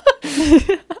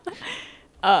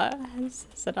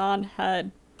 Zidane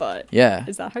head, but Yeah.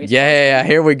 is that how you? Yeah.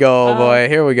 Here we go, boy.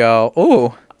 Here we go.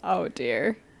 Ooh. Oh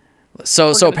dear.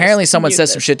 So gonna apparently just someone mute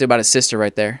says some this. shit about his sister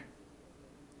right there.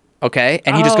 Okay,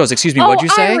 and he just goes, "Excuse me, what'd you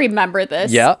say?" I remember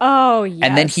this. Yeah. Oh yes.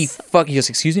 And then he goes,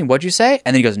 "Excuse me, what'd you say?"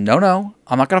 And then he goes, "No,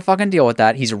 I'm not gonna fucking deal with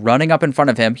that." He's running up in front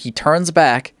of him. He turns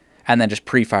back and then just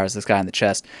pre-fires this guy in the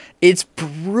chest. It's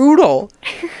brutal.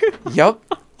 Yup.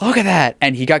 Look at that.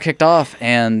 And he got kicked off,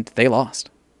 and they lost.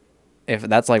 If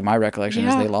that's like my recollection,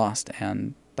 is Yeah. they lost,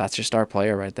 and that's your star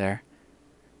player right there.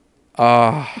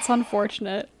 Oh, It's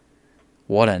unfortunate.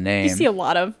 what a name. You see a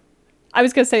lot of. I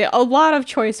was gonna say a lot of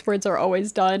choice words are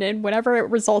always done, and whenever it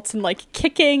results in like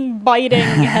kicking, biting,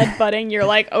 headbutting, you're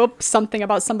like, oh, something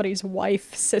about somebody's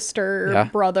wife, sister, Yeah.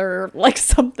 brother, like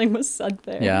something was said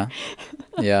there. Yeah.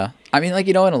 Yeah. I mean, like,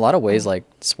 in a lot of ways, like,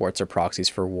 sports are proxies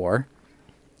for war.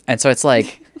 And so it's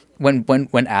like when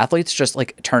athletes just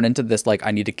like turn into this like I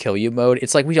need to kill you mode,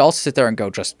 it's like we all sit there and go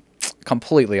just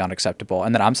completely unacceptable.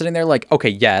 And then I'm sitting there like, okay,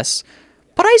 yes,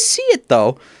 but I see it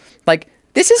though. Like,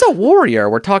 this is a warrior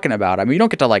we're talking about. I mean, you don't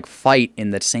get to like fight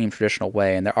in the same traditional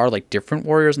way, and there are like different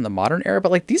warriors in the modern era,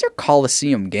 but like these are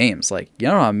Coliseum games. Like, you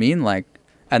know what I mean? Like,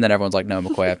 and then everyone's like, no,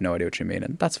 McCoy, I have no idea what you mean.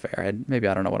 And that's fair. And maybe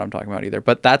I don't know what I'm talking about either,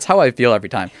 but that's how I feel every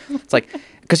time. It's like,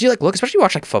 because you like look, especially you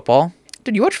watch like football.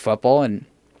 Dude, you watch football in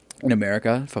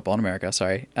America,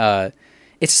 sorry. It's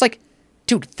just like,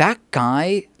 dude, that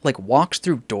guy like walks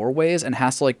through doorways and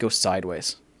has to like go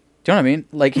sideways. Do you know what I mean?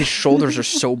 Like, his shoulders are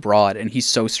so broad and he's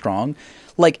so strong.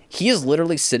 Like, he is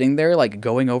literally sitting there, like,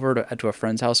 going over to a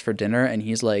friend's house for dinner, and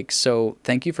he's like, so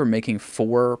thank you for making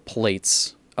 4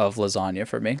 plates of lasagna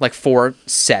for me. Like, 4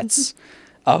 sets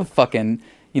of fucking,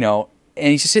 you know,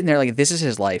 and he's just sitting there like, this is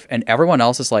his life. And everyone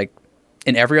else is like,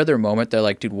 in every other moment, they're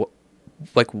like, dude,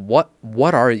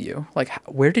 what are you? Like,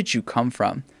 where did you come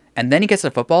from? And then he gets to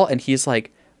football and he's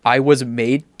like, I was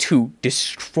made to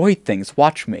destroy things.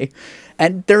 Watch me.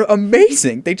 And they're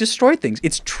amazing. They destroy things.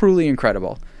 It's truly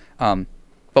incredible.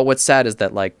 But what's sad is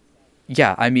that, like,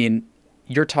 yeah, I mean,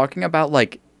 you're talking about,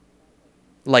 like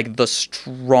the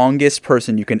strongest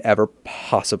person you can ever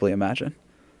possibly imagine.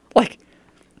 Like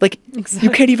Exactly.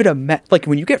 you can't even imagine. Like,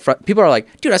 when you get people are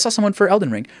like, dude, I saw someone for Elden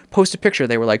Ring post a picture.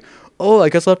 They were like, oh, I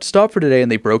guess I'll have to stop for today.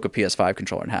 And they broke a PS5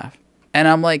 controller in half. And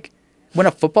I'm like, when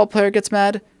a football player gets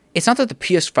mad, it's not that the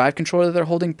PS5 controller that they're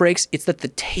holding breaks, it's that the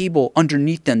table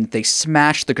underneath them that they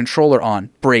smash the controller on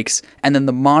breaks, and then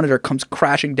the monitor comes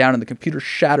crashing down and the computer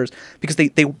shatters because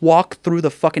they walk through the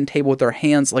fucking table with their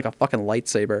hands like a fucking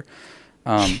lightsaber.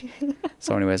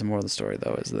 So anyways, the moral of the story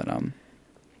though is that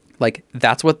like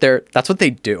that's what they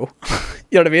do.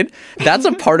 You know what I mean? That's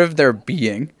a part of their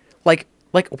being. Like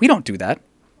we don't do that.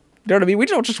 You know what I mean? We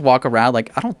don't just walk around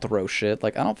like, I don't throw shit.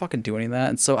 Like, I don't fucking do any of that.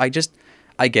 And so I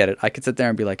get it. I could sit there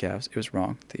and be like, yeah, it was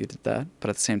wrong that you did that.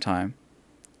 But at the same time,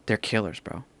 they're killers,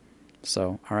 bro.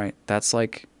 So, all right. That's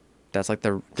like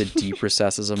the deep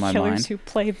recesses of my Killers mind. who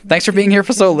play. Thanks for being here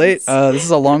for so late. This is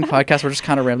a long podcast. We're just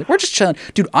kind of rambling. We're just chilling.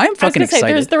 Dude, I'm fucking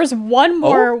excited. There was one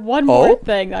more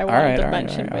thing I wanted to all right,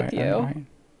 mention all right, with all you.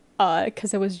 right.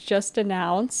 Because it was just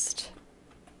announced.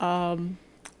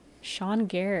 Sean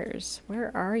Gares,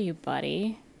 where are you,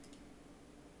 buddy?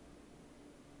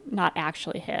 Not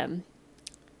actually him.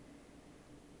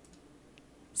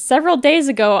 Several days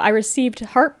ago, I received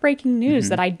heartbreaking news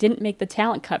that I didn't make the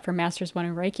talent cut for Masters 1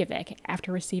 in Reykjavik.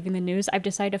 After receiving the news, I've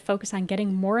decided to focus on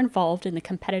getting more involved in the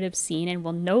competitive scene and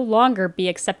will no longer be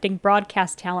accepting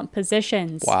broadcast talent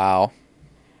positions. Wow.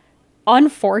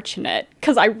 Unfortunate,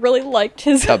 because I really liked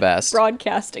his The best.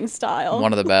 broadcasting style.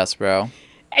 One of the best, bro.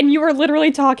 And you were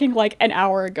literally talking like an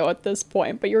hour ago at this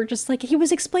point, but you were just like, he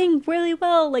was explaining really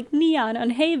well, like Neon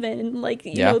on Haven, and like,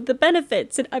 you know, the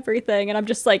benefits and everything. And I'm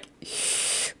just like,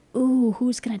 ooh,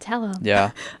 who's going to tell him?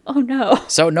 Yeah. Oh no.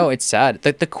 So no, it's sad.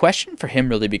 The question for him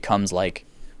really becomes like,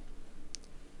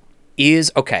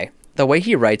 okay, the way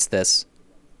he writes this,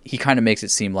 he kind of makes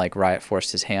it seem like Riot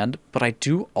forced his hand, but I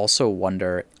do also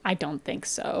wonder. I don't think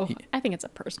so. I think it's a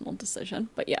personal decision,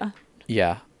 but yeah.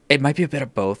 Yeah, it might be a bit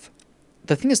of both.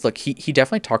 the thing is, look, he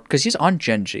definitely talked because he's on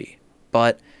Gen G,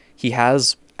 but he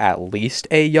has at least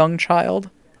a young child,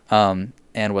 and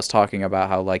was talking about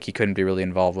how like he couldn't be really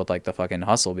involved with like the fucking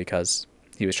hustle because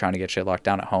he was trying to get shit locked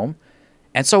down at home.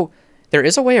 And so there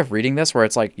is a way of reading this where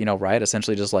it's like, Riot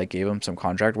essentially just like gave him some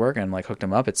contract work and like hooked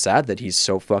him up. It's sad that he's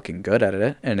so fucking good at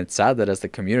it, and it's sad that as the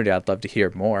community I'd love to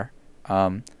hear more.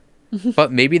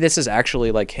 But maybe this is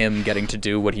actually like him getting to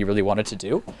do what he really wanted to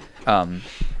do.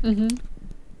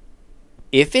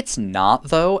 If it's not,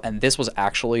 though, and this was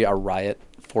actually a Riot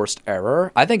forced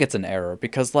error, I think it's an error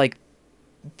because, like,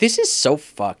 this is so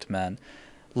fucked, man.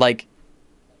 Like,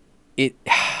 it...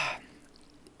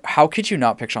 How could you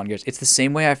not pick Sean Gears? It's the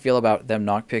same way I feel about them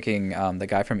not picking the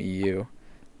guy from EU.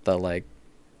 The, like...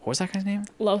 What was that guy's name?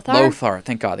 Lothar,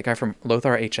 thank God. The guy from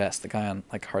Lothar HS, the guy on,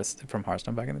 like, from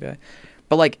Hearthstone back in the day.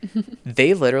 But, like,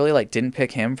 they literally, like, didn't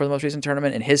pick him for the most recent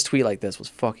tournament, and his tweet like this was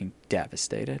fucking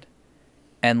devastated.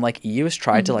 And, like, EU has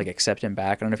tried to, like, accept him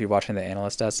back. I don't know if you're watching the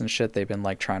analyst tests and shit. They've been,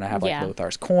 like, trying to have, like,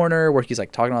 Lothar's Corner, where he's,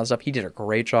 like, talking all this stuff. He did a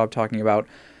great job talking about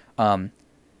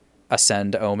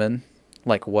Ascend Omen,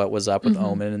 like, what was up with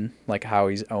Omen, and, like, how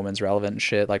Omen's relevant and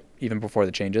shit, like, even before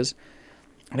the changes.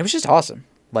 And it was just awesome.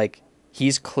 Like,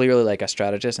 he's clearly, like, a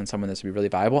strategist and someone that's be really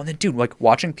viable. And then, dude, like,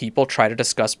 watching people try to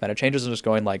discuss meta changes and just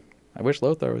going, like, I wish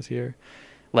Lothar was here.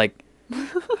 Like,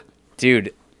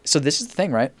 dude, so this is the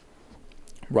thing, right?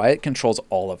 Riot controls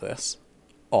all of this.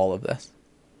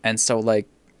 And so, like,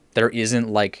 there isn't,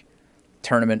 like,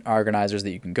 tournament organizers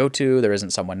that you can go to. There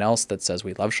isn't someone else that says,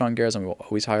 we love Sean Gears and we will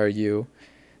always hire you.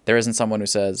 There isn't someone who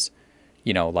says,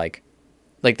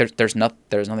 there's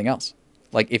nothing else.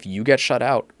 Like, if you get shut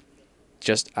out,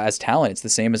 just as talent, it's the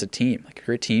same as a team. Like, if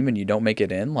you're a team and you don't make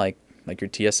it in, like your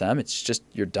TSM, it's just,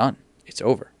 you're done. It's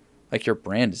over. Like, your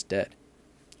brand is dead.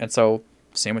 And so,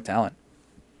 same with talent.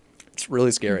 It's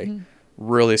really scary.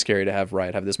 Really scary to have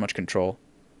Riot have this much control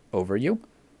over you.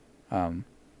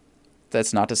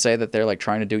 That's not to say that they're like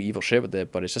trying to do evil shit with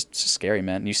it, but it's just scary,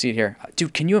 man. And you see it here,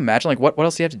 dude. Can you imagine like what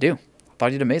else do you have to do? I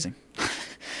thought you did amazing.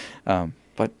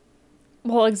 But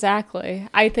well, exactly.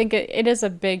 I think it is a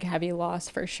big, heavy loss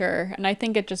for sure, and I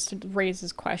think it just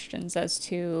raises questions as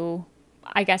to,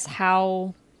 I guess,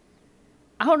 how.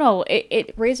 I don't know.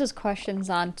 It raises questions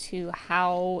on to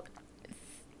how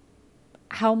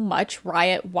much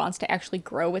Riot wants to actually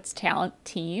grow its talent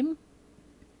team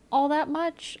all that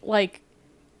much. Like,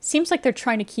 seems like they're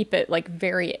trying to keep it, like,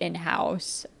 very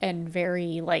in-house and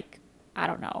very, like, I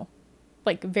don't know,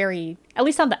 like, very, at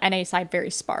least on the NA side, very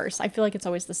sparse. I feel like it's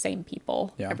always the same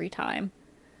people every time.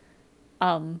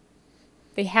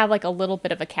 They have, like, a little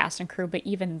bit of a cast and crew, but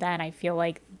even then, I feel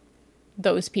like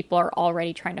those people are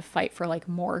already trying to fight for, like,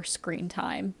 more screen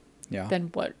time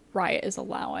than what Riot is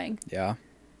allowing. Yeah.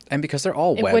 And because they're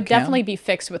all webcam. It would definitely be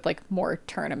fixed with, like, more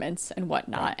tournaments and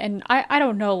whatnot. Right. And I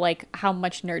don't know, like, how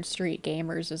much Nerd Street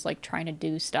Gamers is, like, trying to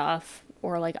do stuff,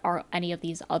 or, like, are any of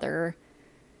these other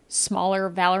smaller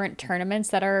Valorant tournaments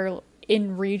that are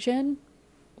in region.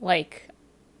 Like,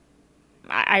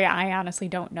 I honestly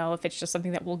don't know if it's just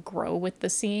something that will grow with the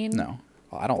scene. No.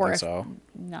 Well, I don't think so.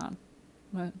 No.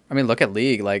 But, I mean, look at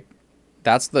League. Like,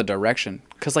 that's the direction.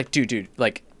 Because, like, dude,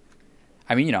 like,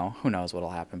 I mean, who knows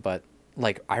what'll happen, but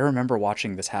like, I remember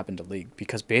watching this happen to League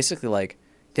because basically, like,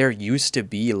 there used to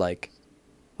be, like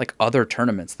other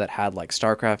tournaments that had, like,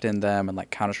 StarCraft in them and, like,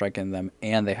 Counter-Strike in them,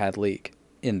 and they had League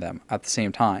in them at the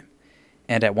same time.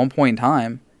 And at one point in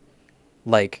time,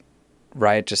 like,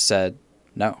 Riot just said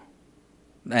no.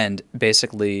 And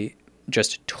basically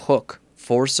just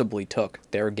forcibly took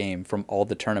their game from all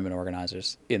the tournament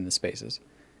organizers in the spaces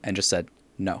and just said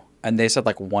no. And they said,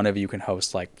 like, one of you can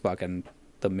host, like, fucking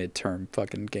the midterm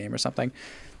fucking game or something.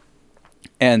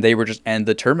 And they were and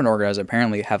the tournament organizers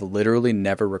apparently have literally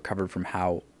never recovered from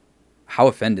how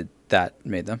offended that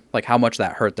made them. Like, how much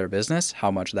that hurt their business, how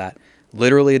much that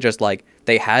literally just, like,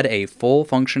 they had a full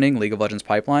functioning League of Legends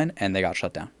pipeline and they got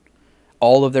shut down.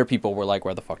 All of their people were like,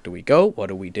 where the fuck do we go? What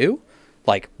do we do?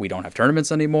 Like, we don't have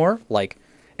tournaments anymore. Like,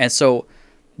 and so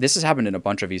this has happened in a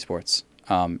bunch of esports.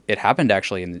 It happened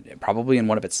actually probably in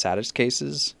one of its saddest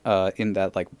cases, in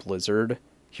that, like, Blizzard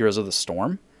Heroes of the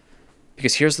Storm,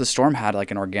 because Heroes of the Storm had,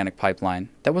 like, an organic pipeline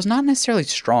that was not necessarily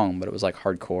strong, but it was, like,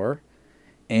 hardcore.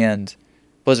 And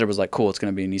Blizzard was like, cool, it's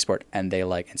going to be an esport. And they,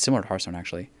 like, and similar to Hearthstone,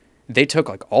 actually, they took,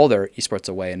 like, all their esports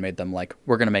away and made them, like,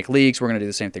 we're going to make leagues, we're going to do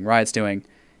the same thing Riot's doing.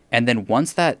 And then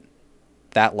once that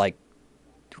like,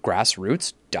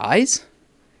 grassroots dies,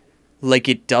 like,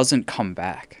 it doesn't come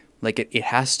back. Like, it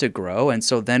has to grow. And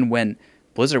so then when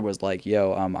Blizzard was like,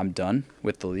 yo, I'm done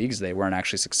with the leagues, they weren't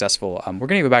actually successful. We're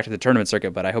going to go back to the tournament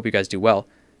circuit, but I hope you guys do well.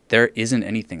 there isn't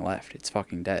anything left. It's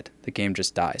fucking dead. The game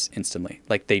just dies instantly.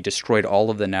 Like, they destroyed all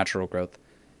of the natural growth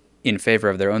in favor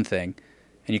of their own thing,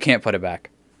 and you can't put it back.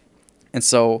 And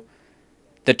so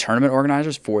the tournament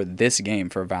organizers for this game,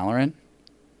 for Valorant,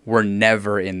 were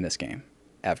never in this game,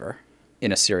 ever,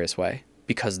 in a serious way,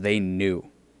 because they knew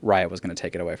Riot was going to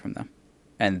take it away from them.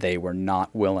 And they were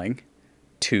not willing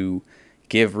to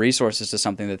give resources to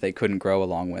something that they couldn't grow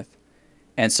along with.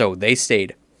 And so they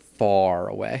stayed far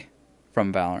away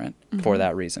from Valorant for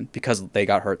that reason, because they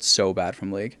got hurt so bad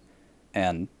from League.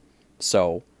 And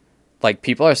so, like,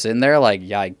 people are sitting there like,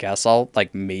 yeah, I guess I'll,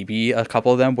 like, maybe a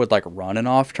couple of them would, like, run an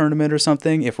off tournament or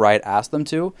something if Riot asked them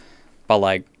to. But,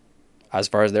 like, as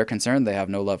far as they're concerned, they have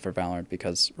no love for Valorant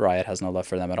because Riot has no love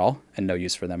for them at all and no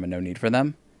use for them and no need for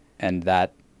them. And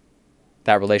that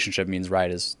relationship means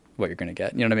Riot is what you're going to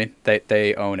get. You know what I mean?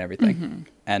 They own everything.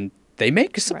 And they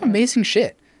make some amazing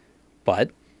shit.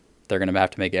 But they're going to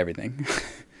have to make everything.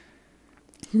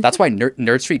 That's why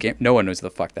Nerd Street Game, no one knows who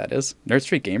the fuck that is. Nerd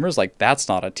Street Gamers, like, that's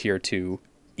not a tier 2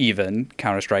 even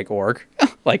Counter-Strike org.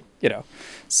 Like, you know.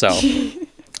 So,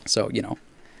 you know.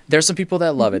 There's some people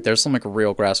that love it. There's some, like,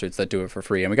 real grassroots that do it for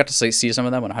free. And we got to see some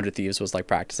of them when 100 Thieves was, like,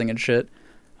 practicing and shit.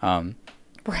 Right.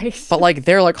 But, like,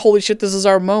 they're like, holy shit, this is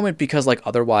our moment. Because, like,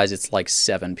 otherwise it's, like,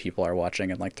 7 people are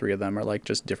watching. And, like, 3 of them are, like,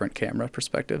 just different camera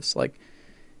perspectives. Like,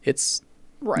 it's...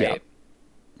 Right. Yeah.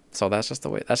 So that's just the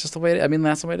way. That's the way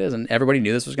it is, and everybody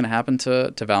knew this was going to happen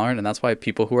to Valorant, and that's why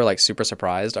people who are like super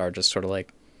surprised are just sort of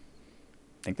like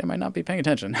think they might not be paying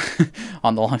attention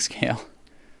on the long scale.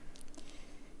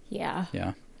 Yeah.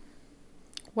 Yeah.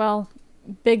 Well,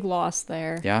 big loss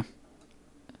there. Yeah.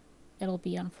 It'll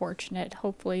be unfortunate.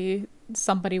 Hopefully,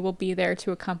 somebody will be there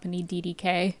to accompany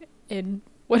DDK in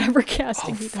whatever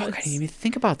casting he does. I didn't even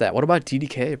think about that. What about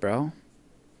DDK, bro?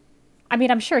 I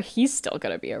mean, I'm sure he's still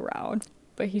gonna be around.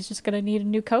 But he's just going to need a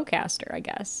new co-caster, I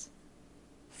guess.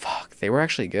 Fuck, they were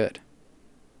actually good.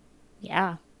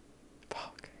 Yeah.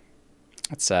 Fuck.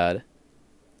 That's sad.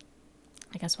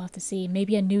 I guess we'll have to see.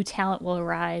 Maybe a new talent will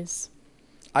arise.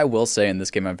 I will say in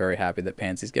this game, I'm very happy that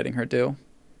Pansy's getting her due.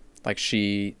 Like,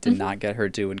 she did not get her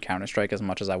due in Counter-Strike as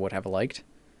much as I would have liked.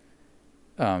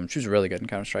 She was really good in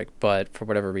Counter-Strike, but for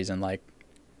whatever reason, like,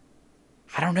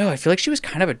 I don't know. I feel like she was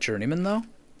kind of a journeyman, though.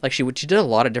 Like, she did a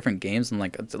lot of different games and,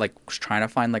 like was trying to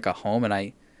find, like, a home. And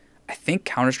I think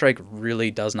Counter-Strike really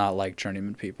does not like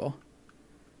journeyman people.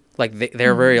 Like,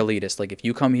 they're very elitist. Like, if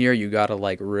you come here, you got to,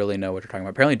 like, really know what you're talking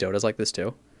about. Apparently, Dota's like this,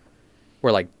 too.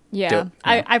 Where, like... Yeah.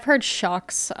 I've heard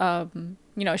Shox,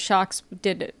 you know, Shox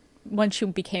did... When she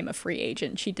became a free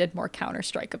agent, she did more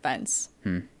Counter-Strike events.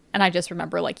 And I just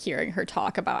remember, like, hearing her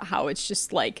talk about how it's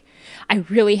just, like, I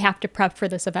really have to prep for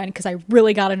this event because I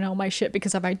really got to know my shit,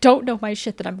 because if I don't know my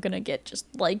shit, then I'm going to get just,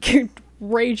 like,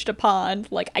 raged upon.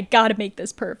 Like, I got to make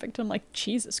this perfect. I'm like,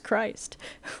 Jesus Christ.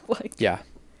 Like, yeah,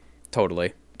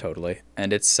 totally.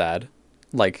 And it's sad.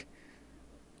 Like,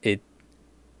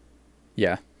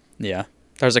 yeah.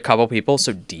 There's a couple people.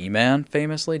 So D-Man,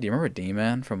 famously. Do you remember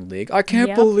D-Man from League? I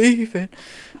can't believe it.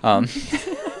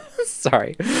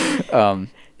 Sorry.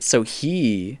 So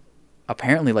he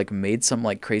apparently, like, made some,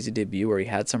 like, crazy debut where he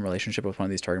had some relationship with one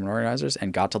of these tournament organizers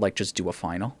and got to, like, just do a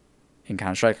final in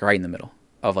Counter-Strike right in the middle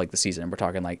of, like, the season. And we're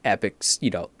talking, like, epics,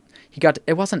 you know. He got to,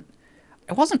 it wasn't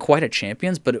quite a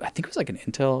Champions, but I think it was, like, an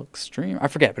Intel Extreme. I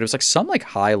forget, but it was, like, some, like,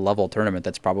 high-level tournament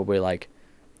that's probably, like,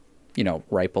 you know,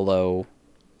 right below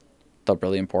the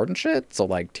really important shit. So,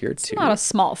 like, tier 2. It's not a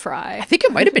small fry. I think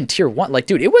it might have been tier 1. Like,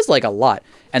 dude, it was, like, a lot.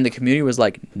 And the community was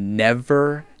like,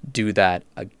 never do that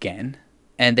again.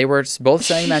 And they were both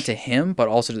saying that to him, but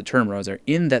also to the tournament organizer,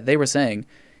 in that they were saying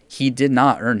he did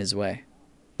not earn his way.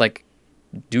 Like,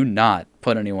 do not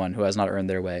put anyone who has not earned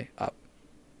their way up.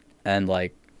 And,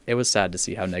 like, it was sad to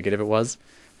see how negative it was.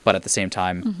 But at the same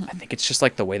time, I think it's just,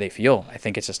 like, the way they feel. I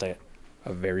think it's just a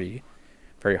very,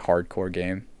 very hardcore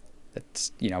game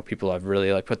that's, you know, people have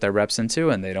really, like, put their reps into,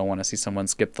 and they don't want to see someone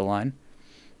skip the line.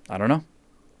 I don't know.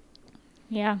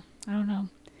 Yeah, I don't know.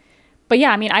 But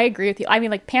yeah, I mean, I agree with you. I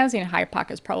mean, like, Pansy and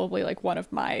Hypoc is probably, like, one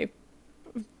of my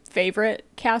favorite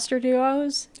caster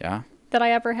duos. Yeah. That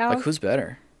I ever have. Like, who's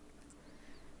better?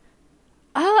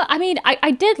 I mean,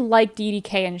 I did like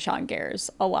DDK and Sean Gares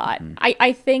a lot.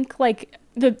 I think, like,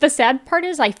 the sad part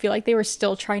is I feel like they were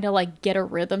still trying to, like, get a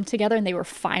rhythm together, and they were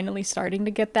finally starting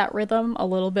to get that rhythm a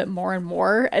little bit more and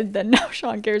more. And then now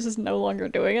Sean Gares is no longer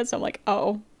doing it. So I'm like,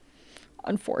 oh,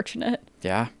 unfortunate.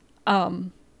 Yeah.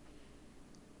 But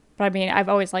I mean, I've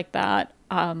always liked that.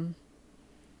 But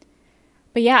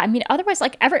yeah, I mean, otherwise,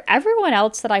 like, everyone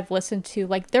else that I've listened to,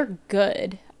 like, they're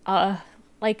good.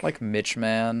 Like Mitch,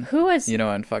 man. Who is, you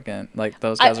know, and fucking, like,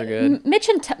 those guys are good. Mitch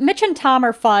and Tom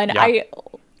are fun. Yeah.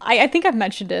 I think I've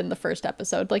mentioned it in the first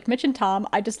episode. Like Mitch and Tom,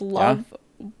 I just love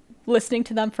listening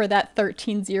to them for that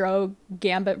 13-0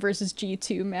 Gambit versus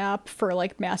G2 map for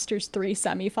like Masters 3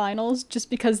 semifinals, just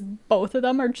because both of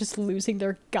them are just losing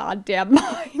their goddamn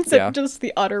minds at just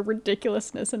the utter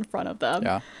ridiculousness in front of them.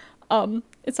 Yeah.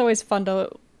 It's always fun to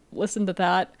listen to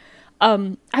that.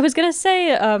 I was gonna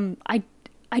say,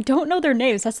 I don't know their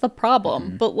names. That's the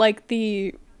problem. But like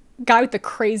the guy with the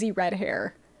crazy red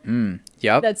hair.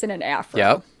 Yep. That's in an afro.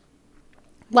 Yep.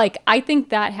 Like, I think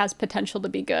that has potential to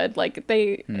be good. Like,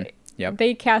 they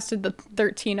casted the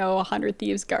 13-0 100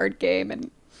 Thieves Guard game,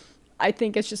 and I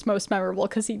think it's just most memorable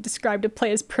because he described a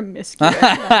play as promiscuous.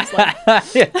 And I was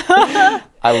like,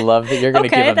 I love that you're going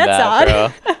to give him that,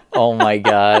 bro. Oh, my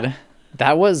God.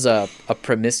 That was a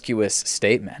promiscuous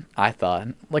statement, I thought.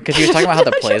 Like, because he was talking about how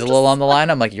the play's a little on the line.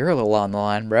 I'm like, you're a little on the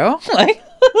line, bro. Like,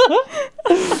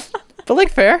 but, like,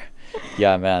 fair.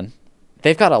 Yeah, man.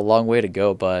 They've got a long way to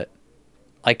go, but...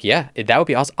 Like, yeah, that would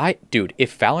be awesome. Dude,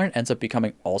 if Valorant ends up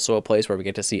becoming also a place where we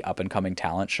get to see up-and-coming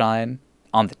talent shine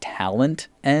on the talent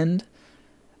end,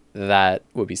 that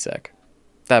would be sick.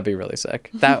 That'd be really sick.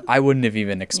 That I wouldn't have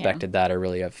even expected that or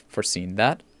really have foreseen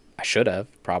that. I should have,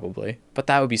 probably. But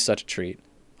that would be such a treat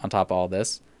on top of all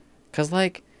this. Because,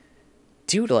 like,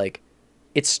 dude, like,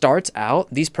 it starts out,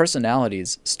 these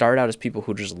personalities start out as people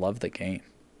who just love the game.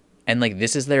 And, like,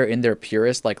 this is in their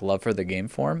purest, like, love for the game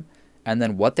form. And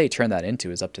then what they turn that into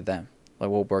is up to them.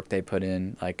 Like what work they put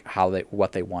in, like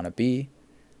what they want to be.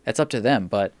 It's up to them.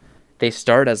 But they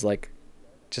start as like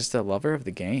just a lover of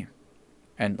the game.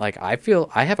 And like I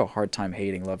have a hard time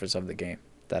hating lovers of the game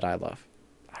that I love.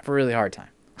 I have a really hard time.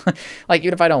 Like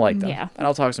even if I don't like them. Yeah. And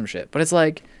I'll talk some shit. But it's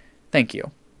like, thank you.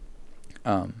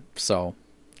 So,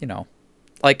 you know.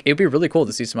 Like it'd be really cool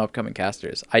to see some upcoming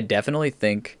casters. I definitely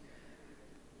think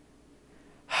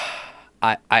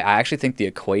I actually think the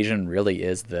equation really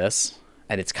is this,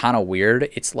 and it's kind of weird.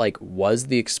 It's like, was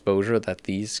the exposure that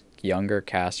these younger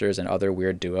casters and other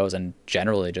weird duos, and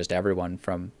generally just everyone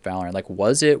from Valorant, like,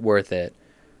 was it worth it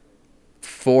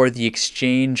for the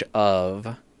exchange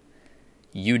of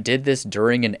you did this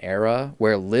during an era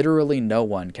where literally no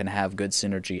one can have good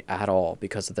synergy at all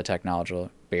because of the technological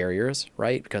barriers,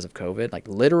 right? Because of COVID. Like,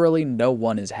 literally no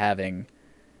one is having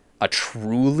a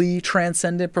truly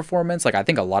transcendent performance. Like I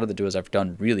think a lot of the duos have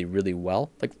done really, really well.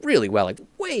 Like really well, like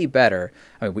way better.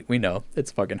 I mean, we know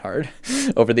it's fucking hard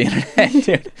over the internet,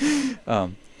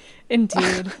 dude.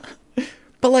 Indeed.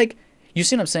 But like, you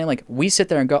see what I'm saying? Like we sit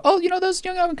there and go, oh, you know, those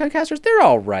young up-and-coming casters, they're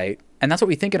all right. And that's what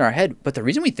we think in our head. But the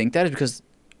reason we think that is because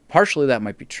partially that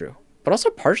might be true. But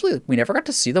also partially we never got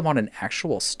to see them on an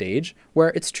actual stage where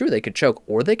it's true they could choke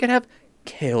or they could have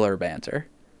killer banter.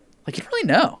 Like you don't really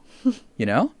know, you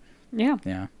know? Yeah.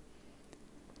 Yeah.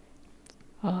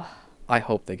 I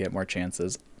hope they get more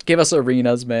chances. Give us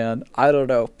arenas, man. I don't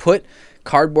know. Put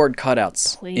cardboard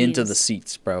cutouts into the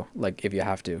seats, bro. Like if you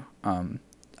have to.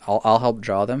 I'll help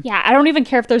draw them. Yeah, I don't even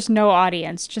care if there's no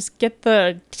audience. Just get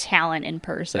the talent in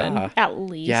person, at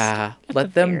least. Yeah,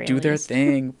 let them do their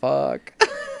thing. Fuck.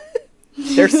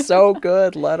 They're so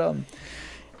good. Let them.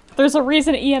 There's a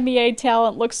reason EMEA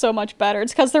talent looks so much better.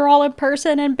 It's because they're all in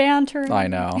person and bantering. I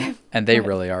know. And they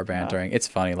really are bantering. It's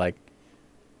funny. Like,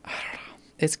 I don't know.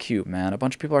 It's cute, man. A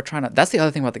bunch of people are trying to... That's the other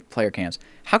thing about the player cams.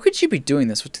 How could you be doing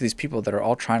this to these people that are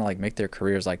all trying to, like, make their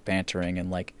careers, like, bantering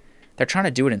and, like, they're trying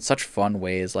to do it in such fun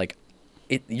ways. Like,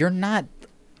 you're not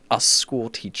a school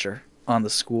teacher on the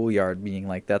schoolyard being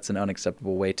like, that's an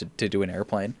unacceptable way to do an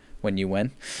airplane when you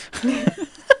win.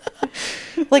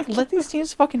 Like, let these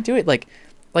teams fucking do it. Like,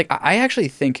 I actually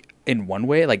think in one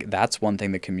way, like, that's one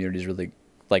thing the community is really,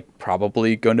 like,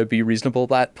 probably going to be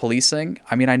reasonable at policing.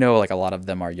 I mean, I know, like, a lot of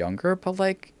them are younger, but,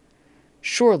 like,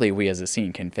 surely we as a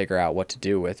scene can figure out what to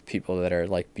do with people that are,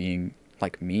 like, being,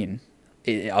 like, mean,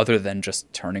 other than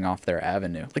just turning off their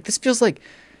avenue. Like, this feels like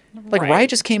Riot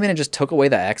just came in and just took away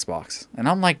the Xbox. And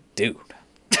I'm like, dude.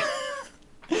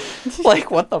 Like,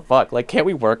 what the fuck? Like, can't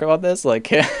we work on this? Like,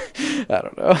 I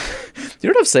don't know. You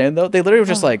know what I'm saying, though? They literally were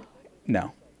just like,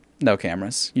 no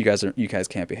cameras. You guys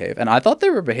can't behave. And I thought they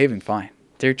were behaving fine.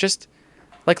 They're just,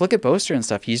 like, look at Boaster and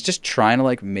stuff. He's just trying to,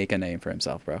 like, make a name for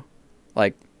himself, bro.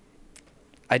 Like,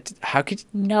 how could you...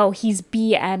 No, he's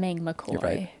BMing McCoy. You're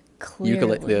right. Clearly.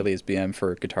 Ukulele is BM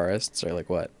for guitarists, or, like,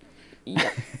 what?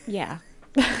 Yeah.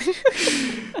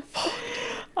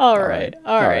 All right.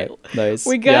 Nice.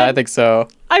 We good? Yeah, I think so.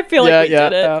 I feel like we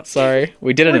did it. Yeah, sorry.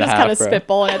 We did it in a half, We're just kind of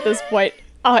spitballing at this point.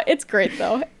 It's great,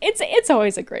 though. It's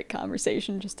always a great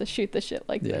conversation just to shoot the shit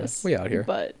like this. We out here.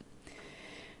 But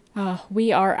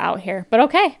we are out here. But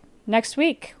okay, next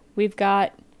week we've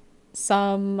got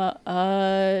some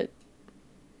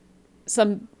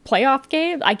playoff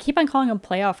game. I keep on calling them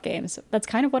playoff games. That's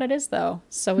kind of what it is, though.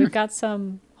 So we've got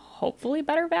some hopefully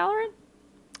better Valorant.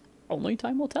 Only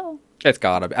time will tell. It's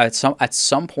gotta be at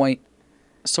some point.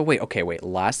 So wait.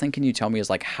 Last thing, can you tell me is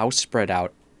like how spread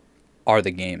out are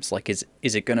the games? Like, is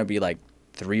it gonna be like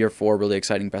 3 or 4 really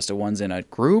exciting best of ones in a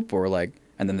group, or like,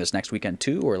 and then this next weekend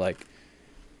too, or like?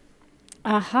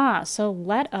 Aha. So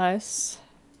let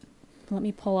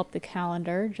me pull up the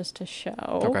calendar just to show.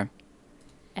 Okay.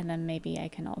 And then maybe I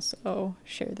can also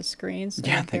share the screen. So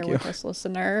Yeah, thank you. With this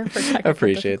listener for technical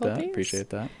Appreciate difficulties.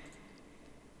 that.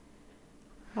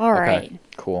 All right. Okay,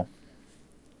 cool.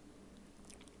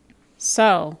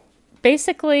 So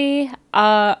basically,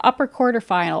 upper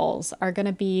quarterfinals are going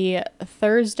to be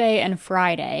Thursday and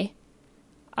Friday,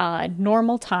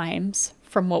 normal times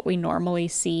from what we normally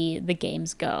see the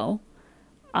games go.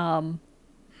 And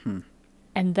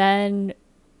then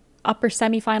upper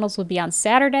semifinals will be on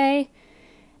Saturday.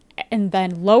 And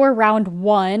then lower round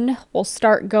 1 will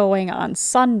start going on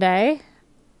Sunday.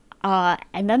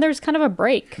 And then there's kind of a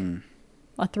break,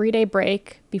 a 3-day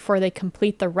break before they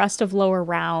complete the rest of lower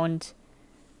round.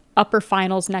 Upper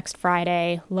finals next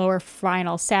Friday, lower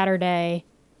final Saturday,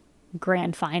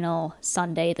 grand final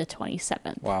Sunday, the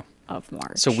 27th of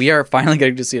March. So we are finally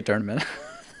getting to see a tournament.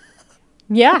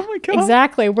 Yeah, Oh my God.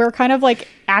 exactly. We're kind of like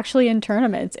actually in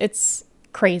tournaments. It's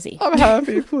crazy. I'm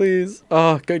happy, please.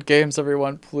 Oh, good games,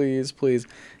 everyone. Please.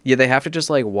 Yeah, they have to just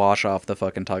like wash off the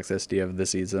fucking toxicity of the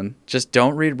season. Just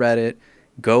don't read Reddit.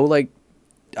 Go like,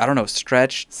 I don't know,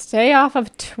 stretch. Stay off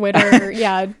of Twitter.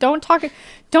 Yeah, don't talk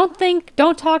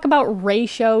about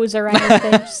ratios or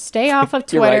anything. Just stay off of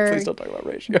You're Twitter. right. Please don't talk about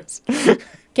ratios.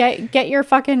 Get your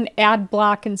fucking ad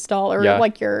block installed, or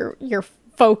like your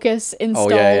focus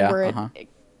installed where it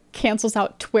cancels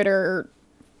out Twitter.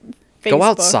 Facebook, go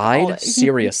outside.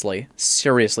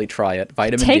 Seriously try it.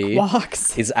 Vitamin D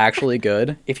walks. is actually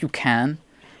good if you can.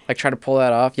 Like, try to pull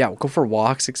that off. Yeah, go for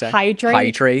walks. Exactly.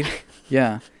 Hydrate.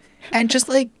 Yeah, and just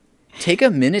like take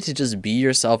a minute to just be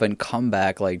yourself and come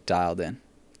back like dialed in.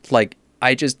 Like,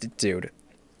 dude,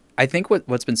 I think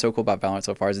what's been so cool about Valorant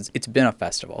so far is it's been a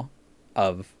festival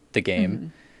of the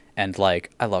game, and like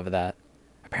I love that.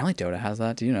 Apparently Dota has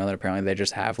that. Do you know that apparently they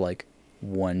just have like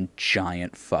one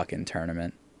giant fucking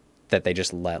tournament that they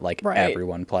just let like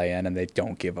everyone play in, and they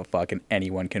don't give a fuck, and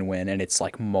anyone can win, and it's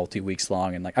like multi-weeks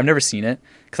long, and like I've never seen it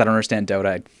because I don't understand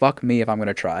Dota. Fuck me if I'm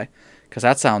gonna try, because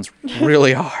that sounds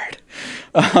really hard.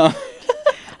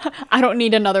 I don't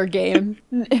need another game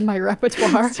in my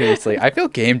repertoire. Seriously, I feel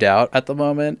gamed out at the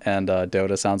moment, and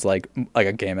Dota sounds like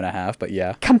a game and a half, but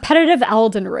yeah. Competitive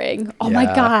Elden Ring. Oh my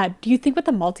God. Do you think with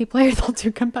the multiplayer they'll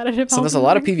do competitive So Elden there's a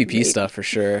lot of Ring? PvP stuff for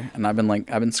sure, and I've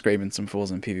been scraping some fools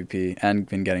in PvP and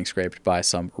been getting scraped by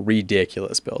some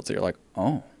ridiculous builds that you're like,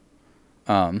 oh.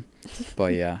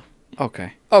 But yeah.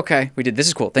 Okay, we did. This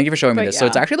is cool. Thank you for showing me this. So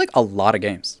it's actually like a lot of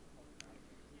games.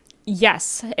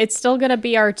 Yes, it's still going to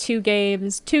be our 2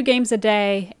 games a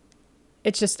day.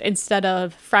 It's just instead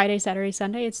of Friday, Saturday,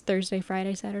 Sunday, it's Thursday,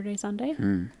 Friday, Saturday, Sunday.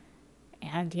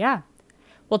 And yeah,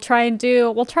 we'll try and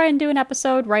do an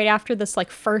episode right after this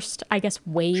like first, I guess,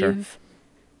 wave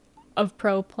of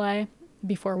pro play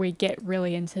before we get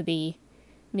really into the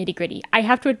nitty-gritty. I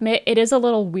have to admit, it is a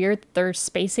little weird that they're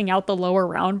spacing out the lower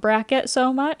round bracket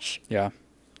so much. Yeah.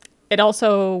 It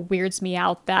also weirds me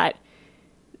out that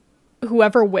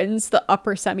whoever wins the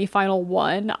upper semifinal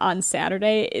 1 on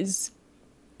Saturday is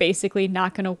basically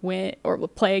not going to win or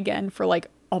play again for like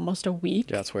almost a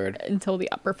week. Yeah, that's weird. Until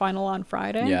the upper final on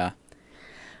Friday. Yeah.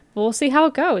 We'll see how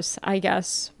it goes, I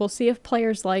guess. We'll see if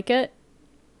players like it.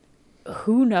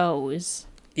 Who knows?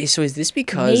 So is this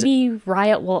because... Maybe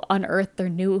Riot will unearth their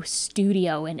new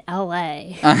studio in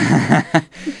LA.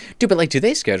 Dude, but like, do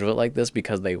they schedule it like this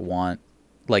because they want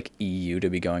like EU to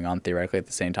be going on theoretically at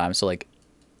the same time? So like,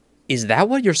 is that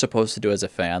what you're supposed to do as a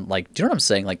fan? Like, do you know what I'm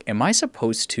saying? Like, am I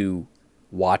supposed to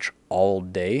watch all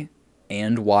day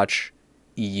and watch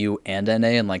EU and NA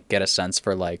and like get a sense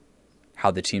for like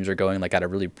how the teams are going, like at a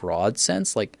really broad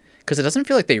sense? Like, because it doesn't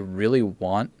feel like they really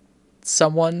want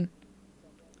someone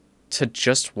to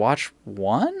just watch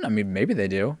one. I mean, maybe they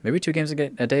do. Maybe 2 games a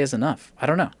day is enough. I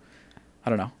don't know.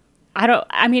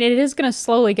 I mean, it is going to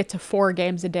slowly get to 4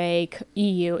 games a day,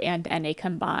 EU and NA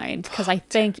combined, because I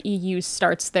think EU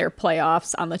starts their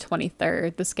playoffs on the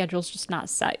 23rd. The schedule's just not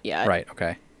set yet. Right,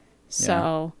 okay.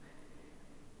 So,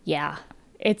 yeah,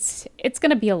 it's going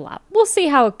to be a lot. We'll see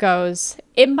how it goes.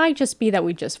 It might just be that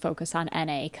we just focus on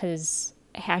NA, because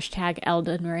hashtag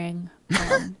Elden Ring,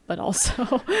 but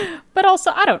also,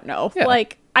 I don't know. Yeah.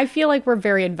 Like, I feel like we're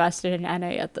very invested in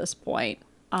NA at this point.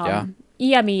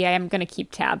 EMEA I'm going to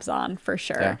keep tabs on for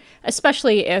sure. Yeah.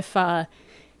 Especially if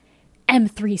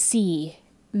M3C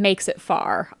makes it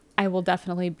far, I will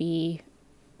definitely be,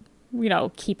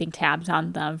 keeping tabs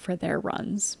on them for their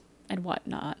runs and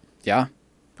whatnot. Yeah.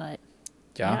 But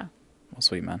Yeah. Well,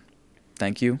 sweet, man.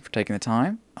 Thank you for taking the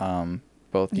time,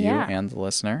 both you and the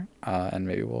listener, and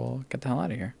maybe we'll get the hell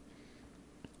out of here.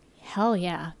 Hell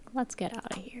yeah. Let's get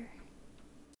out of here.